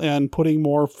people and putting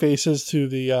more faces to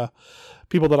the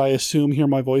people that I assume hear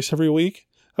my voice every week.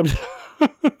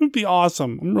 It'd be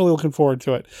awesome. I'm really looking forward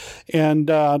to it. And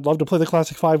I'd love to play the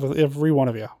Classic 5 with every one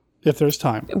of you, if there's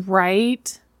time.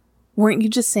 Right? Weren't you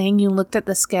just saying you looked at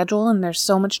the schedule and there's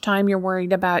so much time you're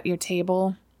worried about your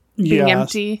table being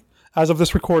empty? As of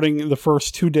this recording, the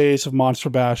first 2 days of Monster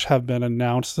Bash have been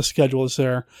announced. The schedule is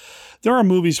there. There are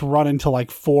movies running till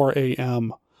like 4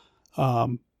 a.m.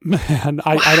 Man,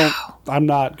 I'm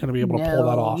not going to be able to pull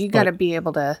that off. You got to be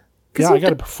able to. Yeah, I got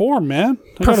to perform, man.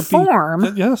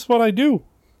 Perform? Yeah, that's what I do.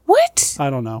 What? I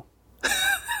don't know.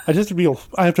 I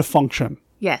have to function.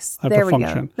 Yes, there we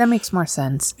go. That makes more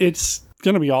sense. It's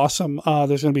going to be awesome.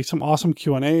 There's going to be some awesome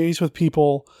Q&As with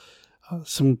people,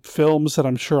 some films that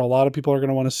I'm sure a lot of people are going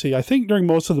to want to see. I think during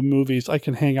most of the movies, I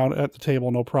can hang out at the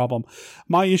table, no problem.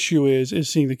 My issue is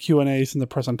seeing the Q&As and the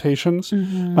presentations.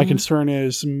 Mm-hmm. My concern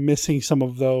is missing some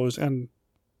of those and,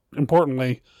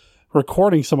 importantly,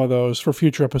 recording some of those for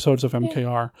future episodes of MKR.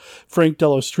 Yeah. Frank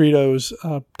Dellostrito's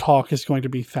talk is going to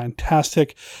be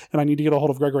fantastic, and I need to get a hold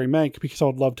of Gregory Mank because I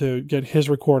would love to get his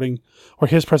recording or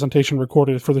his presentation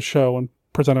recorded for the show and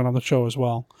presented on the show as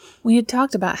well. We had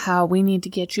talked about how we need to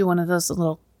get you one of those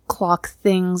little clock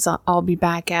things I'll be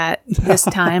back at this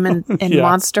time and yeah.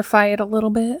 Monsterfy it a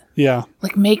little bit. Yeah.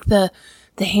 Like make the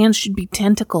hands should be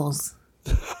tentacles.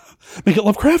 Make it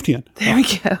Lovecraftian. There we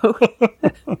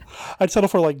go. I'd settle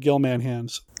for like Gilman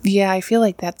hands. Yeah, I feel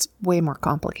like that's way more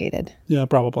complicated. Yeah,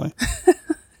 probably.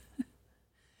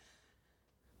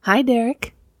 Hi,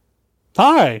 Derek.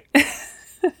 Hi.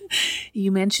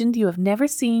 You mentioned you have never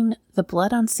seen The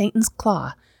Blood on Satan's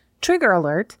Claw. Trigger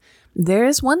alert. There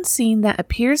is one scene that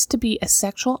appears to be a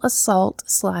sexual assault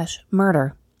 /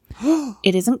 murder.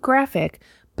 It isn't graphic,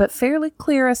 but fairly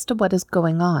clear as to what is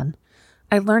going on.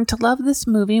 I learned to love this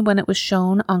movie when it was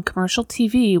shown on commercial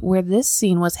TV where this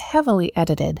scene was heavily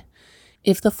edited.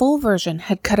 If the full version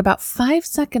had cut about 5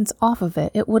 seconds off of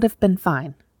it, it would have been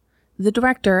fine. The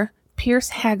director, Pierce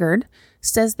Haggard,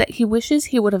 says that he wishes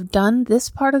he would have done this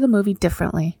part of the movie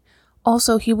differently.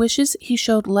 Also, he wishes he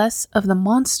showed less of the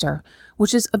monster,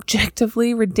 which is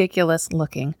objectively ridiculous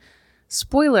looking.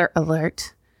 Spoiler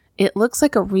alert, it looks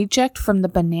like a reject from the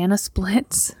Banana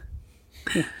Splits.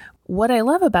 What I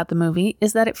love about the movie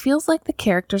is that it feels like the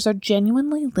characters are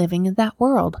genuinely living in that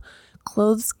world.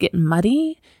 Clothes get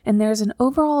muddy, and there's an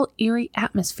overall eerie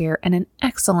atmosphere and an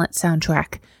excellent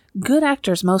soundtrack. Good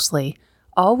actors mostly,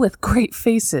 all with great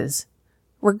faces.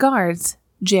 Regards,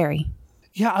 Jerry.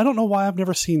 Yeah, I don't know why I've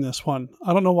never seen this one.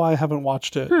 I don't know why I haven't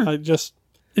watched it.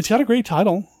 It's got a great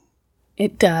title.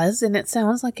 It does, and it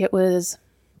sounds like it was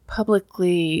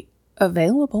publicly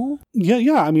available.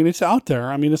 Yeah. I mean, it's out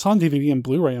there. I mean, it's on DVD and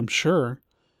Blu-ray, I'm sure.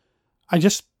 I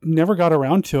just never got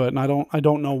around to it, and I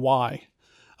don't know why.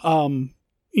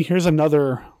 Here's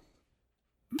another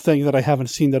thing that I haven't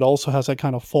seen that also has that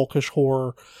kind of folkish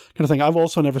horror kind of thing. I've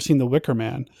also never seen The Wicker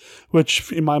Man, which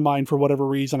in my mind, for whatever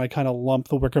reason, I kind of lump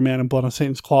The Wicker Man and Blood on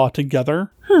Satan's Claw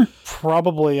together.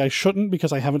 Probably I shouldn't,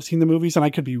 because I haven't seen the movies and I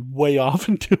could be way off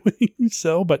in doing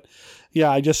so. But yeah,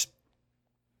 I just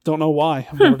don't know why.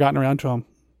 I've never gotten around to them.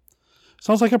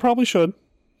 Sounds like I probably should.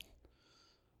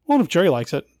 Well, if Jerry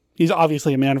likes it. He's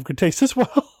obviously a man of good taste as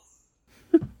well.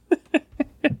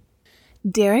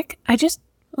 Derek,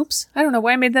 oops, I don't know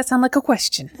why I made that sound like a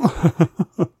question.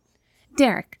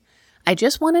 Derek, I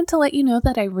just wanted to let you know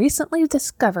that I recently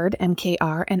discovered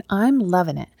MKR and I'm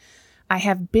loving it. I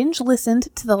have binge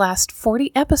listened to the last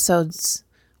 40 episodes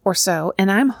or so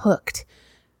and I'm hooked.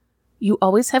 You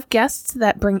always have guests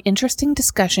that bring interesting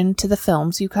discussion to the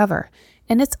films you cover,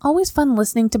 and it's always fun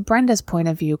listening to Brenda's point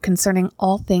of view concerning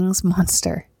all things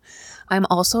monster. I'm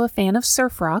also a fan of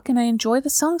surf rock and I enjoy the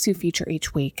songs you feature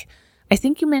each week. I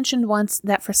think you mentioned once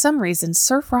that for some reason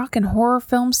surf rock and horror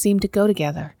films seem to go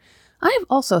together. I have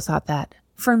also thought that.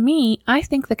 For me, I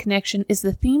think the connection is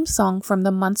the theme song from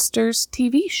the Munsters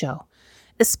TV show,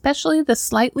 especially the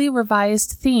slightly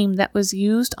revised theme that was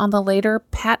used on the later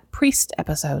Pat Priest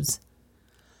episodes.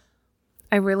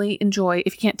 I really enjoy,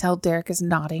 if you can't tell, Derek is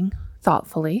nodding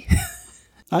thoughtfully.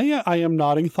 I am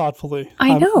nodding thoughtfully.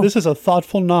 I know. This is a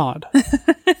thoughtful nod.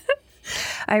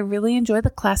 I really enjoy the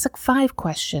classic 5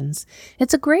 questions.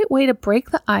 It's a great way to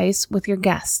break the ice with your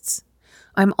guests.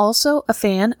 I'm also a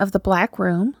fan of The Black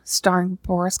Room, starring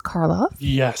Boris Karloff.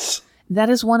 Yes. That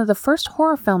is one of the first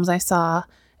horror films I saw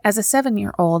as a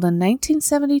 7-year-old in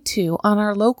 1972 on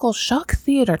our local Shock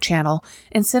Theater channel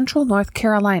in Central North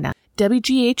Carolina,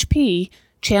 WGHP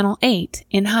Channel 8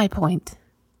 in High Point.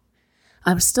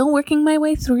 I'm still working my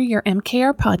way through your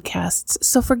MKR podcasts,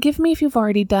 so forgive me if you've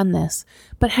already done this,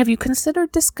 but have you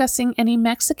considered discussing any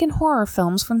Mexican horror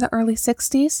films from the early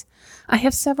 60s? I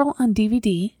have several on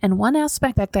DVD, and one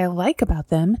aspect I like about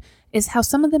them is how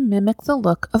some of them mimic the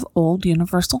look of old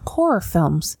Universal horror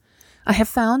films. I have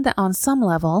found that on some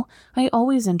level, I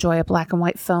always enjoy a black and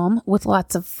white film with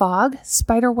lots of fog,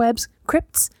 spider webs,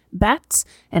 crypts, bats,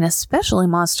 and especially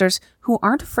monsters who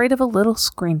aren't afraid of a little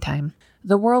screen time.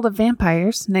 The World of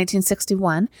Vampires,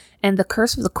 1961, and The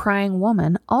Curse of the Crying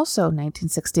Woman, also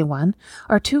 1961,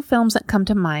 are 2 films that come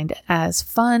to mind as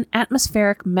fun,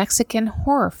 atmospheric Mexican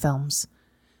horror films.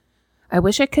 I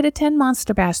wish I could attend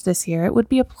Monster Bash this year. It would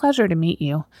be a pleasure to meet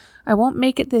you. I won't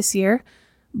make it this year,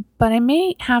 but I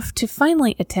may have to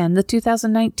finally attend the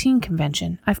 2019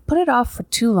 convention. I've put it off for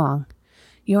too long.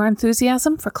 Your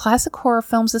enthusiasm for classic horror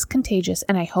films is contagious,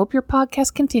 and I hope your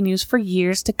podcast continues for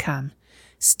years to come.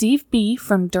 Steve B.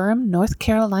 from Durham, North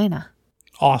Carolina.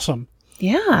 Awesome.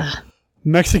 Yeah.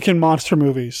 Mexican monster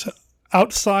movies.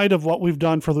 Outside of what we've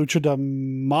done for Lucha de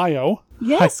Mayo.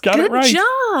 Yes, I got good it right.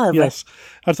 job. Yes.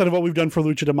 Outside of what we've done for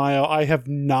Lucha de Mayo, I have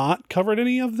not covered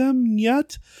any of them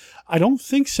yet. I don't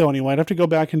think so anyway. I'd have to go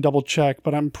back and double check,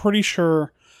 but I'm pretty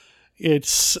sure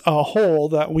it's a hole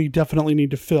that we definitely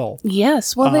need to fill.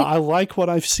 Yes. Well, I like what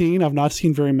I've seen. I've not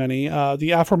seen very many.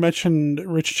 The aforementioned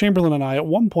Rich Chamberlain and I at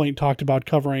one point talked about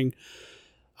covering,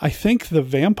 I think, The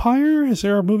Vampire. Is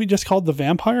there a movie just called The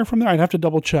Vampire from there? I'd have to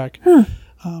double check.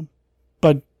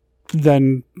 But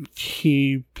then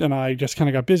he and I just kind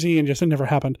of got busy and it never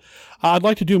happened. I'd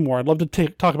like to do more. I'd love to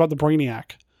talk about the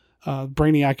Brainiac.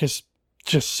 Brainiac is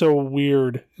just so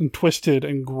weird and twisted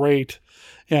and great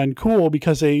and cool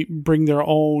because they bring their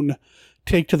own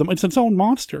take to them. It's its own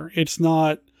monster. It's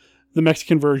not the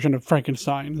Mexican version of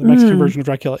Frankenstein, the Mexican version of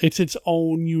Dracula. It's its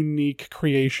own unique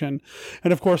creation.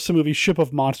 And of course, the movie Ship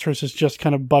of Monsters is just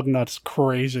kind of bug nuts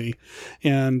crazy.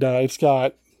 And it's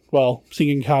got, well,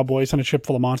 singing cowboys and a ship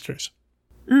full of monsters.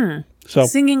 So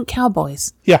singing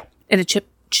cowboys. Yeah. And a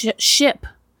ship,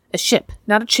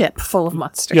 not a chip full of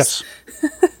monsters. Yes.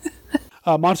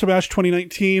 Monster Bash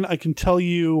 2019, I can tell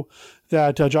you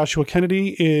that Joshua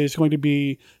Kennedy is going to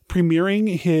be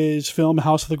premiering his film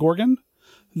House of the Gorgon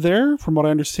there. From what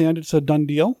I understand, it's a done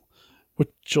deal, which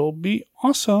will be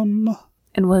awesome.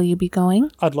 And will you be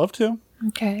going? I'd love to.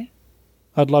 Okay.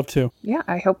 I'd love to. Yeah,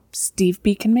 I hope Steve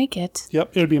B can make it.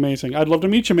 Yep, it would be amazing. I'd love to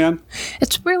meet you, man.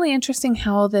 It's really interesting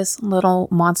how this little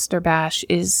Monster Bash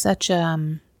is such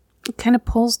a... kind of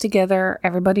pulls together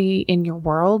everybody in your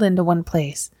world into one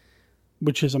place.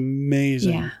 Which is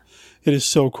amazing. Yeah. It is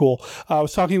so cool. I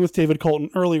was talking with David Colton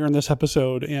earlier in this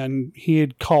episode, and he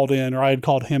had called in, or I had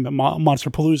called him at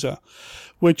Monsterpalooza,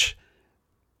 which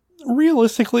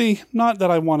realistically, not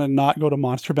that I want to not go to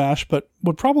Monster Bash, but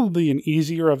would probably be an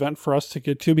easier event for us to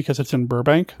get to because it's in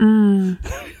Burbank.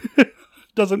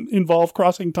 Doesn't involve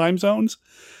crossing time zones.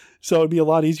 So it'd be a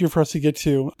lot easier for us to get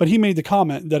to. But he made the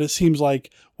comment that it seems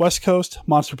like West Coast,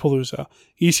 Monsterpalooza,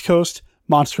 East Coast,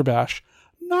 Monster Bash.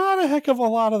 Not a heck of a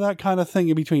lot of that kind of thing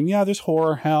in between. Yeah, there's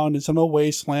Horror Hound and some of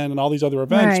Wasteland and all these other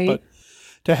events, Right. but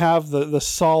to have the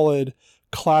solid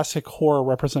classic horror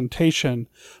representation,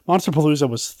 Monsterpalooza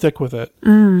was thick with it.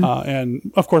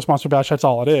 And of course, Monster Bash, that's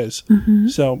all it is.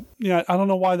 So, yeah, I don't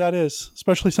know why that is,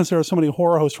 especially since there are so many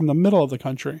horror hosts from the middle of the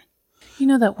country. You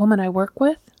know that woman I work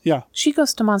with? Yeah. She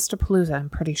goes to Monsterpalooza, I'm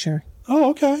pretty sure.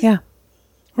 Oh, okay. Yeah.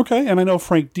 Okay, and I know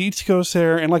Frank Dietz goes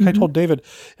there, and like I told David,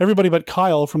 everybody but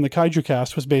Kyle from the Kaiju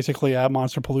Cast was basically at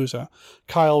Monsterpalooza.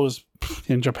 Kyle was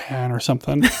in Japan or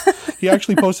something. He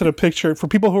actually posted a picture. For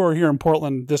people who are here in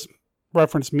Portland, this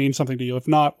reference means something to you. If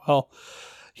not, well,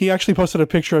 he actually posted a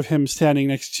picture of him standing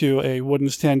next to a wooden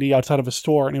standee outside of a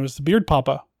store, and it was the Beard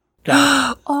Papa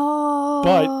guy. Oh.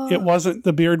 But it wasn't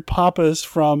the Beard Papas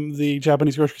from the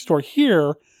Japanese grocery store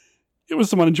here. It was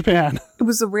the one in Japan. It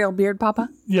was the real Beard Papa?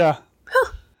 Yeah.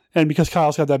 And because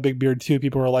Kyle's got that big beard too,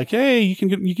 people were like, "Hey, you can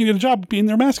get a job being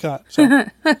their mascot." So,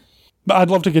 but I'd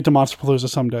love to get to Monsterpalooza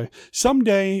someday.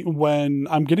 Someday when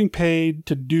I'm getting paid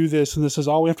to do this, and this is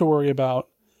all we have to worry about: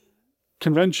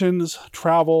 conventions,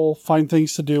 travel, find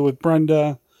things to do with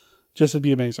Brenda. Just it'd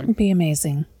be amazing. It'd be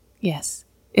amazing. Yes,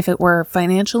 if it were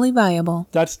financially viable.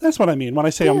 That's what I mean when I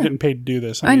say I'm getting paid to do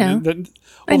this. I know.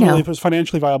 Ultimately, if it was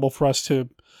financially viable for us to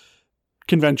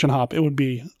convention hop, it would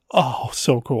be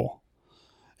so cool.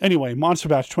 Anyway, Monster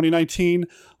Bash 2019.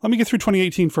 Let me get through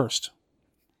 2018 first.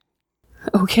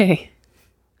 Okay.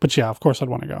 But yeah, of course I'd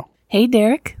want to go. Hey,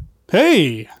 Derek.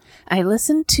 Hey! I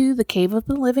listened to the Cave of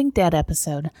the Living Dead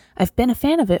episode. I've been a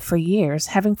fan of it for years,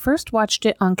 having first watched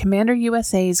it on Commander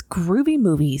USA's Groovy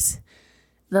Movies.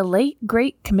 The late,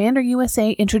 great Commander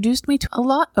USA introduced me to a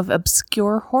lot of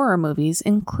obscure horror movies,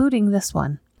 including this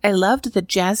one. I loved the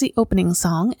jazzy opening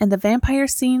song, and the vampire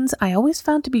scenes I always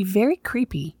found to be very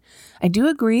creepy. I do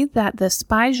agree that the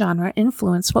spy genre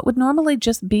influenced what would normally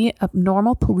just be a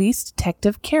normal police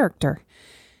detective character.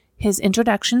 His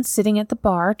introduction, sitting at the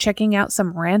bar, checking out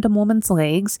some random woman's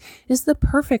legs, is the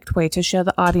perfect way to show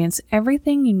the audience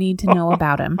everything you need to know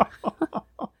about him.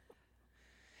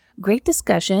 Great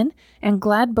discussion, and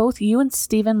glad both you and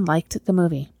Steven liked the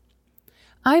movie.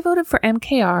 I voted for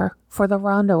MKR for the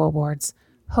Rondo Awards.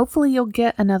 Hopefully you'll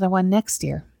get another one next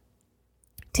year.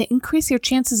 To increase your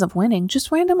chances of winning,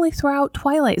 just randomly throw out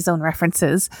Twilight Zone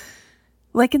references.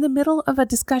 Like in the middle of a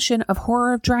discussion of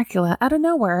Horror of Dracula, out of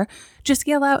nowhere, just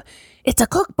yell out, "It's a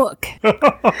cookbook!"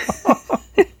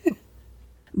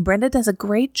 Brenda does a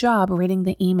great job reading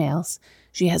the emails.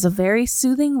 She has a very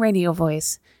soothing radio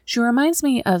voice. She reminds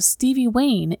me of Stevie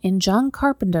Wayne in John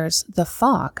Carpenter's The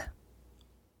Fog.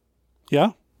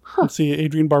 Yeah? It's the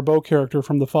Adrienne Barbeau character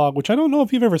from The Fog, which I don't know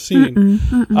if you've ever seen.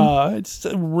 It's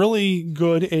a really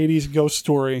good 80s ghost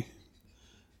story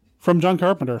from John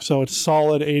Carpenter. So it's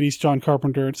solid 80s John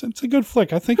Carpenter. It's a good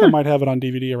flick. I think I might have it on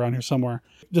DVD around here somewhere.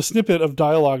 The snippet of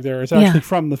dialogue there is actually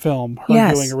from the film,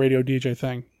 her doing a radio DJ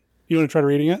thing. You want to try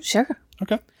reading it? Sure.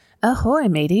 Okay. Ahoy,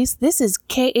 mateys. This is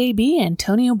KAB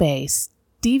Antonio Bay.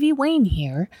 Stevie Wayne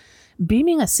here,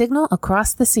 beaming a signal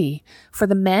across the sea. For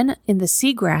the men in the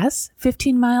seagrass,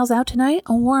 15 miles out tonight,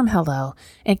 a warm hello.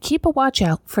 And keep a watch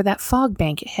out for that fog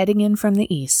bank heading in from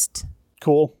the east.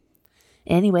 Cool.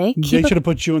 Anyway, they should have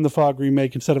put you in the Fog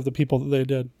remake instead of the people that they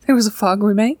did. There was a Fog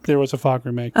remake? There was a Fog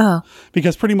remake. Oh.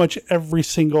 Because pretty much every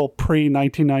single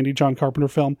pre-1990 John Carpenter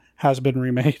film has been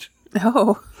remade.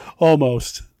 Oh.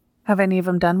 Almost. Have any of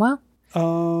them done well?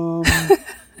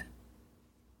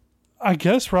 I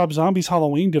guess Rob Zombie's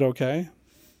Halloween did okay.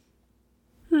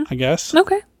 I guess.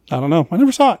 Okay. I don't know. I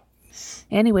never saw it.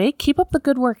 Anyway, keep up the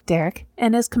good work, Derek.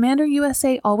 And as Commander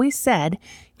USA always said,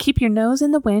 keep your nose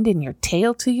in the wind and your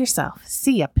tail to yourself.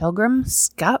 See ya, Pilgrim.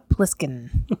 Scott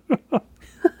Pliskin.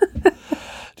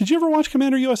 Did you ever watch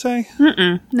Commander USA?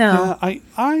 No.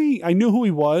 I knew who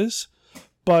he was,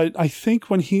 but I think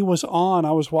when he was on,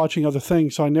 I was watching other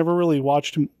things, so I never really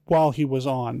watched him while he was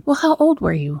on. Well, how old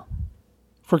were you?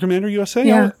 For Commander USA?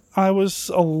 Yeah. I was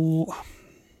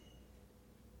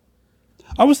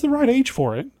I was the right age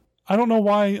for it. I don't know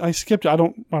why I skipped it. I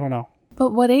don't know.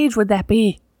 But what age would that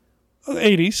be?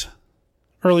 80s.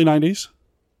 Early 90s.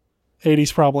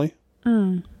 80s probably.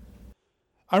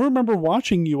 I remember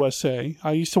watching USA.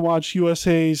 I used to watch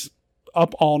USA's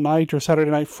Up All Night or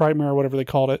Saturday Night Frightmare or whatever they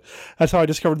called it. That's how I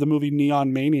discovered the movie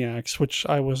Neon Maniacs, which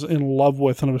I was in love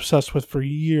with and obsessed with for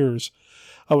years.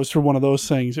 I was through one of those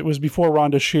things. It was before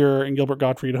Rhonda Shear and Gilbert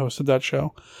Gottfried hosted that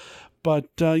show. But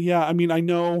yeah, I mean, I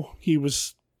know he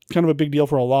was kind of a big deal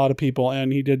for a lot of people,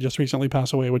 and he did just recently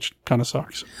pass away, which kind of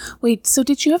sucks. Wait, so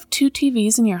did you have 2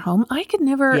 TVs in your home? I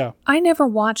never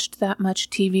watched that much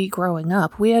TV growing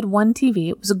up. We had one TV.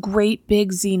 It was a great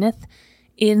big Zenith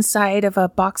inside of a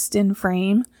boxed-in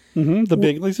frame. Mm-hmm. The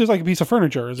big, it's like a piece of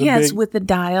furniture. Yes, with the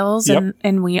dials,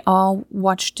 and we all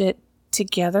watched it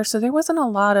together. So there wasn't a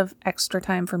lot of extra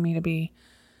time for me to be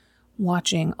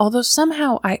watching. Although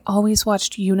somehow I always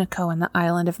watched Unico and the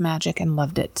Island of Magic and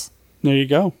loved it. There you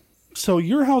go. So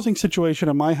your housing situation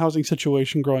and my housing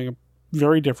situation growing up,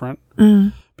 very different.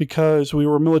 Because we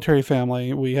were a military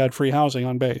family, we had free housing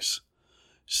on base.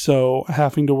 So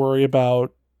having to worry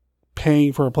about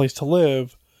paying for a place to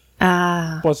live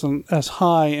wasn't as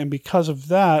high. And because of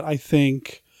that, I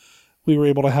think we were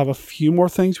able to have a few more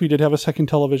things. We did have a second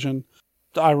television.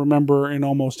 I remember in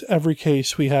almost every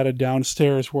case we had a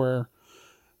downstairs where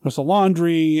there's a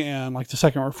laundry and like the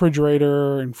second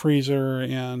refrigerator and freezer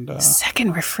and...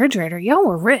 second refrigerator? Y'all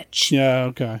were rich.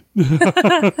 Yeah, okay.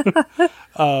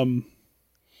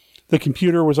 The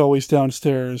computer was always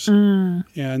downstairs and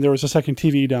there was a second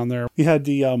TV down there. We had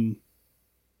the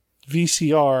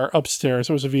VCR upstairs.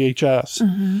 It was a VHS.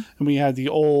 And we had the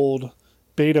old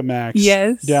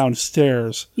Betamax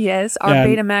downstairs. Yes, our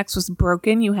Betamax was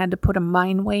broken. You had to put a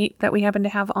mine weight that we happened to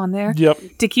have on there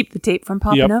to keep the tape from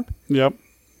popping up. Yep.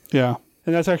 Yeah.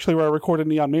 And that's actually where I recorded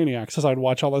Neon Maniacs, as I'd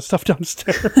watch all that stuff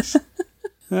downstairs.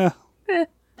 Yeah.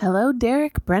 Hello,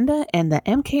 Derek, Brenda, and the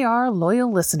MKR loyal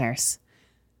listeners.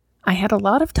 I had a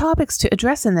lot of topics to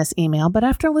address in this email, but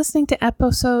after listening to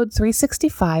episode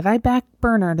 365, I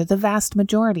backburnered the vast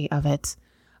majority of it.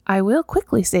 I will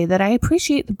quickly say that I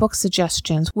appreciate the book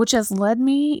suggestions, which has led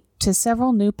me to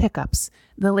several new pickups.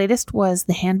 The latest was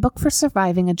The Handbook for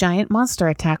Surviving a Giant Monster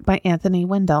Attack by Anthony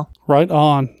Wendell. Right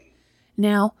on.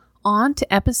 Now, on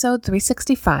to episode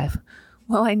 365.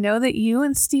 Well, I know that you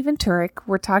and Stephen Turek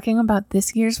were talking about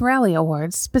this year's Rally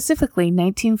Awards, specifically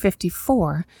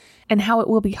 1954, and how it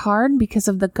will be hard because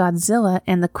of the Godzilla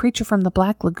and The Creature from the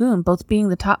Black Lagoon both being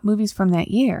the top movies from that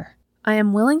year. I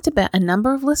am willing to bet a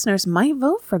number of listeners might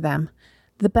vote for them.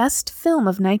 The best film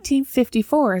of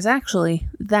 1954 is actually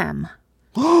Them.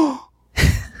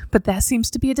 But that seems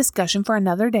to be a discussion for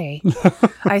another day.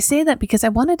 I say that because I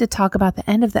wanted to talk about the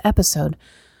end of the episode.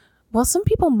 While some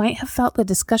people might have felt the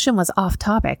discussion was off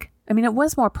topic, I mean, it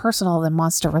was more personal than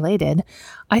monster related,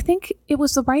 I think it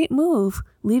was the right move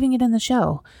leaving it in the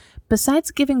show.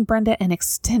 Besides giving Brenda an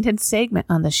extended segment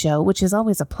on the show, which is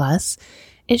always a plus,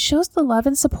 it shows the love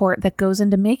and support that goes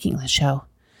into making the show.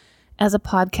 As a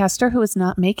podcaster who is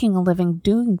not making a living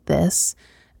doing this,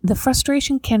 the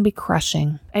frustration can be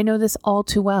crushing. I know this all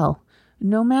too well.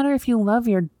 No matter if you love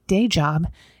your day job,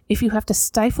 if you have to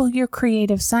stifle your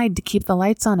creative side to keep the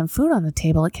lights on and food on the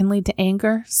table, it can lead to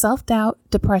anger, self-doubt,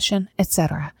 depression,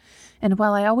 etc. And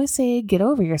while I always say get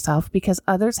over yourself because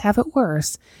others have it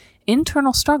worse,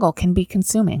 internal struggle can be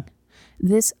consuming.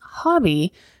 This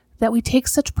hobby that we take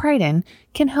such pride in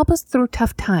can help us through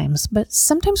tough times, but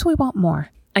sometimes we want more.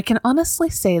 I can honestly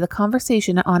say the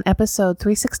conversation on episode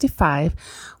 365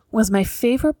 was my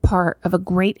favorite part of a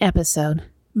great episode.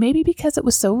 Maybe because it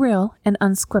was so real and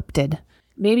unscripted.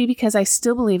 Maybe because I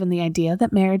still believe in the idea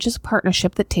that marriage is a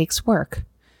partnership that takes work.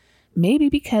 Maybe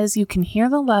because you can hear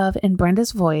the love in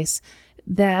Brenda's voice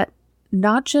that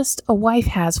not just a wife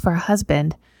has for a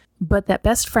husband, but that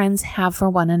best friends have for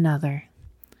one another.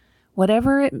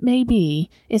 Whatever it may be,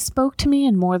 it spoke to me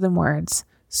in more than words.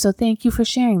 So thank you for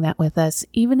sharing that with us,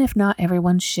 even if not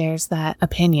everyone shares that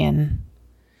opinion.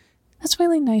 That's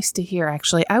really nice to hear,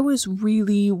 actually. I was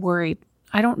really worried.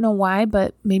 I don't know why,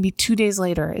 but maybe 2 days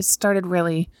later, it started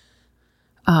really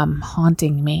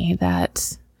haunting me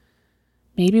that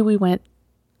maybe we went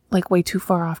like way too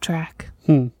far off track.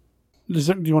 Is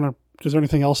there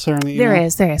anything else there in the email?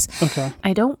 There is. Okay.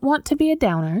 I don't want to be a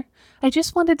downer. I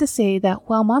just wanted to say that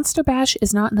while Monster Bash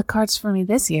is not in the cards for me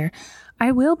this year,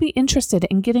 I will be interested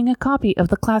in getting a copy of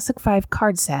the Classic 5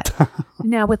 card set.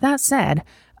 Now, with that said,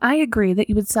 I agree that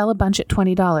you would sell a bunch at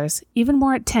 $20, even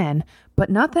more at $10, but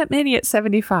not that many at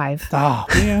 $75. Oh,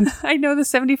 man. I know the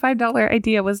 $75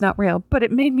 idea was not real, but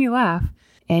it made me laugh.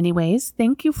 Anyways,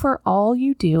 thank you for all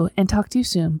you do and talk to you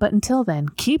soon. But until then,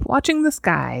 keep watching the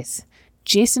skies.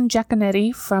 Jason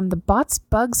Giaconetti from the Bots,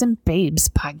 Bugs, and Babes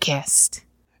podcast.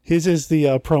 His is the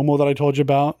promo that I told you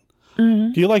about.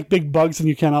 Mm-hmm. Do you like big bugs and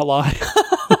you cannot lie?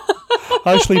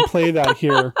 I'll actually play that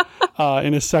here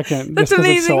in a second. That's just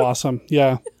because it's amazing. so awesome.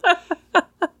 Yeah.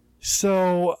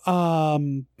 So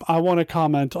I want to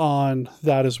comment on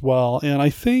that as well. And I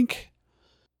think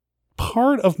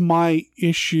part of my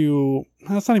issue,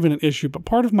 that's not even an issue, but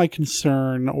part of my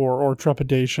concern or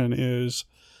trepidation is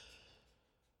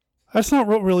that's not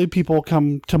what really people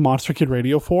come to Monster Kid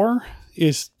Radio for,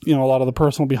 is, a lot of the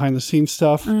personal behind the scenes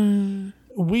stuff. Mm.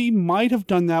 We might have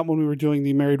done that when we were doing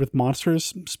the Married with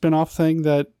Monsters spinoff thing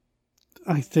that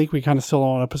I think we kind of still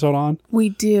owe an episode on. We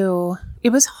do. It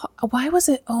was, why was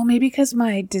it? Oh, maybe because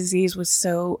my disease was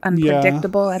so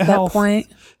unpredictable at that point.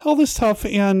 Health is tough.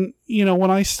 And,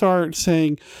 when I start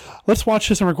saying, let's watch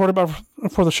this and record about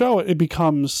for the show, it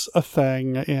becomes a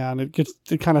thing and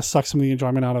it kind of sucks some of the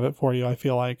enjoyment out of it for you, I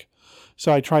feel like.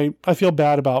 So I feel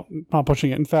bad about not pushing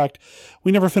it. In fact,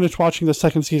 we never finished watching the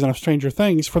second season of Stranger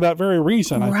Things for that very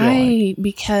reason, I feel like.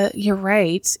 Because you're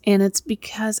right. And it's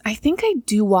because I think I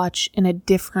do watch in a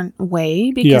different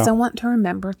way because I want to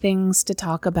remember things to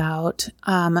talk about.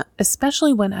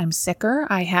 Especially when I'm sicker,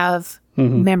 I have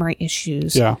memory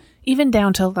issues. Yeah. Even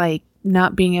down to like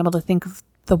not being able to think of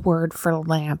the word for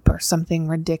lamp or something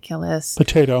ridiculous.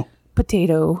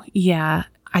 Potato. Yeah.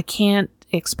 I can't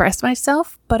express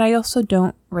myself, but I also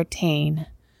don't retain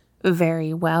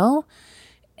very well.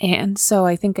 And so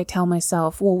I think I tell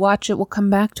myself, we'll watch it, we'll come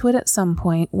back to it at some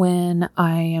point when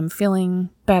I am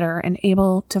feeling better and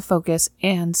able to focus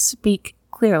and speak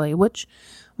clearly, which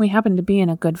we happen to be in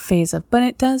a good phase of, but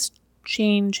it does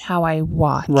change how I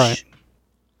watch. Right.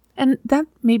 And that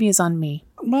maybe is on me.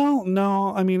 Well,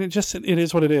 no, I mean, it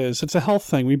is what it is. It's a health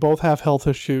thing. We both have health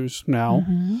issues now,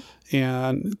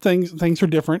 and things are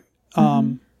different.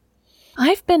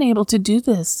 I've been able to do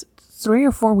this 3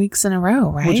 or 4 weeks in a row,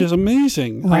 right? Which is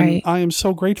amazing. Right. I am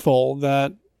so grateful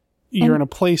that you're in a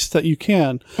place that you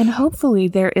can. And hopefully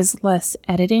there is less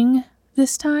editing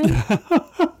this time.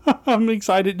 I'm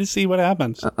excited to see what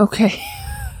happens. Okay.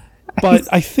 But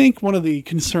I think one of the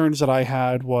concerns that I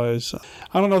had was,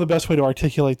 I don't know the best way to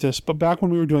articulate this, but back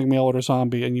when we were doing Mail Order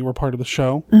Zombie and you were part of the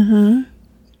show,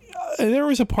 there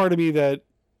was a part of me that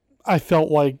I felt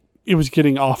like it was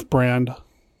getting off-brand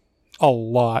a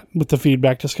lot with the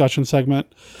feedback discussion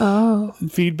segment. Oh.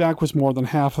 Feedback was more than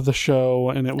half of the show,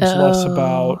 and it was less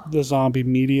about the zombie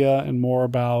media and more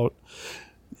about,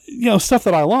 stuff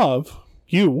that I love,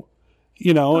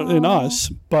 and us,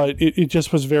 but it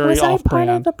just was very off-brand. Was I part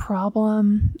of the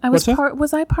problem?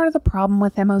 Was I part of the problem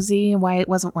with MOZ and why it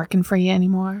wasn't working for you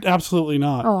anymore? Absolutely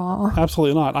not. Oh.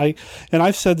 Absolutely not.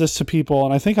 I've said this to people,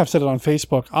 and I think I've said it on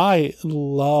Facebook. I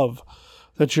love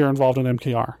that you're involved in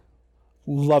MKR.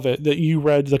 Love it that you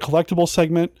read the collectible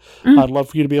segment. I'd love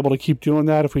for you to be able to keep doing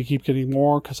that if we keep getting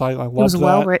more, because I love that. It was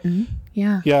well written.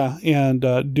 Yeah. Yeah,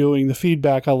 and doing the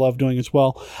feedback I love doing as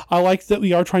well. I like that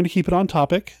we are trying to keep it on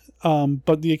topic,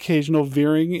 but the occasional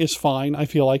veering is fine. I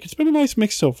feel like it's been a nice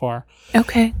mix so far.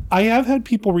 Okay. I have had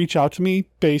people reach out to me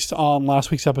based on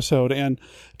last week's episode, and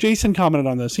Jason commented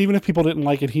on this. Even if people didn't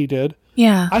like it, he did.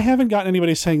 Yeah. I haven't gotten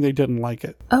anybody saying they didn't like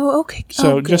it. Oh, okay.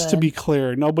 So just to be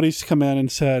clear, nobody's come in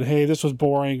and said, hey, this was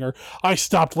boring, or I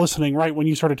stopped listening right when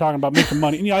you started talking about making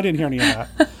money. And I didn't hear any of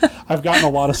that. I've gotten a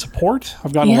lot of support.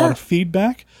 I've gotten a lot of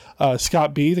feedback.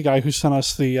 Scott B., the guy who sent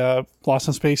us the Lost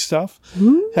in Space stuff,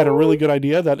 had a really good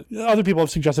idea that other people have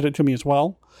suggested it to me as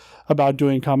well about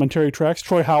doing commentary tracks.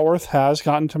 Troy Howarth has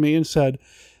gotten to me and said,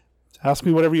 ask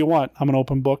me whatever you want. I'm an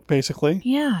open book, basically.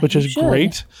 Yeah, which is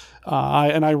great.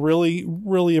 I really,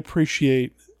 really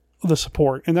appreciate the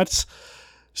support. And that's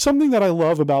something that I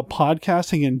love about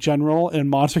podcasting in general and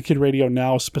Monster Kid Radio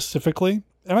now specifically.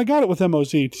 And I got it with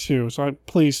MOZ too, so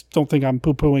please don't think I'm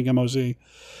poo-pooing MOZ.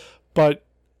 But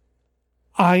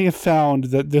I have found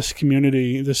that this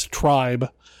community, this tribe,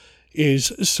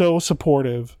 is so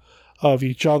supportive of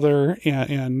each other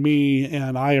and me,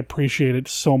 and I appreciate it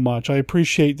so much. I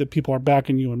appreciate that people are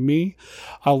backing you and me.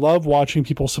 I love watching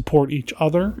people support each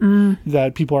other,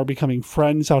 that people are becoming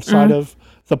friends outside of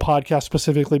the podcast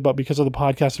specifically, but because of the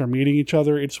podcast they're meeting each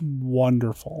other. It's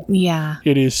wonderful. Yeah.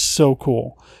 It is so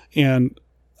cool. And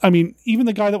I mean, even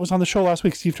the guy that was on the show last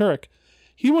week, Steve Turek,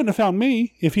 he wouldn't have found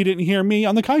me if he didn't hear me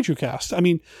on the Kaiju Cast. I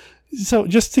mean, so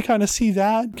just to kind of see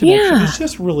that connection, it's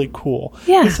just really cool.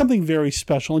 Yeah. It's something very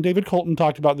special. And David Colton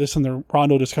talked about this in the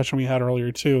Rondo discussion we had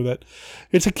earlier too, that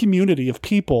it's a community of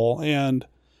people, and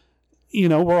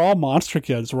we're all monster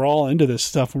kids. We're all into this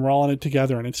stuff, and we're all in it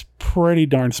together, and it's pretty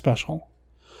darn special.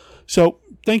 So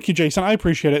thank you, Jason. I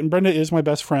appreciate it. And Brenda is my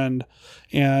best friend,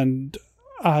 and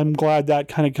I'm glad that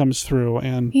kind of comes through.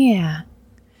 And yeah.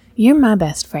 You're my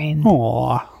best friend.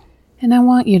 Aw. And I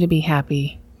want you to be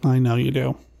happy. I know you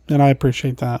do. And I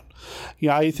appreciate that.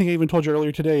 Yeah, I think I even told you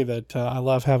earlier today that I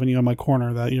love having you in my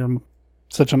corner, that you're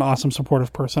such an awesome,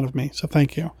 supportive person of me. So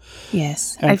thank you.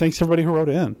 Yes. And thanks to everybody who wrote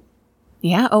in.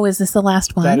 Yeah. Oh, is this the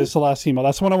last one? That is the last email.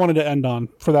 That's the one I wanted to end on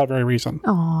for that very reason.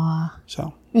 Aw.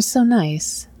 So. It's so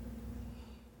nice.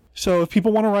 So if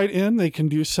people want to write in, they can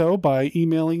do so by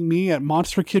emailing me at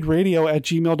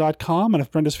monsterkidradio@gmail.com. And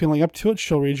if Brenda's feeling up to it,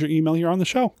 she'll read your email here on the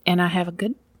show. And I have a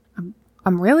good,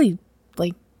 I'm really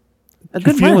like a You're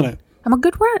good feeling run. it. I'm a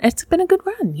good run. It's been a good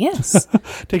run. Yes.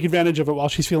 Take advantage of it while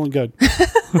she's feeling good.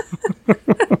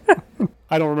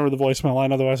 I don't remember the voicemail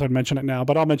line, otherwise I'd mention it now,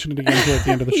 but I'll mention it again here at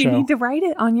the end of the show. You need to write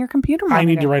it on your computer monitor. I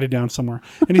need to write it down somewhere.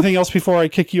 Anything else before I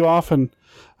kick you off?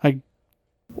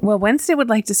 Well, Wednesday would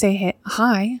like to say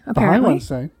hi, apparently. Hi,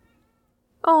 Wednesday.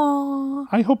 Aww.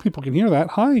 I hope people can hear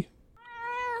that. Hi.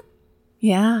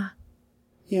 Yeah.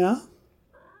 Yeah?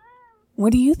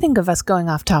 What do you think of us going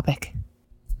off topic?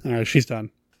 All right, she's done.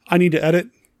 I need to edit.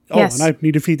 Oh, yes. And I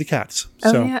need to feed the cats.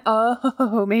 Oh, So. yeah.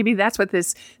 Oh, maybe that's what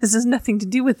this has nothing to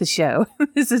do with the show.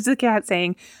 This is the cat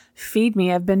saying, feed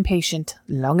me, I've been patient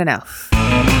long enough.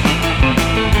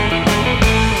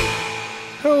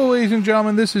 Hello, ladies and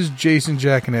gentlemen, this is Jason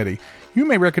Giaconetti. You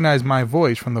may recognize my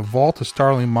voice from the Vault of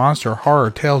Starling Monster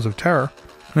Horror Tales of Terror,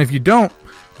 and if you don't,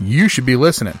 you should be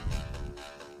listening.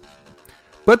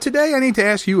 But today I need to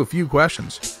ask you a few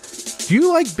questions. Do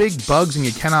you like big bugs and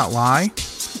you cannot lie?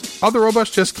 Other robots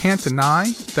just can't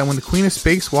deny that when the Queen of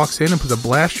Space walks in and puts a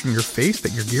blast in your face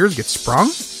that your gears get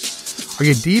sprung? Are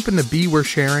you deep in the bee we're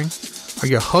sharing? Are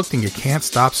you hooked and you can't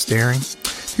stop staring?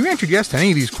 If you answered yes to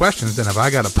any of these questions, then have I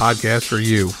got a podcast for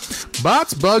you.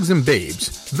 Bots, Bugs, and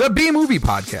Babes, the B-Movie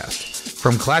Podcast.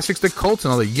 From classics to cults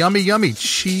and all the yummy, yummy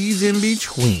cheese in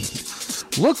between.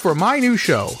 Look for my new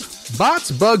show,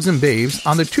 Bots, Bugs, and Babes,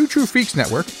 on the Two True Freaks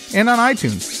Network and on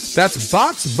iTunes. That's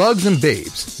Bots, Bugs, and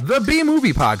Babes, the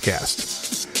B-Movie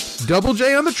Podcast. Double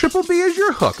J on the Triple B is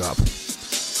your hookup.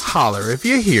 Holler if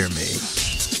you hear me.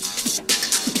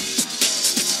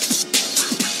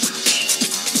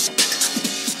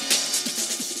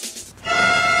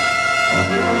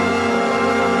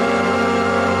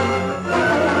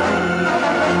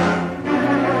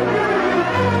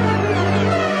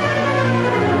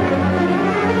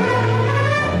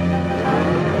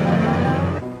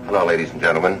 Ladies and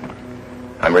gentlemen,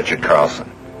 I'm Richard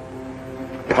Carlson.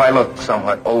 If I look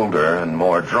somewhat older and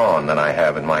more drawn than I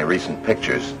have in my recent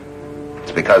pictures,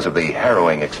 it's because of the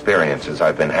harrowing experiences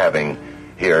I've been having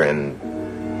here in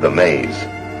The Maze.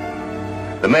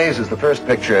 The Maze is the first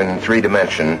picture in 3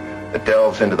 dimension that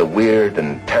delves into the weird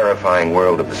and terrifying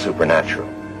world of the supernatural.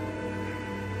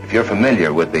 If you're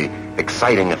familiar with the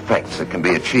exciting effects that can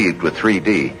be achieved with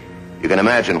 3D, you can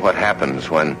imagine what happens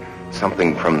when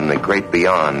something from the great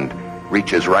beyond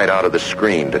reaches right out of the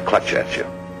screen to clutch at you.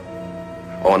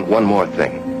 Oh, and one more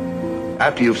thing.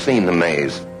 After you've seen The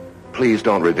Maze, please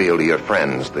don't reveal to your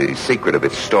friends the secret of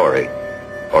its story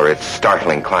or its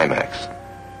startling climax.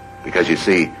 Because you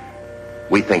see,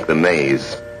 we think The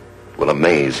Maze will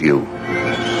amaze you.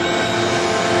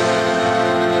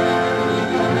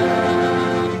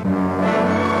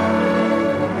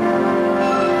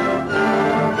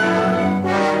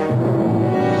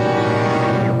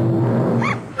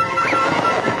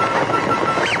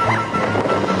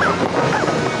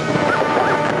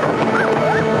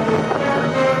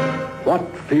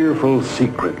 Fearful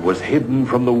secret was hidden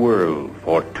from the world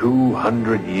for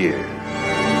 200 years.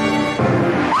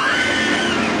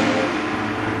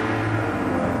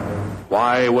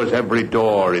 Why was every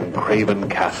door in Craven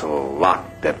Castle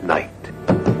locked at night?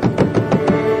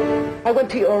 I went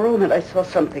to your room and I saw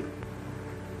something.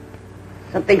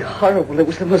 Something horrible. It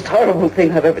was the most horrible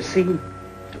thing I've ever seen.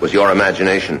 It was your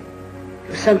imagination.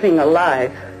 It was something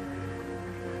alive.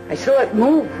 I saw it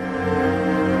move.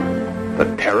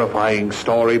 The terrifying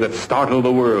story that startled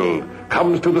the world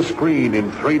comes to the screen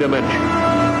in 3 dimensions.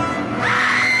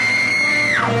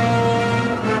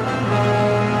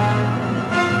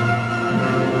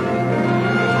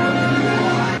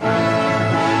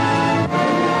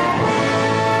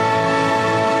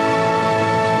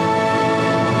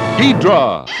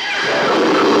 Ghidra!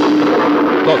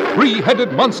 The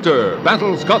three-headed monster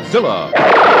battles Godzilla.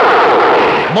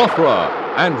 Mothra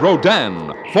and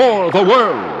Rodan for the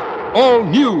world. All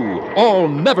new, all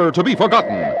never to be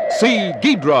forgotten. See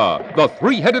Ghidra, the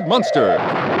three-headed monster.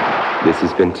 This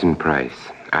is Vincent Price.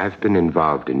 I've been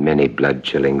involved in many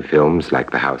blood-chilling films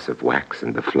like The House of Wax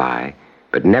and The Fly,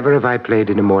 but never have I played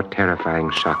in a more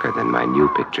terrifying shocker than my new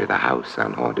picture, The House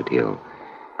on Haunted Hill.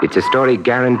 It's a story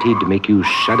guaranteed to make you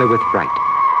shudder with fright.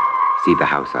 See The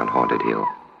House on Haunted Hill,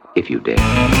 if you dare.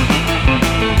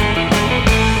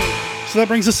 So that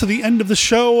brings us to the end of the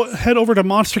show. Head over to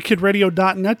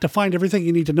monsterkidradio.net to find everything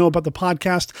you need to know about the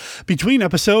podcast between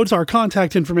episodes. Our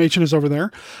contact information is over there,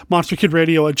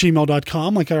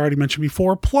 monsterkidradio@gmail.com, like I already mentioned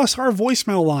before, plus our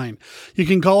voicemail line. You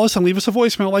can call us and leave us a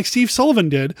voicemail like Steve Sullivan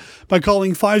did by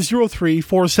calling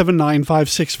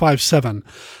 503-479-5657.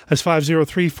 That's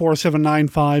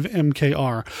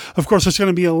 503-479-5MKR. Of course, there's going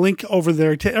to be a link over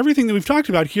there to everything that we've talked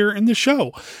about here in the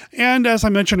show. And as I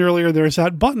mentioned earlier, there's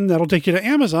that button that'll take you to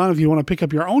Amazon if you want to pick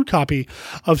up your own copy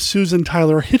of Susan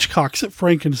Tyler Hitchcock's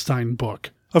Frankenstein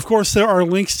book. Of course, there are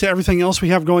links to everything else we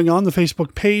have going on the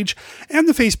Facebook page and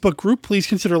the Facebook group. Please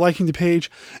consider liking the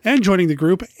page and joining the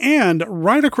group. And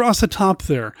right across the top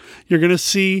there, you're going to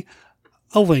see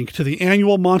a link to the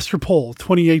annual Monster Poll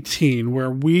 2018,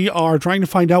 where we are trying to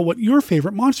find out what your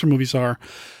favorite monster movies are.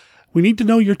 We need to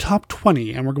know your top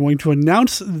 20, and we're going to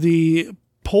announce the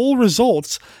poll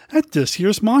results at this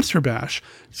year's Monster Bash.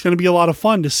 It's going to be a lot of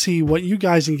fun to see what you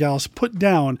guys and gals put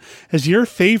down as your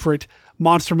favorite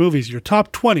monster movies, your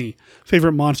top 20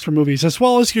 favorite monster movies, as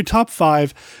well as your top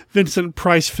 5 Vincent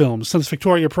Price films. Since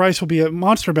Victoria Price will be at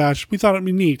Monster Bash, we thought it'd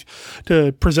be neat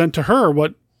to present to her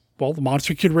what, well, the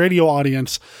Monster Kid Radio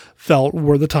audience felt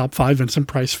were the top 5 Vincent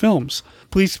Price films.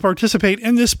 Please participate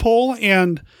in this poll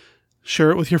and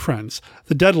share it with your friends.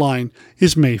 The deadline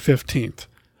is May 15th.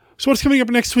 So what's coming up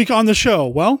next week on the show?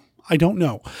 Well, I don't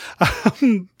know.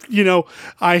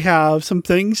 I have some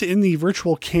things in the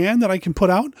virtual can that I can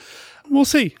put out. We'll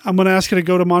see. I'm going to ask you to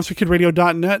go to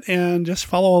monsterkidradio.net and just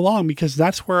follow along, because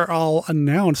that's where I'll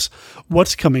announce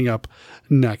what's coming up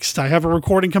next. I have a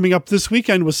recording coming up this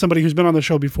weekend with somebody who's been on the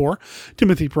show before,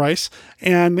 Timothy Price,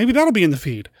 and maybe that'll be in the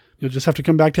feed. You'll just have to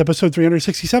come back to episode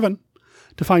 367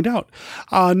 to find out.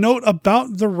 Note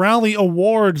about the Rally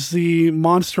Awards, the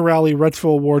Monster Rally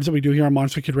Retro Awards that we do here on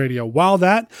Monster Kid Radio. While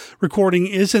that recording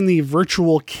is in the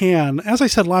virtual can, as I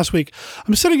said last week,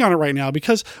 I'm sitting on it right now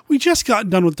because we just got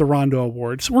done with the Rondo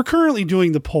Awards. We're currently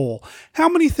doing the poll. How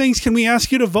many things can we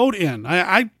ask you to vote in?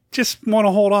 I just want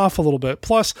to hold off a little bit.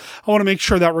 Plus, I want to make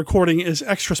sure that recording is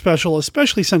extra special,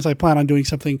 especially since I plan on doing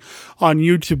something on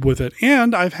YouTube with it.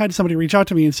 And I've had somebody reach out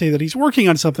to me and say that he's working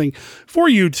on something for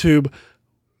YouTube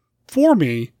for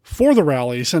me, for the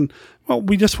rallies, and, well,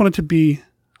 we just want it to be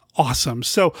awesome.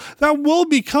 So that will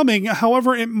be coming.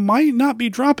 However, it might not be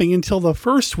dropping until the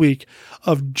first week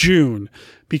of June,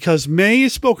 because May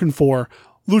is spoken for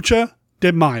Lucha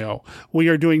de Mayo. We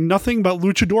are doing nothing but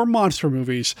luchador monster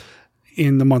movies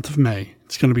in the month of May.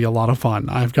 It's going to be a lot of fun.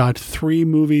 I've got 3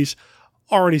 movies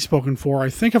already spoken for. I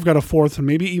think I've got a 4th and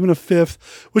maybe even a 5th,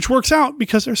 which works out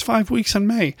because there's 5 weeks in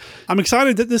May. I'm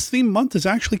excited that this theme month is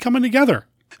actually coming together.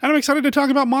 And I'm excited to talk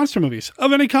about monster movies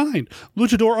of any kind.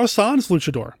 Luchador or sans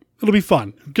luchador. It'll be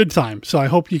fun. Good time. So I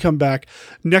hope you come back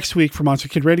next week for Monster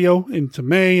Kid Radio into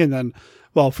May, and then,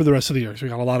 well, for the rest of the year. So we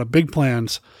got a lot of big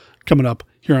plans coming up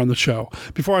here on the show.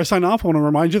 Before I sign off, I want to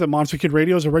remind you that Monster Kid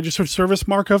Radio is a registered service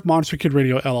mark of Monster Kid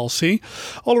Radio LLC.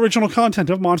 All original content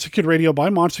of Monster Kid Radio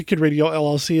by Monster Kid Radio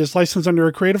LLC is licensed under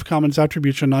a Creative Commons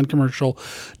Attribution Non-Commercial,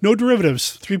 No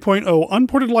Derivatives 3.0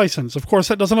 unported license. Of course,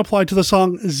 that doesn't apply to the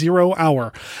song 0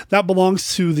 Hour. That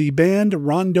belongs to the band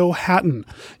Rondo Hatton.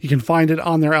 You can find it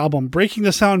on their album Breaking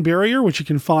the Sound Barrier, which you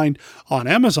can find on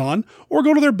Amazon, or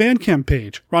go to their Bandcamp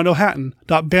page,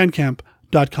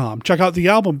 rondohatton.bandcamp.com. Check out the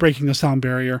album Breaking the Sound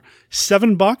Barrier.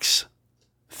 $7,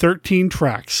 13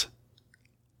 tracks.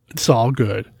 It's all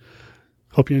good.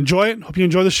 Hope you enjoy it. Hope you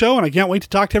enjoy the show, and I can't wait to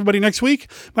talk to everybody next week.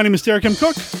 My name is Derek M.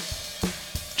 Cook.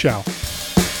 Ciao.